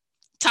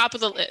 top of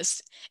the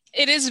list.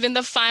 It has been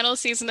the final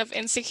season of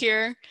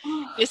Insecure.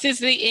 This is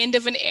the end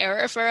of an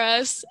era for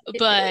us,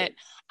 but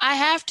I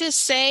have to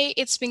say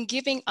it's been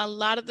giving a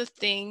lot of the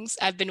things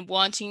I've been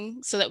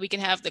wanting so that we can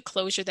have the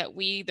closure that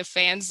we, the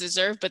fans,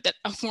 deserve, but that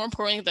more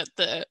importantly, that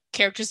the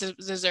characters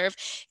deserve.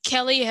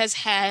 Kelly has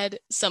had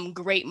some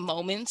great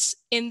moments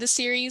in the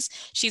series.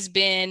 She's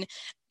been,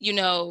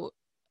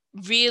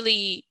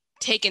 really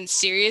taken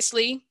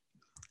seriously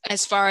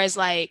as far as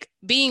like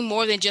being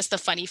more than just a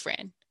funny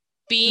friend.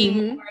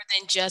 Being more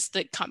than just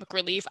the comic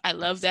relief. I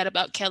love that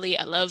about Kelly.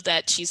 I love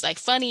that she's like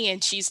funny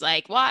and she's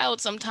like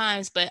wild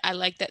sometimes, but I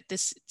like that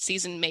this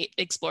season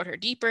explored her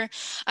deeper.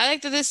 I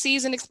like that this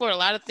season explored a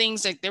lot of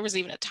things. Like there was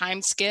even a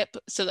time skip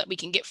so that we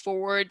can get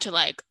forward to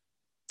like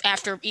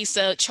after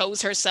Issa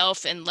chose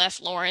herself and left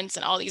Lawrence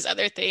and all these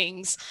other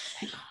things.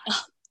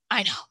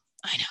 I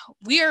know.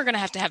 We are going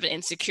to have an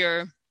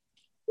Insecure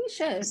We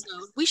should. So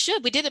we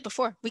should. We did it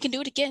before. We can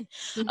do it again.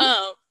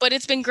 Mhm. But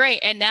it's been great.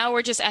 And now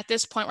we're just at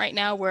this point right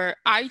now where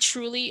I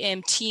truly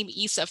am Team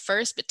Issa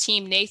first, but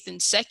Team Nathan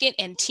second,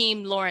 and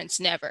Team Lawrence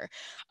never.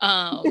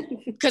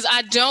 Because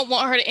I don't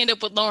want her to end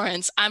up with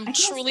Lawrence. I'm I can't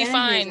truly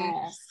stand his fine.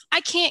 ass. I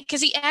can't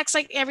because he acts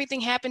like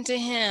everything happened to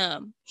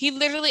him. He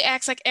literally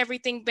acts like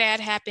everything bad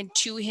happened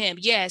to him.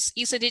 Yes,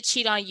 Issa did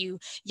cheat on you.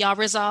 Y'all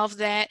resolved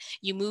that.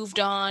 You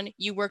moved on.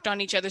 You worked on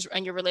each other's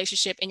on your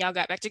relationship, and y'all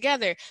got back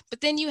together.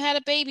 But then you had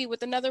a baby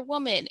with another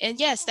woman, and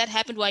yes, that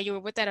happened while you were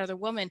with that other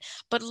woman.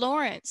 But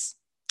Lawrence,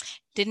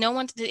 did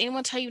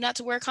anyone tell you not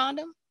to wear a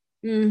condom?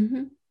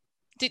 Mm-hmm.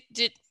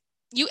 Did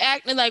you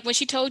act like when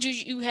she told you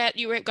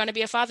you were going to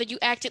be a father, you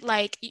acted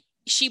like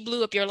she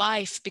blew up your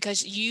life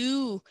because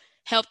you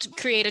helped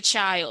create a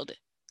child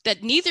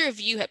that neither of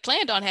you had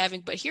planned on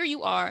having, but here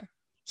you are.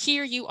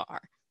 Here you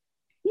are.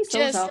 He's so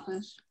Just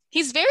selfish.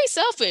 he's very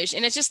selfish,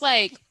 and it's just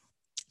like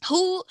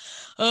who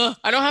I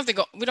don't have to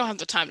go, we don't have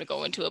the time to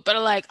go into it, but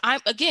like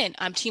I'm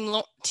team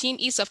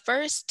Issa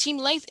first,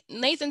 team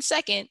Nathan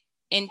second,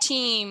 and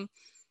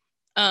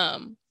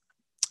um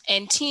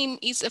team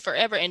Issa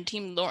forever, and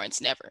team Lawrence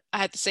never. I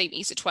had to say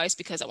Issa twice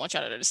because I want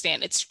y'all to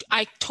understand.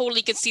 I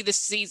totally could see this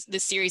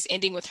series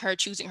ending with her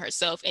choosing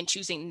herself and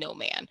choosing no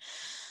man.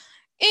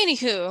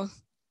 Anywho,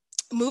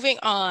 moving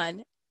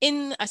on.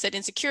 I said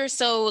Insecure,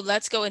 so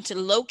let's go into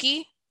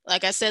Loki.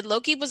 Like I said,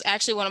 Loki was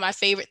actually one of my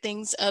favorite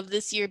things of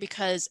this year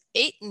because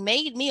it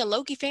made me a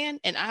Loki fan,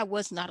 and I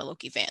was not a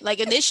Loki fan. Like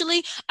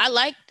initially, I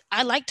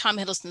liked Tom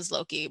Hiddleston's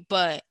Loki,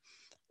 but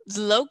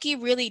Loki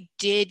really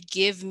did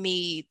give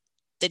me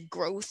the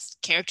growth,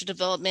 character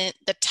development,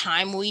 the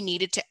time we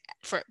needed to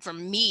for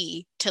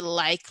me to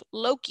like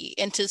Loki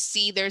and to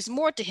see there's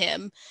more to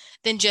him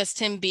than just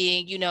him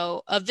being,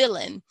 a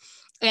villain.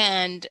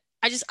 And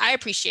I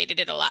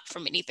appreciated it a lot for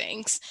many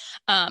things.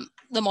 The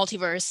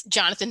multiverse,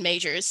 Jonathan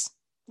Majors,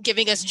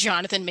 giving us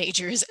Jonathan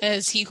Majors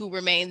as He Who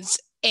Remains,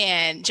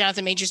 and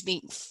Jonathan Majors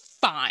being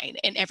fine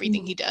in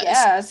everything he does.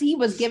 Yes, he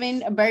was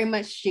giving very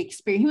much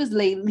Shakespeare. He was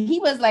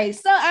like,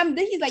 so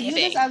he's like, use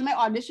this as my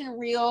audition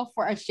reel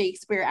for a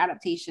Shakespeare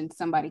adaptation to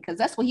somebody, because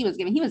that's what he was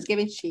giving. He was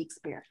giving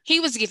Shakespeare.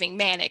 He was giving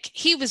manic.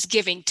 He was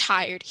giving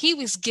tired. He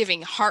was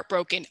giving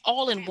heartbroken,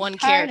 all in one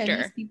Tired character. of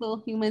these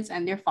people, humans,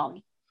 and their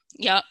folly.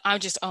 Yeah,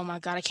 oh my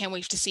God, I can't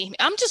wait to see him.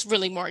 I'm just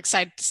really more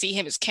excited to see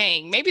him as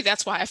Kang. Maybe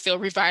that's why I feel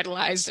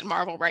revitalized in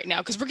Marvel right now,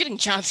 because we're getting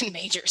Jonathan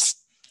Majors.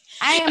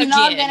 I am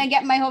not going to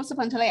get my hopes up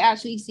until I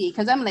actually see,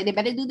 because I'm like, they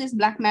better do this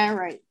black man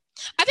right.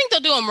 I think they'll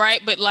do him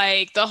right, but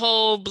like the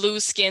whole blue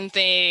skin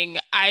thing,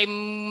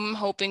 I'm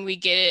hoping we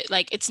get it.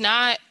 Like it's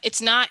not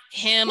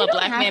him, a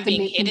black man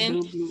being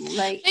hidden. Blue.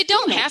 Like they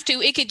don't have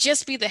to. It could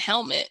just be the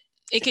helmet.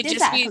 It could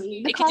just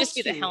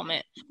be the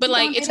helmet. But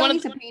like it's one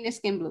of the paint his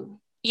skin blue.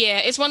 Yeah,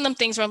 it's one of them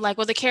things where I'm like,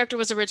 well, the character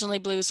was originally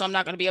blue, so I'm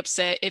not going to be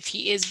upset if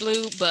he is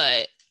blue,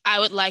 but I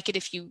would like it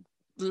if you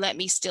let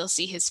me still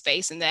see his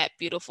face and that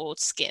beautiful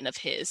skin of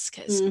his,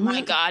 because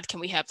my God, can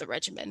we have the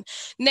regimen?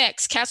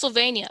 Next,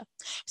 Castlevania,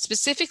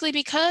 specifically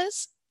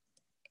because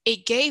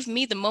it gave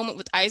me the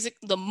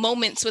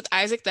moments with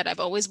Isaac that I've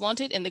always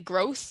wanted, and the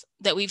growth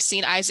that we've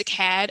seen Isaac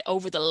had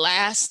over the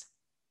last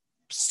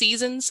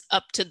seasons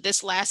up to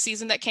this last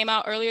season that came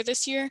out earlier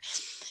this year.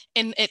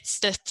 And it's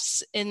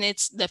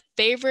the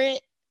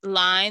favorite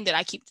line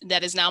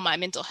that is now my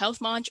mental health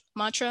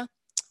mantra.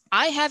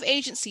 I have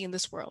agency in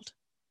this world.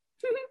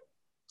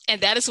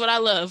 And that is what I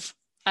love.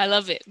 I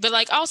love it. But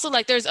like also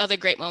like there's other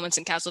great moments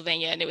in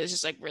Castlevania, and it was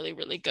just like really,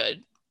 really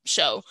good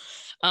show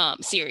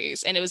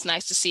series. And it was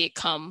nice to see it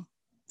come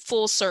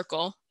full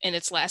circle in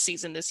its last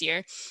season this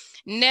year.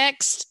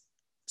 Next,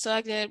 so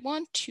I did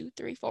 1, 2,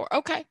 3, 4.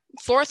 Okay.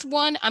 Fourth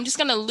one, I'm just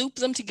gonna loop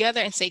them together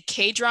and say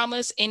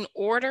K-dramas in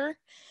order.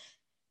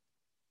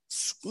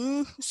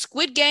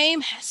 Squid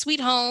Game, Sweet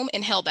Home,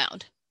 and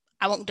Hellbound.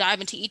 I won't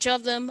dive into each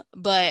of them,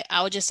 but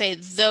I would just say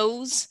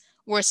those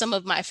were some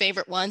of my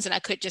favorite ones, and I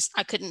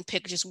couldn't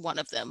pick just one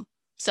of them.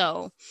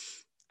 So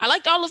I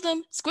liked all of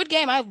them. Squid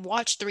Game, I've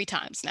watched 3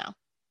 times now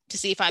to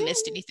see if I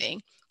missed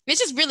anything.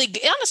 It's just really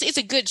good. Honestly, it's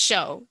a good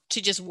show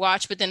to just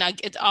watch, but then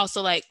it's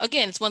also like,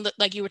 again, it's one that,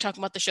 like you were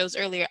talking about the shows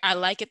earlier, I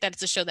like it that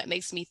it's a show that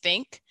makes me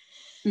think.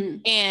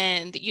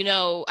 And,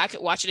 I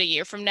could watch it a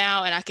year from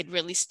now and I could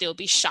really still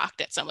be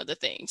shocked at some of the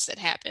things that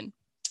happen.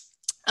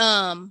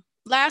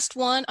 Last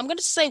one, I'm going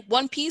to say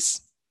One Piece,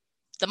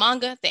 the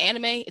manga, the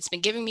anime. It's been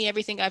giving me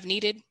everything I've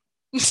needed.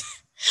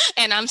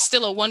 And I'm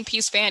still a One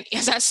Piece fan,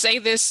 as I say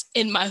this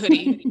in my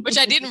hoodie, which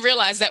I didn't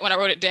realize that when I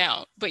wrote it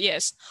down. But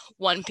yes,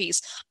 One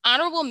Piece.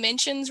 Honorable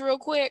mentions real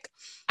quick.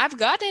 I've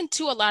gotten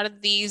into a lot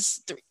of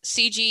these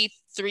CG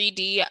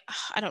 3D,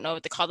 I don't know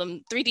what they call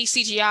them, 3D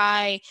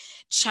CGI,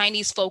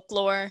 Chinese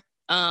folklore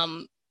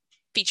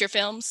feature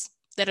films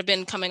that have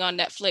been coming on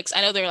Netflix.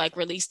 I know they're like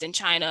released in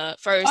China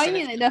first. Oh, you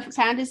mean the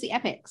fantasy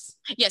epics?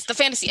 Yes, the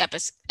fantasy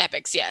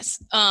epics,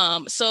 yes.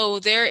 So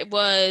there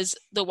was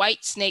The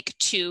White Snake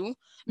 2,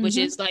 which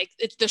is like,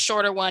 it's the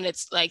shorter one.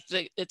 It's like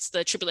it's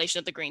the Tribulation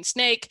of the Green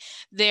Snake.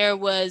 There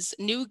was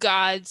New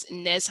Gods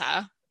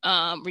Nezha,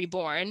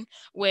 Reborn,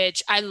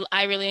 which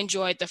I really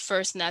enjoyed the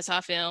first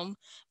Nezha film.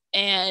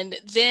 And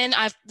then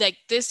I've like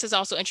this has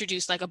also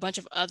introduced like a bunch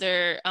of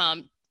other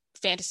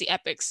fantasy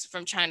epics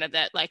from China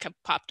that like have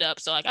popped up.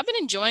 So like I've been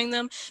enjoying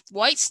them.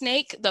 White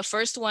Snake, the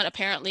first one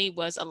apparently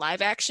was a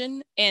live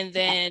action, and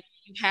then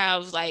you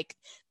have like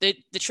the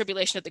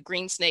Tribulation of the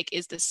Green Snake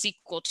is the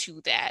sequel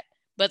to that.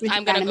 But Which is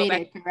I'm gonna go back.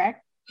 animated,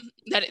 correct?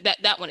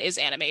 That one is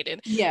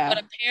animated. Yeah.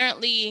 But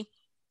apparently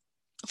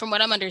from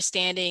what I'm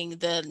understanding,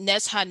 the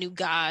Nezha New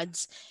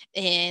Gods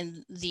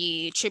and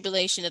the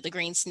Tribulation of the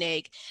Green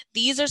Snake,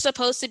 these are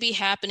supposed to be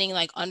happening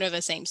like under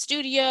the same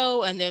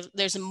studio, and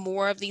there's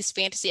more of these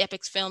fantasy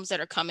epics films that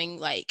are coming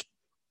like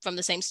from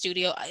the same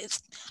studio.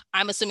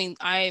 I'm assuming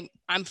I'm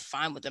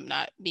fine with them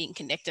not being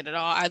connected at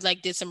all. I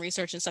like did some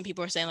research, and some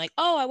people are saying like,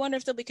 oh, I wonder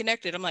if they'll be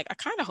connected. I'm like, I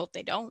kind of hope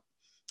they don't.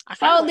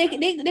 Well, they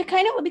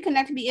kind of will be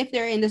connected if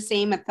they're in the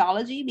same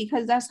mythology,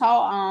 because that's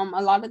how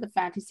a lot of the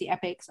fantasy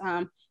epics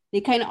they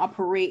kind of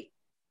operate,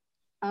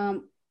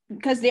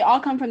 because they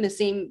all come from the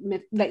same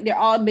myth, like they're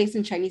all based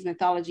in Chinese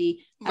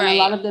mythology, and right. A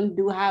lot of them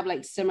do have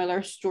like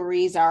similar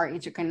stories are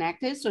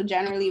interconnected. So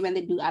generally when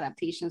they do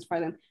adaptations for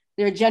them,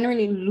 they're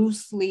generally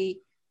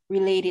loosely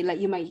related. Like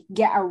you might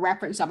get a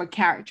reference of a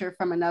character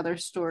from another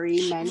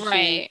story mentioned,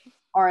 right.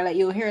 Or like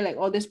you'll hear like,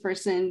 oh, this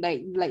person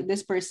like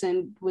this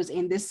person was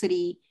in this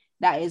city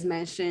that is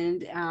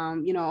mentioned,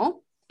 you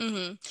know.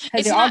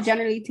 Because they all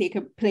generally take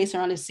a place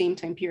around the same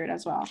time period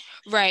as well.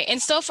 Right. And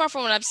so far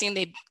from what I've seen,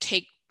 they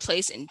take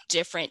place in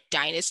different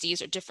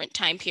dynasties or different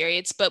time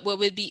periods. But what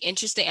would be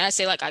interesting, and I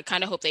say like I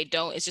kind of hope they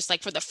don't, is just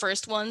like for the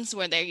first ones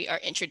where they are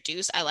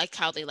introduced, I like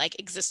how they like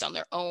exist on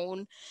their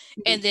own.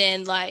 And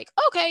then like,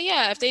 okay,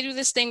 yeah, if they do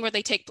this thing where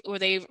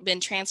they've been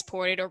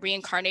transported or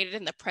reincarnated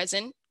in the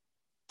present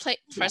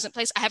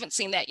place, I haven't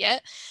seen that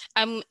yet.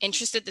 I'm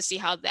interested to see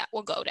how that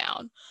will go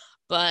down.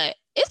 But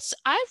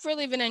I've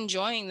really been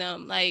enjoying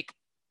them. Like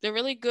they're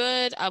really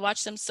good. I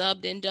watch them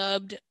subbed and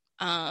dubbed.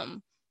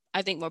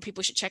 I think more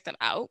people should check them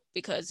out,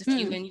 because if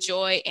you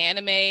enjoy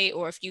anime,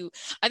 or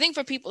I think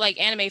for people like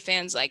anime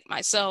fans like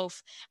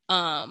myself,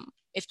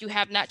 if you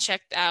have not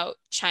checked out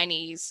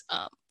Chinese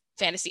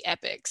fantasy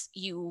epics,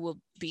 you will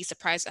be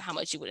surprised at how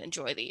much you would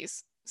enjoy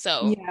these.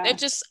 So they're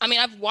just, I mean,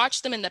 I've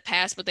watched them in the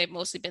past, but they've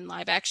mostly been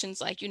live actions,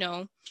 like, you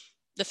know,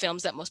 the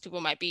films that most people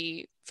might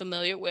be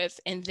familiar with.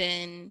 And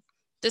then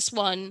this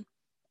one,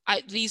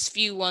 these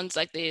few ones,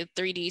 like the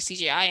 3D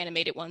CGI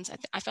animated ones,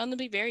 I found them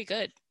to be very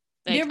good.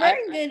 Like, they're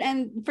very good.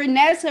 And for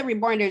Nezha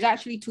Reborn, there's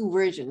actually two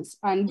versions,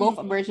 and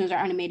both versions are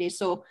animated.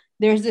 So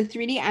there's the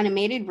 3D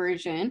animated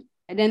version,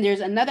 and then there's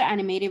another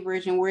animated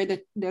version where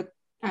the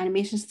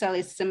animation style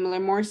is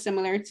more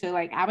similar to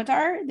like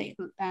Avatar, the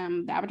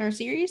Avatar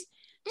series.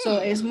 So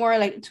it's more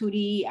like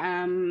 2D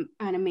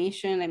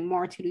animation, like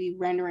more 2D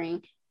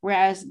rendering.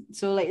 Whereas,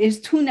 so like there's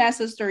two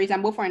Nezha stories,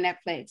 and both are on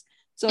Netflix.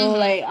 So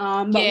like,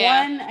 but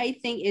one I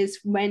think is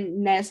when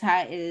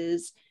Nezha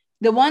is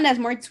the one that's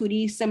more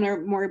 2D,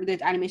 similar, more with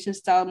the animation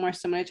style, more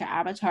similar to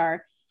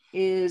Avatar,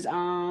 is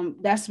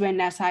that's when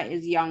Nezha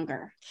is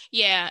younger.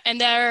 Yeah,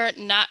 and they're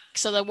not,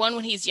 so the one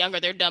when he's younger,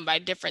 they're done by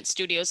different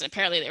studios, and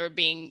apparently they were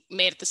being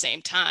made at the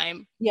same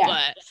time. Yeah.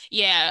 But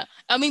yeah,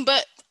 I mean,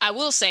 but I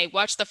will say,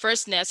 watch the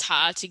first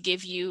Nezha to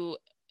give you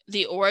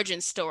the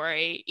origin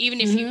story, even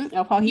if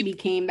of how he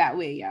became that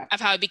way. Yeah. Of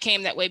how it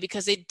became that way,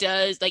 because it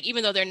does, like,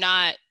 even though they're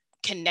not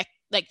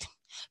like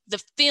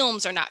the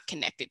films are not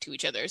connected to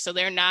each other, so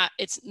they're not,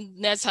 it's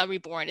Nezha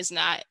Reborn is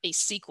not a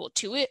sequel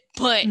to it,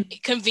 but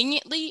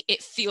conveniently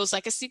it feels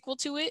like a sequel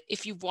to it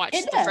if you watch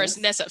the first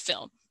Nezha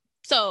film.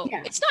 So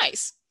it's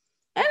nice.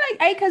 And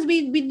like because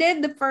we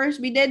did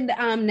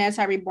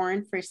Nezha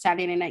Reborn for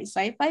Saturday Night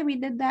Sci-Fi. We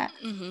did that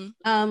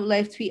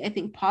live tweet, I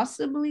think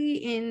possibly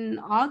in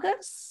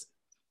August.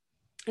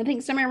 I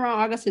think somewhere around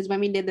August is when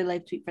we did the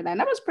live tweet for that. And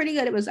that was pretty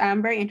good. It was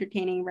very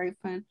entertaining, very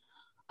fun.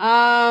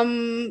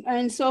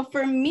 And so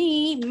for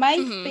me, my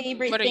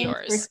favorite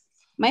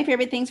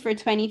things for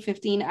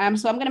 2015.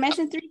 So I'm gonna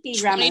mention 3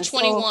 K-dramas.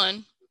 2021.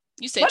 So,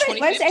 you said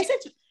 2015. I said,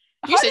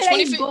 how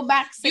did I go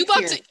back 6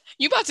 years?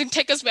 You about to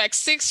take us back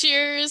 6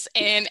 years,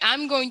 and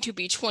I'm going to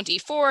be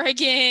 24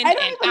 again and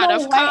out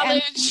of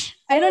college.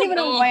 I don't even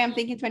know why I'm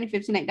thinking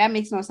 2015. Like that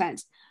makes no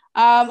sense.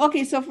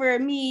 Okay, so for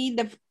me,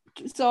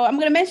 so I'm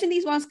gonna mention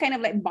these ones kind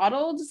of like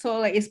bottled, so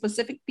like it's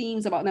specific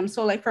themes about them.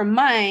 So like for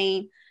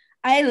mine,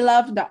 I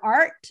love the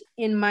art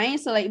in mine.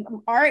 So like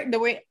art, the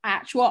way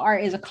actual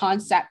art is a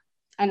concept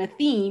and a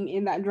theme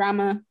in that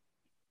drama.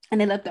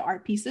 And I love the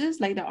art pieces,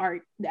 like the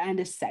art and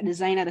the set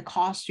design and the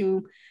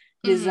costume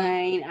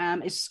design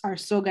are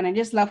so good. I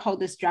just love how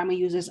this drama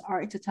uses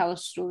art to tell a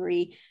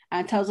story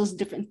and tells us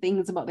different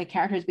things about the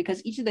characters,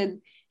 because each of the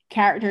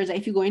characters,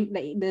 if you go in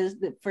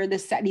for the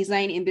set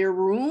design in their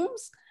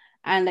rooms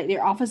and like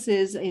their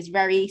offices, is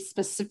very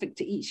specific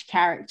to each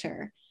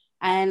character.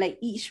 And like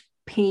each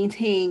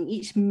painting,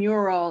 each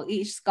mural,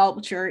 each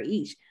sculpture,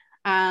 each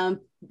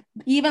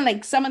even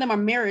like some of them are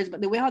mirrors,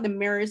 but the way how the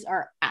mirrors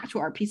are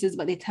actual art pieces,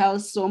 but they tell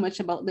so much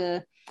about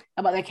the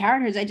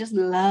characters. I just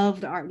love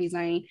the art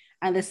design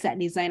and the set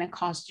design and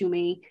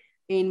costuming.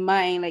 in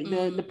mind. Like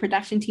the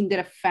production team did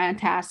a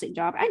fantastic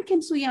job. And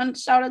Kim Soo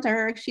Hyun, shout out to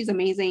her. She's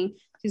amazing.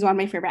 She's one of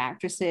my favorite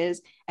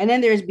actresses. And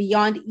then there's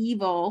Beyond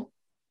Evil.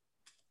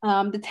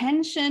 The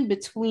tension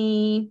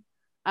between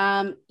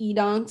Lee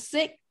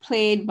Dong-sik,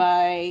 played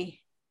by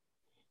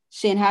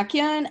Shin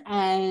Ha-kyun,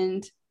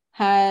 and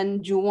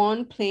Han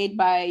Joo-won, played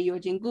by Yo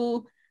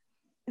Jin-gu.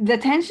 The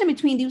tension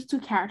between these two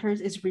characters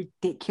is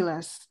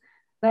ridiculous.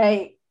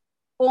 Like,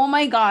 oh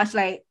my gosh,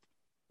 like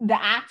the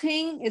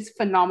acting is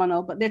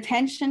phenomenal, but the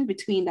tension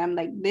between them,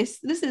 like this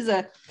is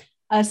a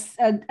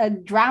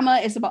drama.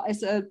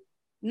 It's a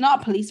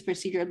not police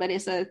procedure, but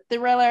it's a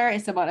thriller.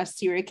 It's about a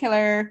serial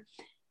killer,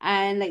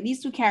 and like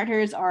these two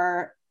characters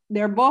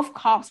they're both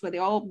cops, but they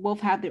all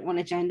both have their own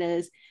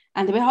agendas.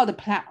 And the way how the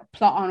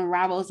plot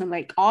unravels, and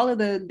like all of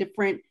the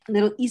different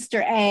little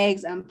Easter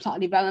eggs and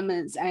plot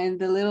developments, and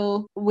the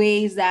little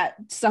ways that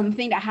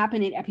something that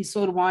happened in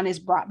episode 1 is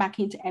brought back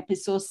into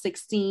episode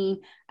 16.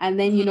 And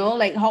then, you know,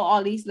 like how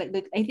all these, like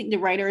I think the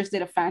writers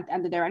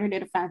and the director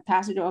did a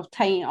fantastic job of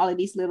tying all of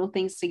these little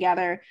things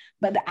together.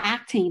 But the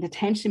acting, the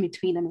tension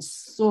between them is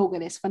so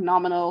good. It's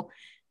phenomenal.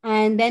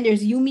 And then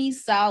there's Yumi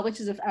Sao, which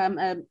is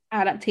an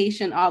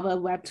adaptation of a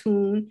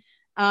webtoon.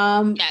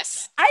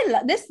 Yes, I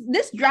love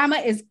this drama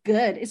is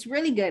good. It's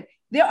really good.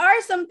 There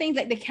are some things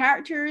like the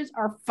characters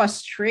are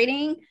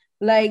frustrating,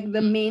 like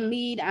the main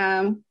lead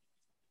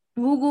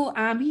Mugu,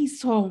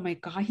 oh my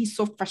god, he's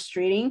so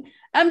frustrating.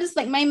 I'm just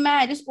like, my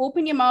man, just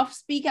open your mouth,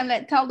 speak,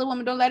 and tell the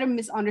woman, don't let her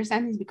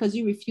misunderstand things because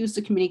you refuse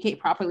to communicate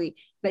properly.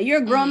 Like,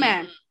 you're a grown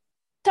man,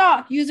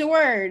 talk, use your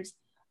words.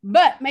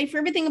 But my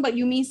favorite thing about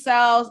Yumi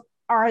cells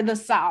are the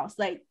cells.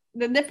 Like,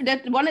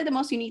 one of the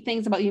most unique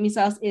things about Yumi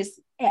cells is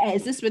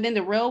this within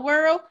the real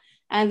world,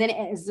 and then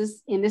is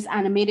this in this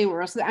animated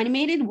world. So the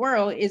animated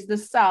world is the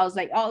cells,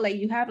 like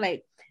you have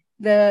like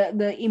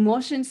the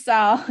emotion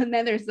cell, and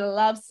then there's the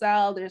love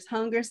cell, there's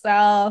hunger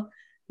cell,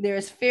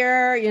 there's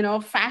fear,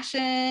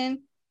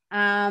 fashion.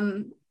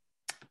 I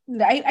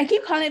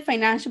keep calling it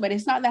financial, but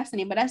it's not. That's the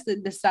name, but that's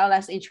the cell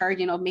that's in charge,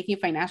 making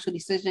financial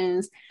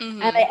decisions.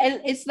 And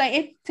it's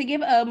like, to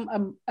give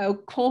a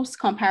close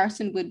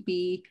comparison would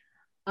be,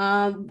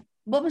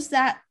 what was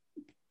that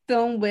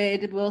film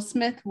with Will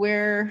Smith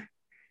where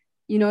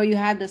you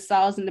had the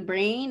cells in the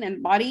brain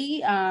and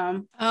body?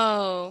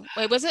 Oh,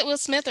 wait, was it Will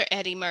Smith or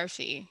Eddie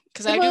Murphy?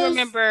 Because I do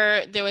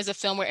remember there was a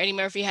film where Eddie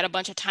Murphy had a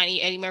bunch of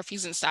tiny Eddie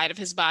Murphys inside of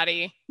his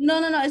body.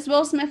 No, it's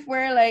Will Smith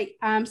where like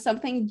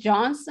something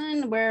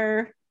Johnson,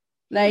 where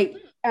like,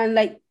 and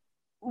like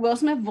Will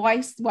Smith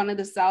voiced one of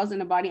the cells in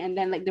the body, and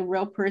then like the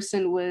real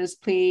person was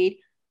played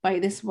by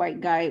this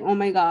white guy. Oh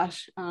my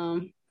gosh.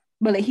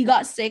 But like he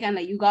got sick, and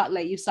like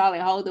you saw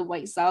like how the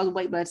white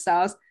blood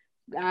cells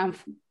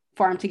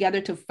form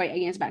together to fight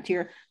against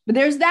bacteria. But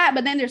there's that,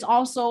 but then there's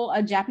also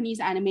a Japanese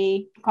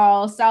anime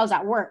called Cells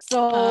at Work.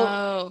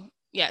 So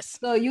yes.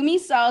 So Yumi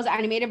Cells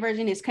animated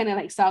version is kind of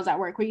like Cells at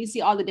Work, where you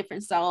see all the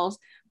different cells.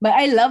 But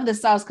I love the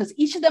cells because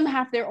each of them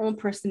have their own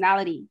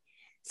personality.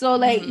 So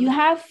like you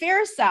have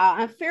fear cell,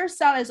 and fear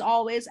cell is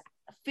always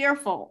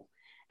fearful.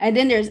 And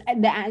then there's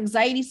the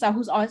anxiety cell,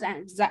 who's always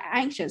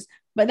anxious.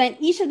 But then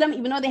each of them,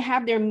 even though they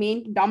have their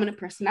main dominant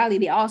personality,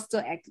 they all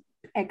still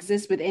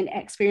exist within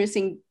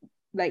experiencing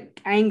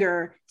like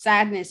anger,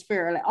 sadness,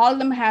 fear. Like all of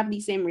them have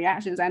these same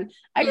reactions. And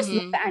I just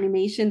love the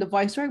animation. The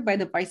voice work by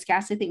the voice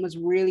cast, I think, was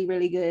really,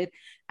 really good.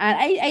 And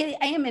I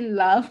am in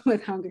love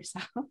with Hunger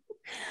Cell.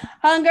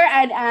 Hunger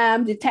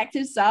and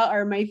Detective Cell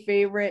are my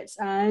favorites.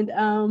 And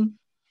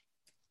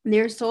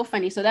they're so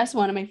funny. So that's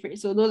one of my favorite.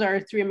 So those are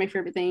 3 of my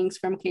favorite things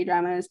from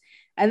K-dramas.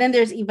 And then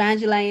there's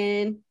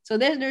Evangelion. So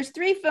there's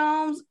 3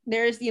 films.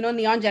 There's,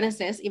 Neon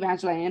Genesis,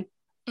 Evangelion.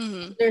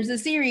 There's the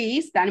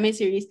series, the anime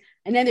series.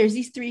 And then there's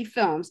these 3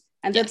 films.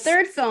 And the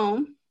third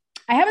film,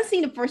 I haven't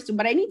seen the first 2,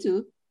 but I need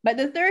to. But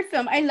the third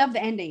film, I love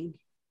the ending.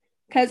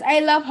 Because I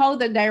love how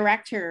the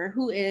director,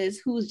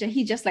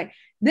 he's just like,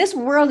 this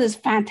world is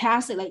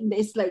fantastic. Like,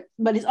 it's like,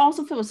 but it's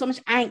also filled with so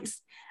much angst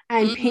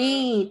and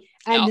pain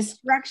and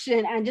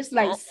destruction and just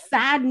like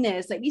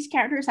sadness. Like, these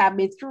characters have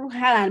been through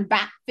hell and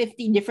back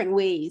 50 different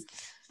ways.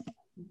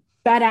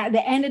 But at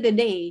the end of the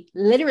day,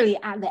 literally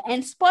at the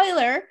end,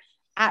 spoiler,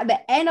 at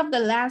the end of the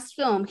last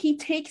film, he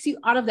takes you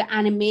out of the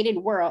animated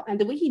world. And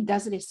the way he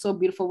does it is so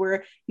beautiful,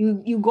 where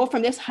you go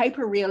from this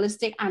hyper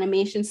realistic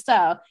animation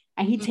style,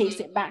 and he takes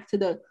it back to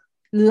the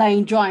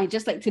line drawing,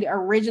 just like to the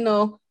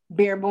original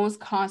bare bones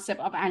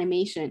concept of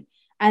animation.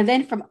 And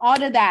then from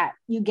all of that,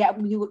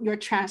 you're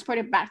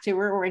transported back to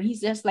where he's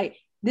just like,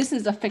 this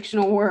is a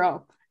fictional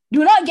world.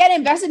 Do not get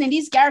invested in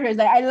these characters.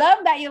 Like, I love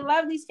that you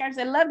love these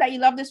characters. I love that you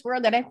love this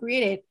world that I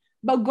created.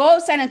 But go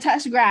outside and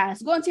touch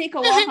grass. Go and take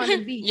a walk on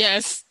the beach.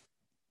 Yes.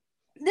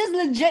 This is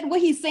legit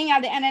what he's saying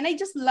at the end. And I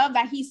just love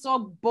that he's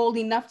so bold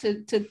enough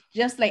to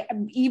just like,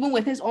 even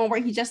with his own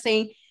work, he's just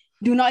saying,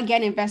 do not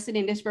get invested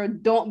in this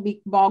world. Don't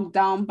be bogged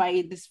down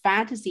by this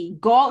fantasy.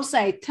 Go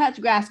outside, touch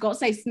grass, go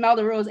outside, smell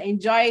the rose,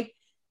 enjoy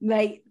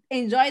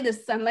the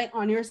sunlight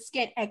on your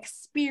skin,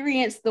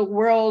 experience the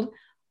world,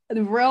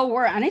 the real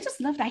world. And I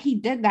just love that he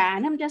did that.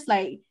 And I'm just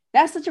like,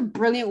 that's such a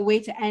brilliant way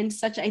to end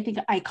such, I think,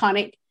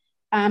 iconic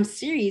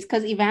series,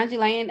 because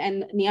Evangelion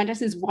and Neon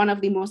Genesis is one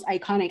of the most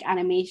iconic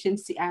animation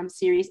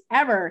series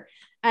ever,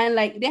 and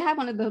like they have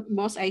one of the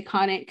most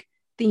iconic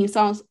theme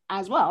songs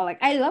as well. Like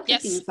I love the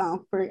theme Yes,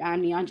 song for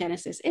Neon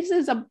Genesis. It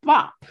is a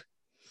bop.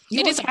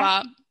 You it will is a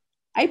catch. bop.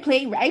 I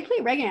play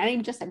reggae. I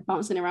didn't just like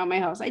bouncing around my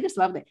house. I just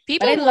loved it.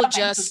 But I People will love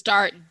just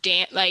start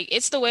dance. Like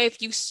it's the way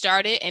if you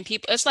start it and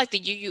people, it's like the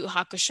Yu Yu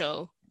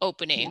Hakusho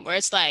opening where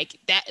it's like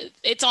that.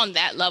 It's on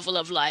that level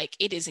of like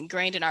it is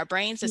ingrained in our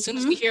brains. As soon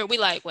as we hear it, we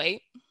like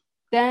wait.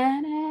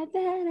 Yep.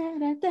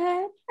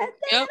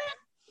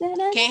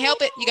 Can't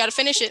help it. You got to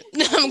finish it.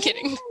 No, I'm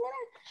kidding.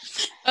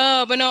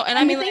 But no, and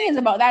I And mean, the thing like, is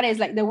about that is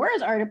like the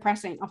words are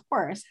depressing, of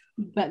course,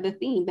 but the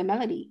theme, the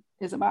melody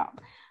is about.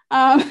 But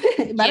I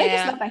just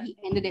yeah, love that he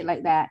ended it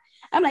like that.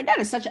 I'm like, that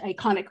is such an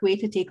iconic way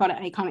to take on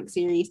an iconic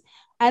series.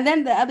 And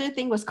then the other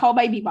thing was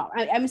Cowboy Bebop.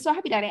 I'm so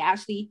happy that I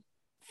actually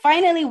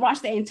finally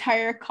watched the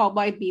entire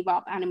Cowboy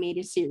Bebop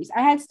animated series.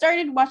 I had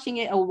started watching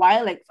it a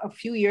while, like a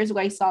few years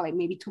ago. I saw like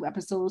maybe 2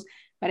 episodes,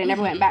 but I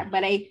never went back.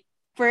 But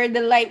for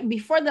the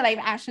before the live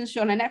action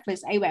show on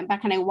Netflix, I went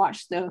back and I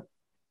watched the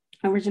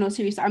original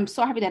series. I'm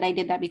so happy that I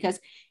did that because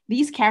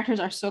these characters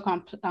are so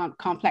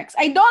complex.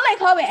 I don't like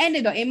how it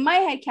ended though. In my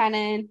head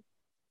canon,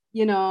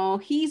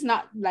 he's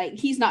not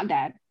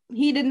dead.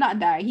 He did not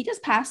die. He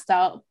just passed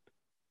out.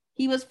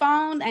 He was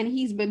found and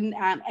he's been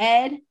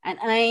Ed and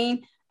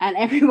Aang and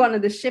everyone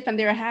on the ship and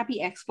they're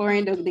happy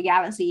exploring the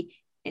galaxy.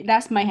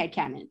 That's my head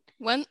canon.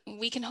 when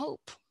we can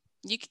hope.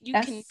 You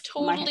That's can my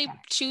totally headcanon.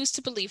 choose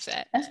to believe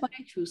that. That's what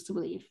I choose to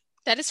believe.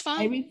 That is I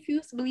fine.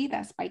 refuse to believe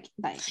that Spike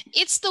died.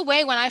 It's the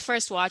way when I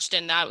first watched it,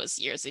 and that was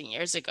years and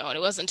years ago, and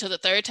it wasn't until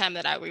the third time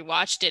that I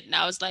rewatched it, and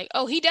I was like,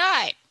 "Oh, he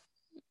died."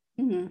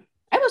 Mm-hmm.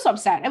 I was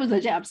upset. I was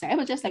legit upset. I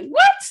was just like,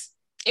 "What?"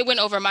 It went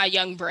over my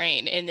young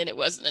brain, and then it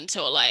wasn't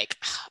until like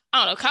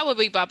I don't know.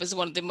 Cowboy Bebop is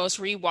one of the most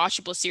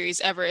rewatchable series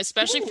ever,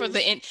 especially for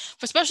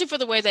especially for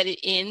the way that it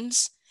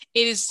ends.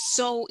 It is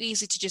so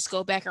easy to just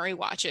go back and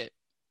rewatch it,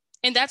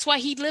 and that's why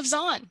he lives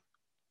on,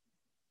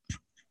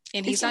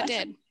 and he's not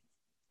dead.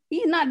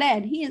 He's not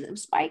dead.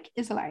 Spike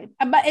is alive.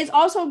 But it's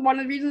also one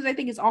of the reasons I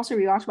think it's also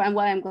rewatchable and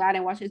why I'm glad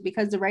I watched it is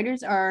because the writers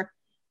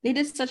they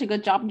did such a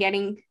good job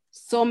getting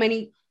so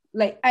many,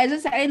 like as I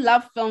said, I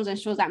love films and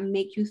shows that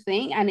make you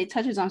think, and it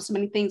touches on so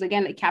many things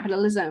again, like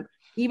capitalism,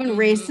 even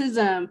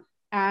racism,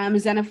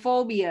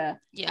 xenophobia,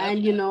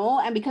 and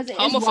and because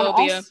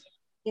homophobia.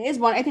 It is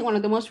one, I think, one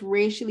of the most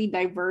racially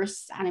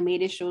diverse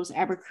animated shows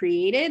ever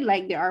created.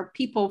 Like there are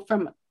people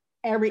from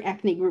every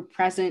ethnic group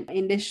present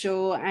in this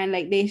show, and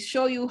like they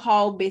show you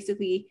how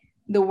basically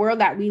the world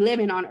that we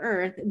live in on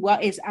Earth,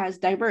 what is as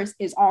diverse,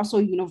 is also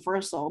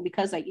universal.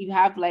 Because like you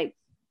have like,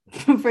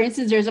 for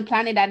instance, there's a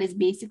planet that is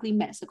basically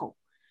Mexico.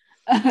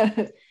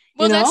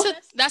 Well,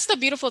 that's the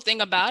beautiful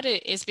thing about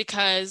it is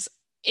because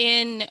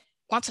in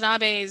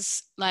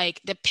Watanabe's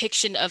like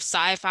depiction of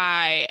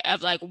sci-fi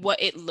of like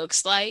what it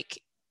looks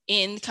like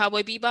in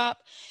Cowboy Bebop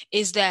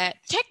is that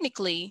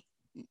technically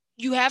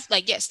you have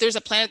like, yes, there's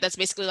a planet that's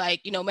basically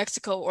like,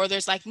 Mexico, or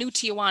there's like New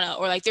Tijuana,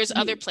 or like there's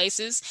other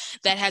places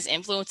that has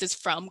influences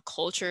from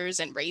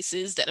cultures and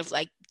races that have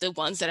like the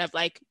ones that have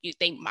like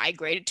they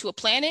migrated to a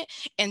planet,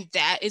 and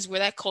that is where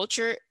that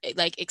culture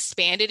like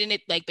expanded, and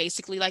it like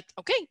basically like,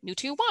 okay, New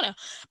Tijuana.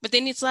 But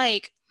then it's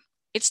like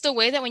it's the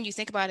way that when you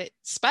think about it,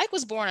 Spike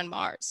was born on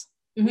Mars.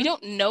 We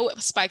don't know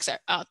if Spike's are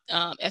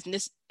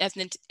ethnic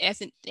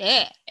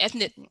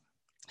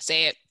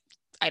say it.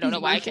 I don't know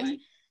why Martian. I can.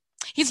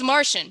 He's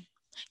Martian.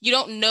 You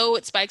don't know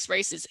what Spike's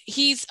race is.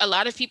 A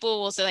lot of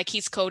people will say like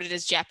he's coded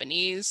as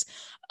Japanese,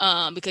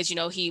 because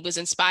he was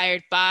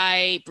inspired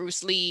by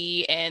Bruce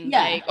Lee and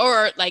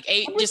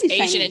just Asian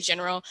Chinese. In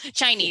general.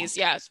 Chinese,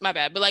 yeah, my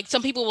bad. But like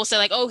some people will say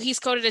like, oh, he's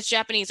coded as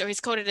Japanese, or he's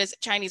coded as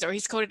Chinese, or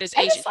he's coded as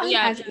Asian.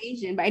 As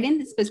Asian, but I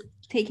didn't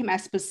take him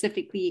as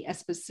specifically a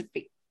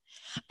specific.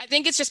 I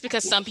think it's just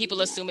because some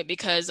people assume it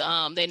because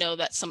they know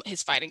that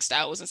his fighting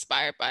style was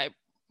inspired by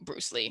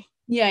Bruce Lee.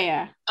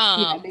 Yeah.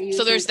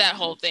 So there's that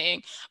whole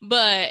thing.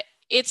 But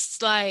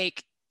it's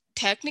like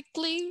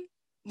technically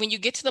when you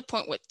get to the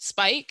point with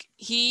Spike,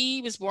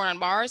 he was born on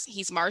Mars,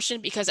 he's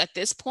Martian, because at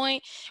this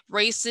point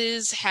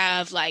races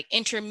have like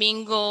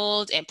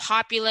intermingled and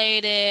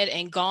populated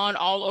and gone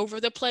all over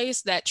the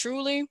place, that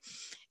truly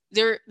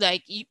they're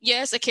like,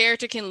 yes, a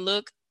character can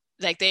look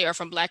like they are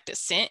from Black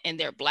descent and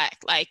they're Black,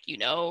 like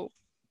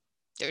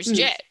there's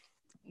Jet,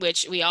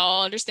 which we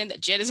all understand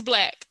that Jet is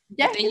Black.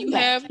 Jet is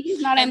Black.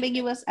 He's not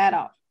ambiguous at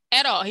all.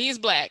 At all. He is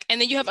Black.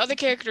 And then you have other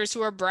characters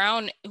who are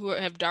brown, who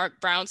have dark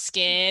brown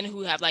skin,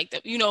 who have like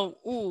the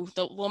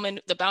the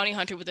woman, the bounty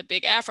hunter with a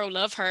big afro,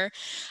 love her.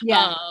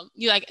 Yeah.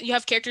 You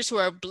have characters who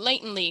are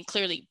blatantly,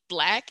 clearly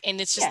Black,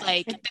 and it's just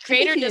like the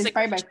creator does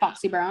inspired by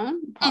Foxy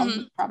Brown,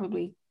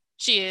 probably.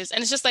 She is,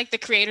 and it's just like the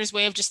creator's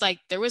way of just like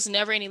there was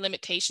never any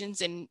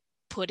limitations in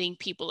putting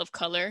people of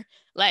color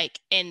like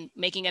and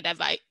making a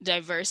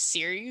diverse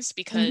series,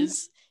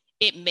 because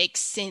it makes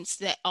sense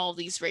that all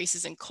these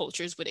races and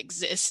cultures would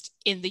exist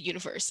in the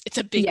universe. It's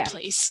a big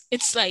place.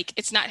 It's like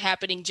it's not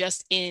happening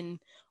just in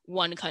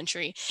one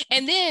country.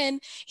 And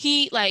then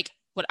he like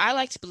what I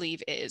like to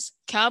believe is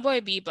Cowboy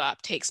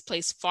Bebop takes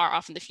place far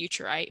off in the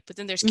future, right? But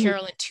then there's Mhm.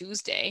 Carol and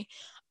Tuesday,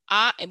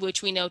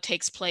 which we know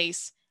takes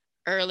place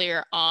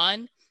earlier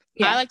on.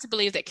 I Yeah. like to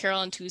believe that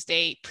Carol and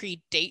Tuesday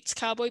predates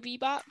Cowboy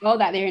Bebop. All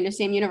that they're in the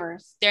same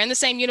universe. They're in the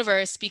same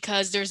universe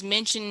because there's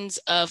mentions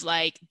of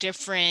like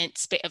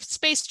different of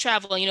space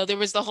travel. You know, there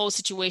was the whole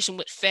situation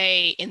with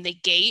Faye in the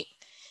gate,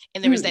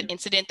 and there was that Mhm.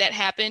 incident that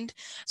happened.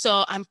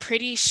 So I'm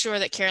pretty sure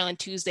that Carol and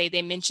Tuesday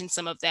they mentioned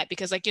some of that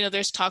because, like, you know,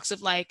 there's talks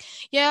of like,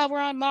 yeah,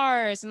 we're on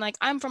Mars, and like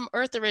I'm from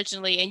Earth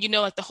originally, and you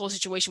know, like the whole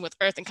situation with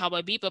Earth and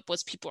Cowboy Bebop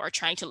was people are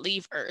trying to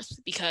leave Earth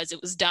because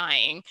it was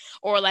dying,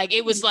 or like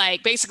it was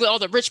like basically all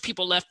the rich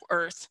people left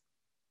Earth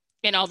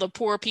and all the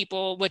poor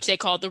people, which they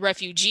called the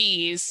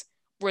refugees,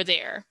 were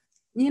there.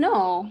 You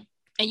know,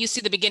 And you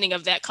see the beginning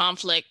of that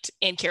conflict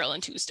in Carol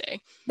and Tuesday.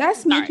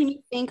 that's All right. making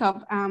me think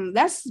of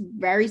that's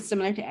very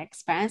similar to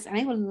Expanse, and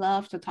I would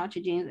love to talk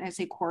to James and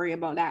say Corey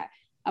about that.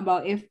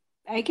 About if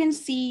I can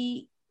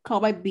see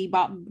Cowboy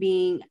Bebop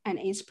being an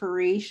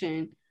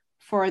inspiration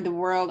for the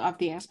world of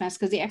the Expanse,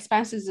 because the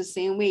Expanse is the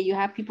same way. You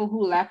have people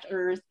who left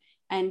Earth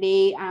and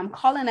they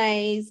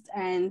colonized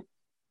and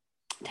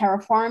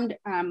terraformed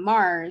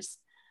Mars,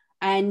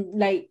 and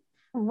like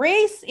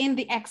race in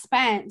the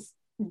Expanse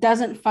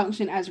doesn't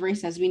function as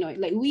race as we know it.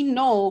 Like we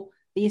know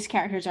these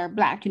characters are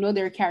black. You know,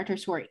 there are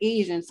characters who are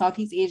Asian,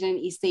 Southeast Asian,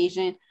 East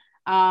Asian.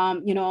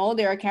 You know,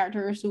 there are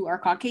characters who are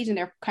Caucasian.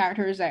 There are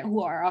characters that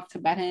who are of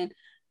Tibetan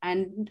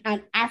and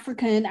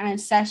African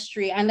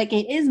ancestry. And like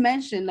it is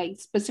mentioned, like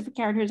specific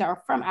characters that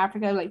are from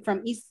Africa, like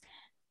from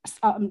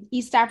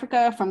East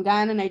Africa, from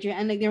Ghana, Nigeria,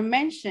 and like they're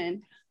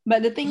mentioned.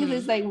 But the thing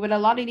is Mm-hmm. like with a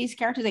lot of these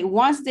characters, like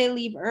once they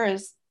leave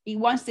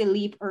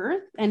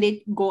Earth and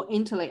they go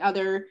into like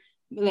other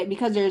like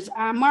because there's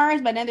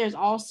Mars, but then there's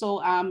also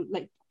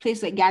like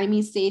place like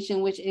Ganymede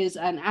Station, which is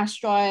an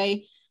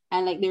asteroid,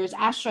 and like there's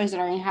asteroids that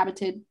are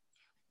inhabited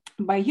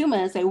by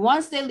humans. Like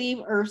once they leave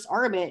Earth's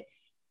orbit,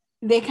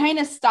 they kind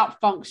of stop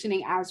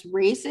functioning as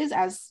races,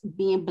 as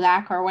being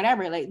black or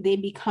whatever. Like they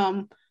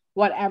become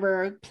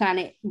whatever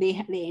planet they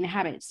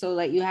inhabit. So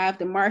like you have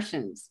the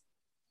Martians.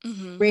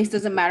 Mm-hmm. Race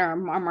doesn't matter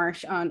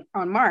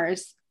on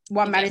Mars.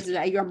 What matters is Exactly.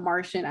 that you're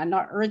Martian and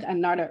not Earth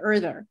and not an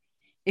Earther.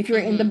 If you're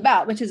in the Mm-hmm.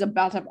 belt, which is a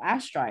belt of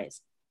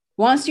asteroids,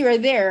 once you're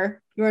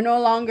there, you're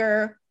no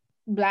longer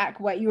black,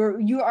 white. You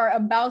are a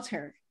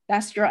belter.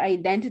 That's your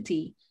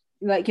identity.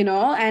 Like, you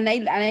know, and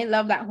I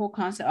love that whole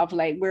concept of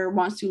like where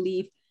once you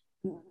leave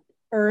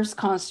Earth's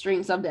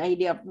constraints of the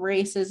idea of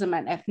racism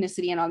and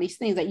ethnicity and all these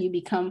things that you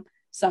become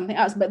something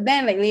else. But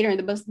then like later in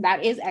the book,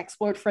 that is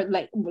explored for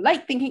like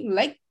thinking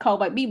like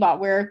Cowboy Bebop,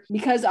 where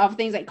because of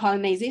things like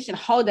colonization,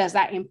 how does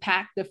that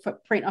impact the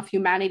footprint of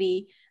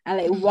humanity and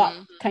like what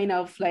Mm-hmm. kind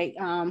of like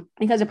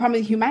because the problem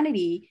with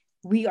humanity,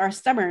 we are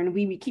stubborn,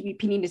 we keep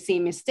repeating the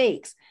same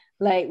mistakes.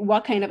 Like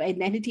what kind of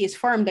identity is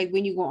formed like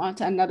when you go on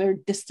to another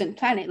distant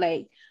planet,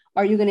 like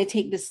are you going to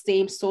take the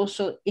same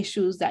social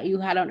issues that you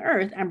had on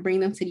Earth and bring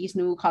them to these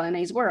new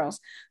colonized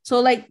worlds? So,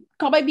 like,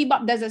 Cowboy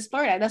Bebop does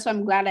explore that. That's why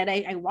I'm glad that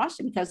I watched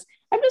it because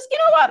I'm just, you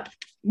know what?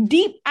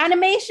 Deep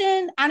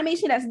animation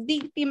that's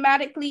deep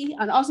thematically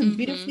and also Mm-hmm.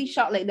 beautifully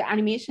shot. Like the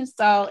animation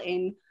style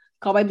in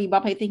Cowboy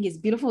Bebop, I think is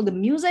beautiful. The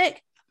music,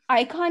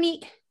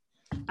 iconic.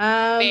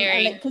 And like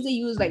Very. because they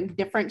use like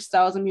different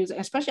styles of music,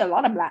 especially a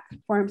lot of black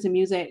forms of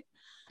music.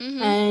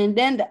 Mm-hmm. And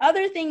then the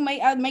other thing,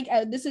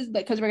 this is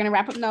because we're gonna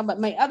wrap up now. But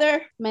my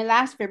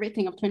last favorite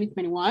thing of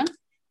 2021,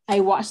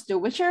 I watched The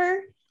Witcher,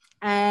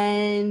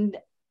 and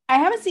I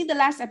haven't seen the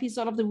last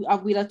episode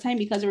of Wheel of Time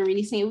because we're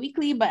releasing it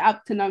weekly. But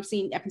up to now, I've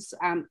seen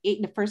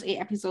the first 8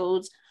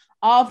 episodes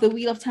of the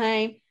Wheel of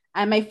Time.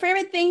 And my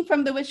favorite thing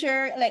from The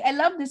Witcher, like I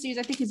love this series.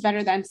 I think it's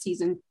better than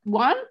season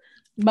 1.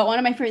 But one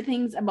of my favorite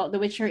things about The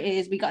Witcher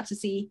is we got to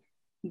see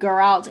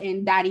Geralt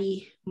in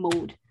daddy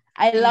mode.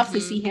 I love to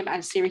Mm-hmm. see him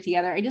and Siri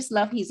together. I just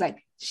love he's like,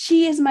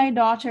 she is my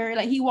daughter.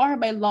 Like he won her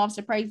by law of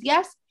surprise,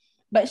 yes,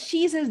 but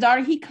she's his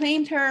daughter. He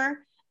claimed her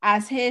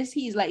as his.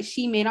 He's like,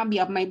 she may not be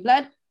of my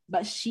blood,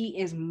 but she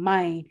is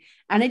mine.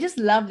 And I just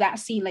love that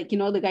scene. Like, you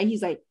know, the guy,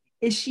 he's like,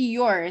 is she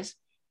yours?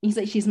 He's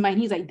like, she's mine.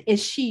 He's like,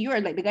 is she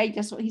yours? Like the guy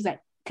just he's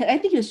like, I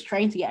think he was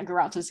trying to get a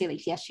girl to say,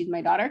 like, yes, she's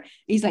my daughter.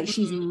 He's like,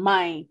 she's Mm-hmm.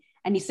 mine.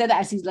 And he said that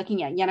as he's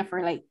looking at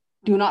Yennefer, like,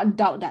 do not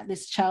doubt that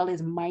this child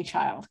is my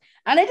child.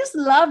 And I just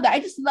love that.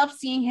 I just love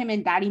seeing him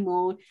in daddy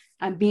mode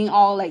and being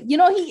all like, you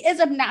know, he is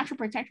a natural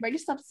protector, but I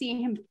just love seeing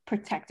him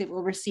protective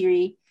over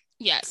Siri.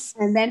 Yes.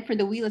 And then for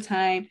the Wheel of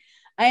Time,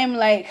 I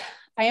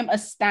am a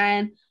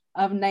stan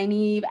of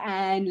Nynaeve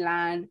and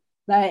Lan.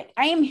 Like,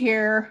 I am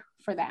here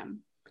for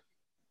them.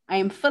 I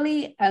am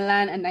fully a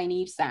Lan and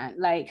Nynaeve stan.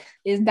 Like,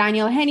 is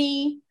Daniel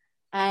Henney,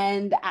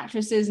 and the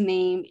actress's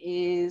name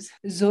is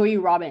Zoe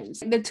Robbins.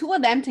 The two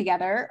of them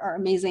together are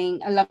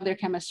amazing. I love their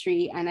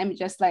chemistry, and I'm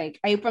just like,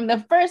 from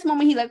the first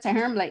moment he looked at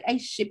her, I'm like, I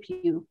ship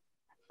you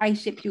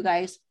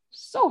guys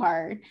so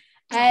hard.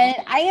 And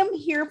Oh. I'm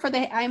here for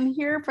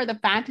the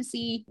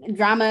fantasy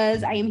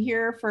dramas. I am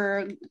here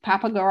for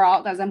Papa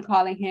Geralt, as I'm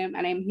calling him,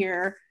 and I'm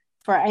here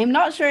I'm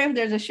not sure if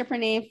there's a shipper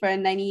name for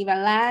Nynaeve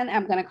and Lan.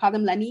 I'm gonna call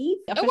them Lani.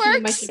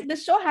 Officially,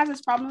 this show has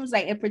its problems,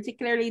 like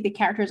particularly the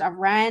characters of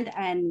Rand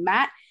and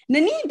Mat.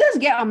 Nynaeve does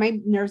get on my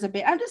nerves a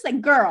bit. I'm just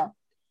like, girl,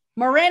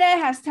 Miranda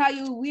has tell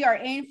you we are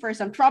in for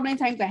some troubling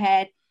times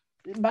ahead.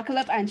 Buckle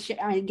up and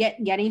get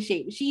in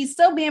shape. She's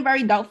still being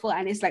very doubtful,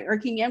 and it's like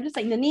irking me. I'm just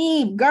like,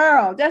 Nynaeve,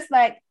 girl, just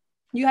like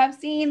you have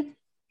seen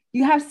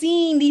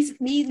these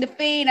the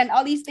fade and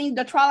all these things,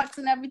 the Trollocs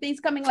and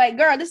everything's coming. Like,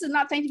 girl, this is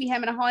not time to be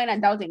hemming and hawing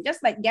and doubting.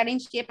 Just like get in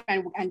shape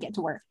and get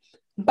to work.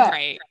 But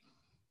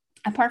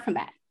apart from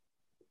that,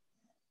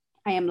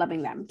 I am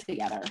loving them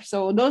together.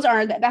 So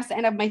that's the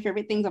end of my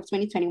favorite things of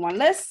 2021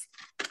 list.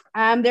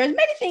 There's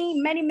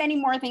many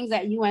more things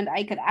that you and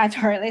I could add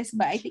to our list,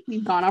 but I think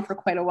we've gone on for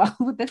quite a while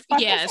with this podcast.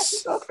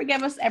 Yes. So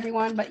forgive us,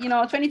 everyone. But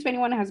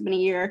 2021 has been a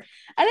year,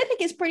 and I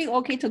think it's pretty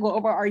okay to go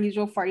over our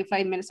usual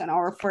 45 minutes an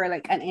hour for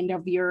like an end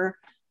of year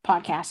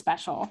podcast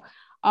special.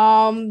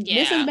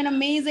 This has been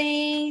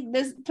amazing.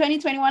 This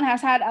 2021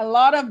 has had a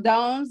lot of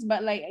downs,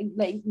 but like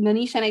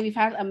Nanisha and I, we've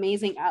had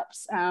amazing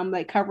ups.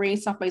 Like covering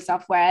South by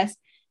Southwest,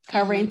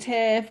 covering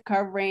TIFF,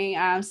 covering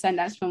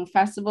Sundance Film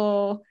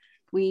Festival.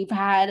 We've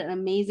had an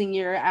amazing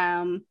year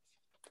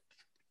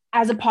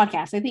as a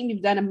podcast. I think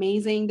we've done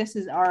amazing. This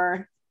is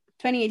our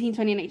 2018,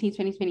 2019,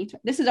 2020.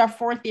 This is our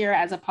fourth year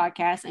as a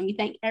podcast, and we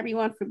thank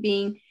everyone for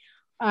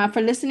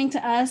for listening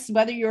to us,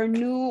 whether you're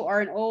new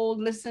or an old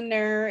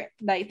listener.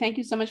 Like, thank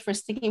you so much for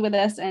sticking with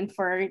us and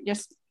for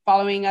just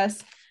following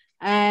us.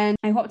 And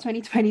I hope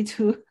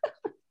 2022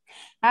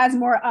 has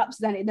more ups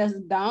than it does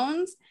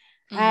downs.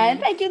 And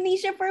thank you,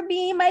 Nisha, for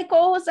being my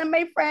co-host and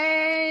my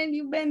friend.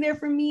 You've been there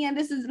for me. And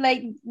this is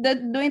like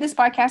doing this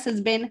podcast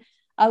has been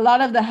a lot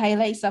of the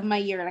highlights of my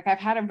year. Like, I've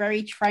had a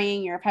very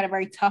trying year. I've had a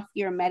very tough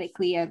year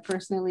medically and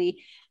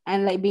personally.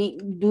 And like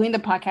doing the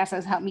podcast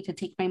has helped me to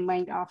take my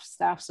mind off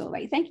stuff. So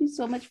like, thank you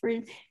so much for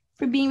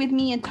being with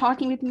me and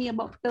talking with me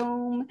about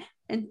film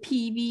and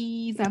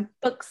TVs and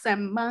books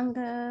and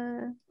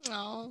manga.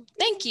 Oh,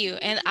 thank you.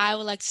 And I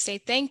would like to say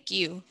thank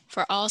you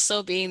for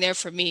also being there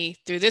for me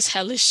through this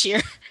hellish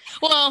year.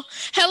 Well,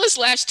 hellish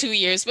last 2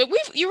 years, but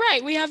you're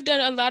right. We have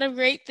done a lot of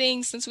great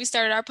things since we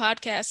started our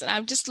podcast. And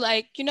I'm just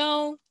like,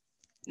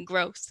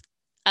 growth.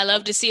 I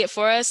love to see it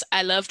for us.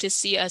 I love to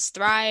see us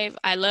thrive.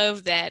 I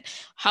love that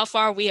how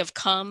far we have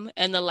come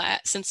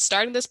since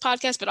starting this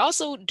podcast, but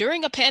also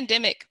during a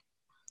pandemic,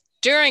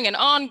 during an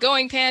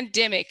ongoing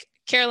pandemic.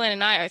 Carolyn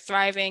and I are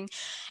thriving,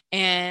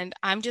 and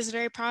I'm just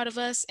very proud of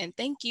us. And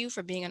thank you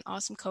for being an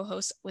awesome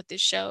co-host with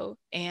this show.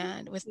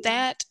 And with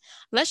that,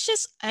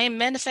 I am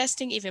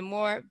manifesting even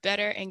more,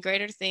 better, and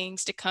greater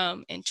things to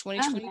come in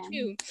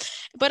 2022.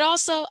 But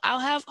also,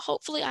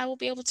 hopefully I will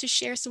be able to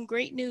share some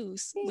great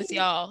news with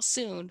y'all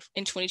soon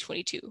in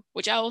 2022,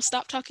 which I will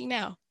stop talking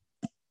now.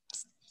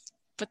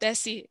 But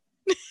that's it.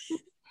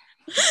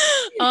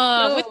 With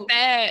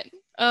that,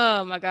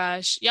 oh my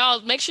gosh.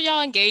 Y'all, make sure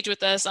y'all engage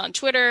with us on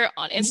Twitter,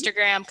 on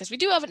Instagram, because we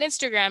do have an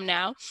Instagram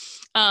now.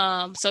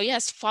 So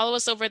yes, follow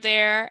us over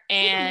there.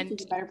 And I need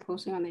to do better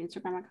posting on the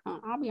Instagram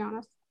account, I'll be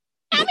honest.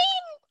 I mean,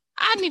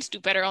 I need to do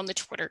better on the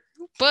Twitter.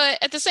 But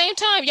at the same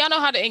time, y'all know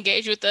how to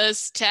engage with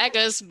us. Tag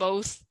us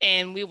both,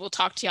 and we will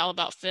talk to y'all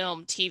about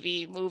film,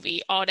 TV,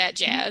 movie, all that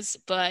jazz.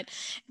 But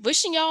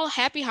wishing y'all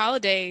happy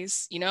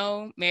holidays,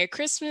 Merry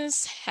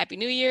Christmas, Happy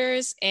New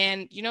Year's,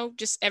 and,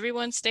 just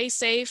everyone stay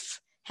safe,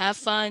 have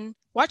fun.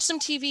 Watch some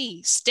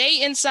TV,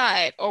 stay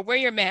inside, or wear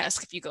your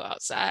mask if you go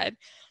outside.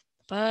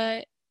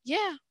 But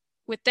yeah,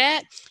 with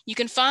that, you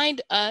can find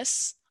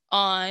us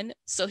on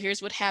So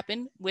Here's What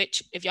Happened,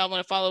 which if y'all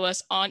want to follow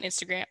us on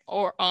Instagram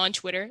or on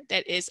Twitter,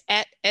 that is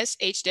at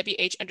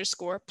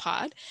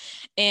SHWH_pod.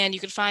 And you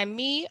can find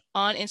me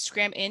on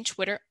Instagram and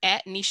Twitter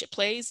at Nisha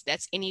Plays.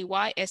 That's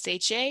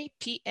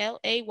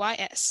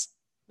NEYSHAPLAYS.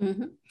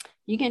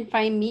 You can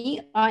find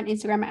me on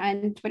Instagram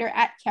and Twitter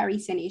at Carrie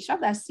CNH.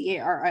 That's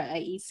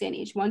CARRIE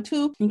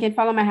CNH12. You can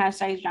follow my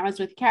hashtag Dramas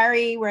with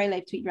Carrie, where I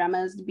live tweet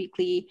dramas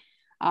weekly,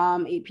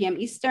 8 p.m.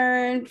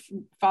 Eastern.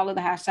 Follow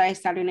the hashtag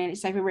Saturday Night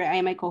Sci-Fi, where I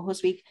am my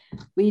co-host week.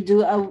 We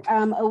do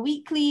a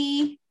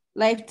weekly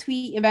live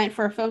tweet event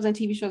for films and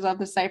TV shows of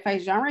the sci-fi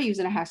genre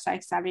using a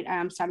hashtag Saturday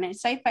Night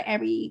Sci-Fi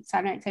every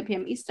Saturday at 10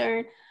 p.m.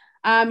 Eastern.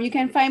 You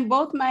can find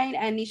both mine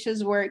and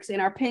Nisha's works in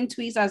our pinned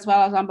tweets, as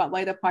well as on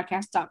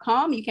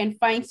butwhythepodcast.com. You can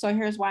find So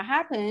Here's What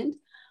Happened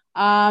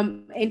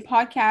in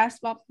podcast,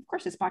 well, of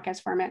course it's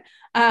podcast format,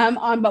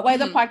 on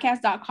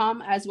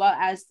butwhythepodcast.com, as well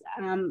as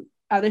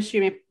other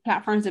streaming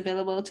platforms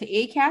available to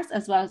Acast,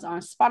 as well as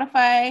on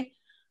Spotify.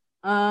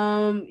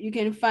 You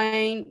can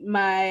find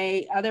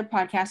my other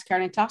podcast,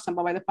 Carolyn Talks, on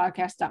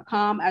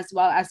butwhythepodcast.com, as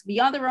well as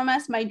Beyond the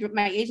Romance,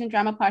 my Asian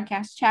drama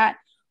podcast chat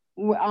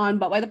on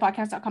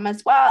butwhythepodcast.com,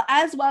 as well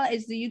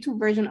as the YouTube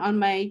version on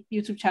my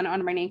YouTube channel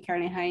under my name,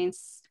 Carolyn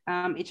Hines,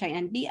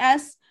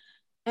 HINBS.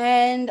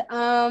 And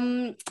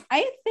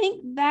I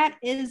think that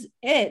is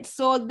it.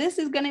 So this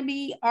is going to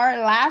be our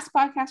last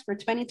podcast for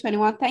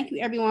 2021. Thank you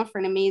everyone for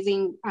an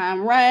amazing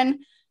run.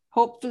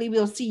 Hopefully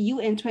we'll see you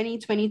in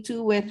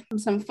 2022 with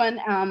some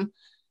fun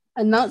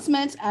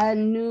announcements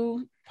and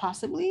new,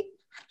 possibly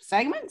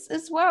segments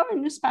as well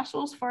and new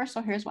specials for.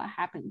 So here's what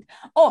happened.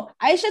 Oh,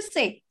 I should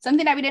say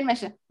something that we didn't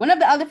mention. One of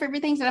the other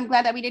favorite things that I'm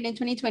glad that we did in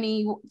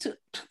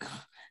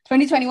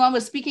 2021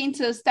 was speaking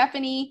to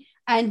Stephanie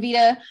and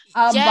Vita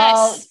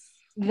about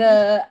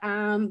the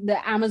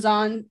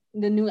Amazon,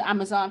 the new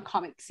Amazon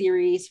comic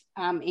series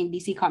in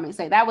DC Comics.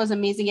 Like that was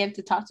amazing getting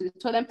to talk to the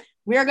two of them.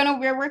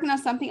 We're working on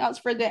something else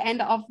for the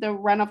end of the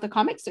run of the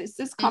comics. So it's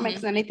this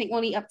comics, and I think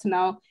only up to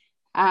now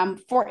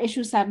 4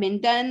 issues have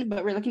been done,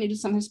 but we're looking to do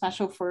something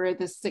special for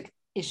the 6th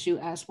issue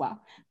as well.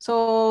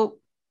 So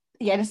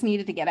yeah, I just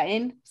needed to get that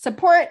in.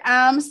 Support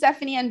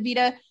Stephanie and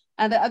Vita,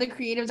 the other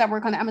creatives that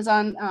work on the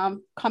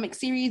Amazon comic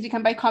series. You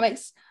can buy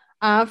comics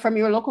from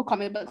your local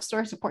comic book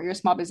store. Support your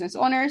small business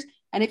owners,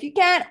 and if you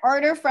can't,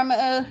 order from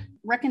a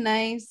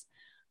recognized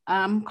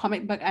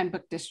comic book and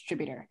book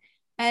distributor.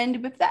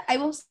 And with that, I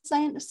will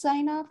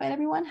sign off, and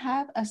everyone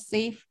have a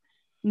safe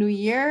New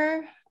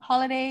Year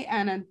holiday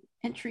and an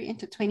entry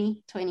into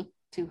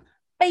 2022.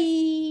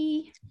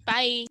 Bye.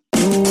 Bye.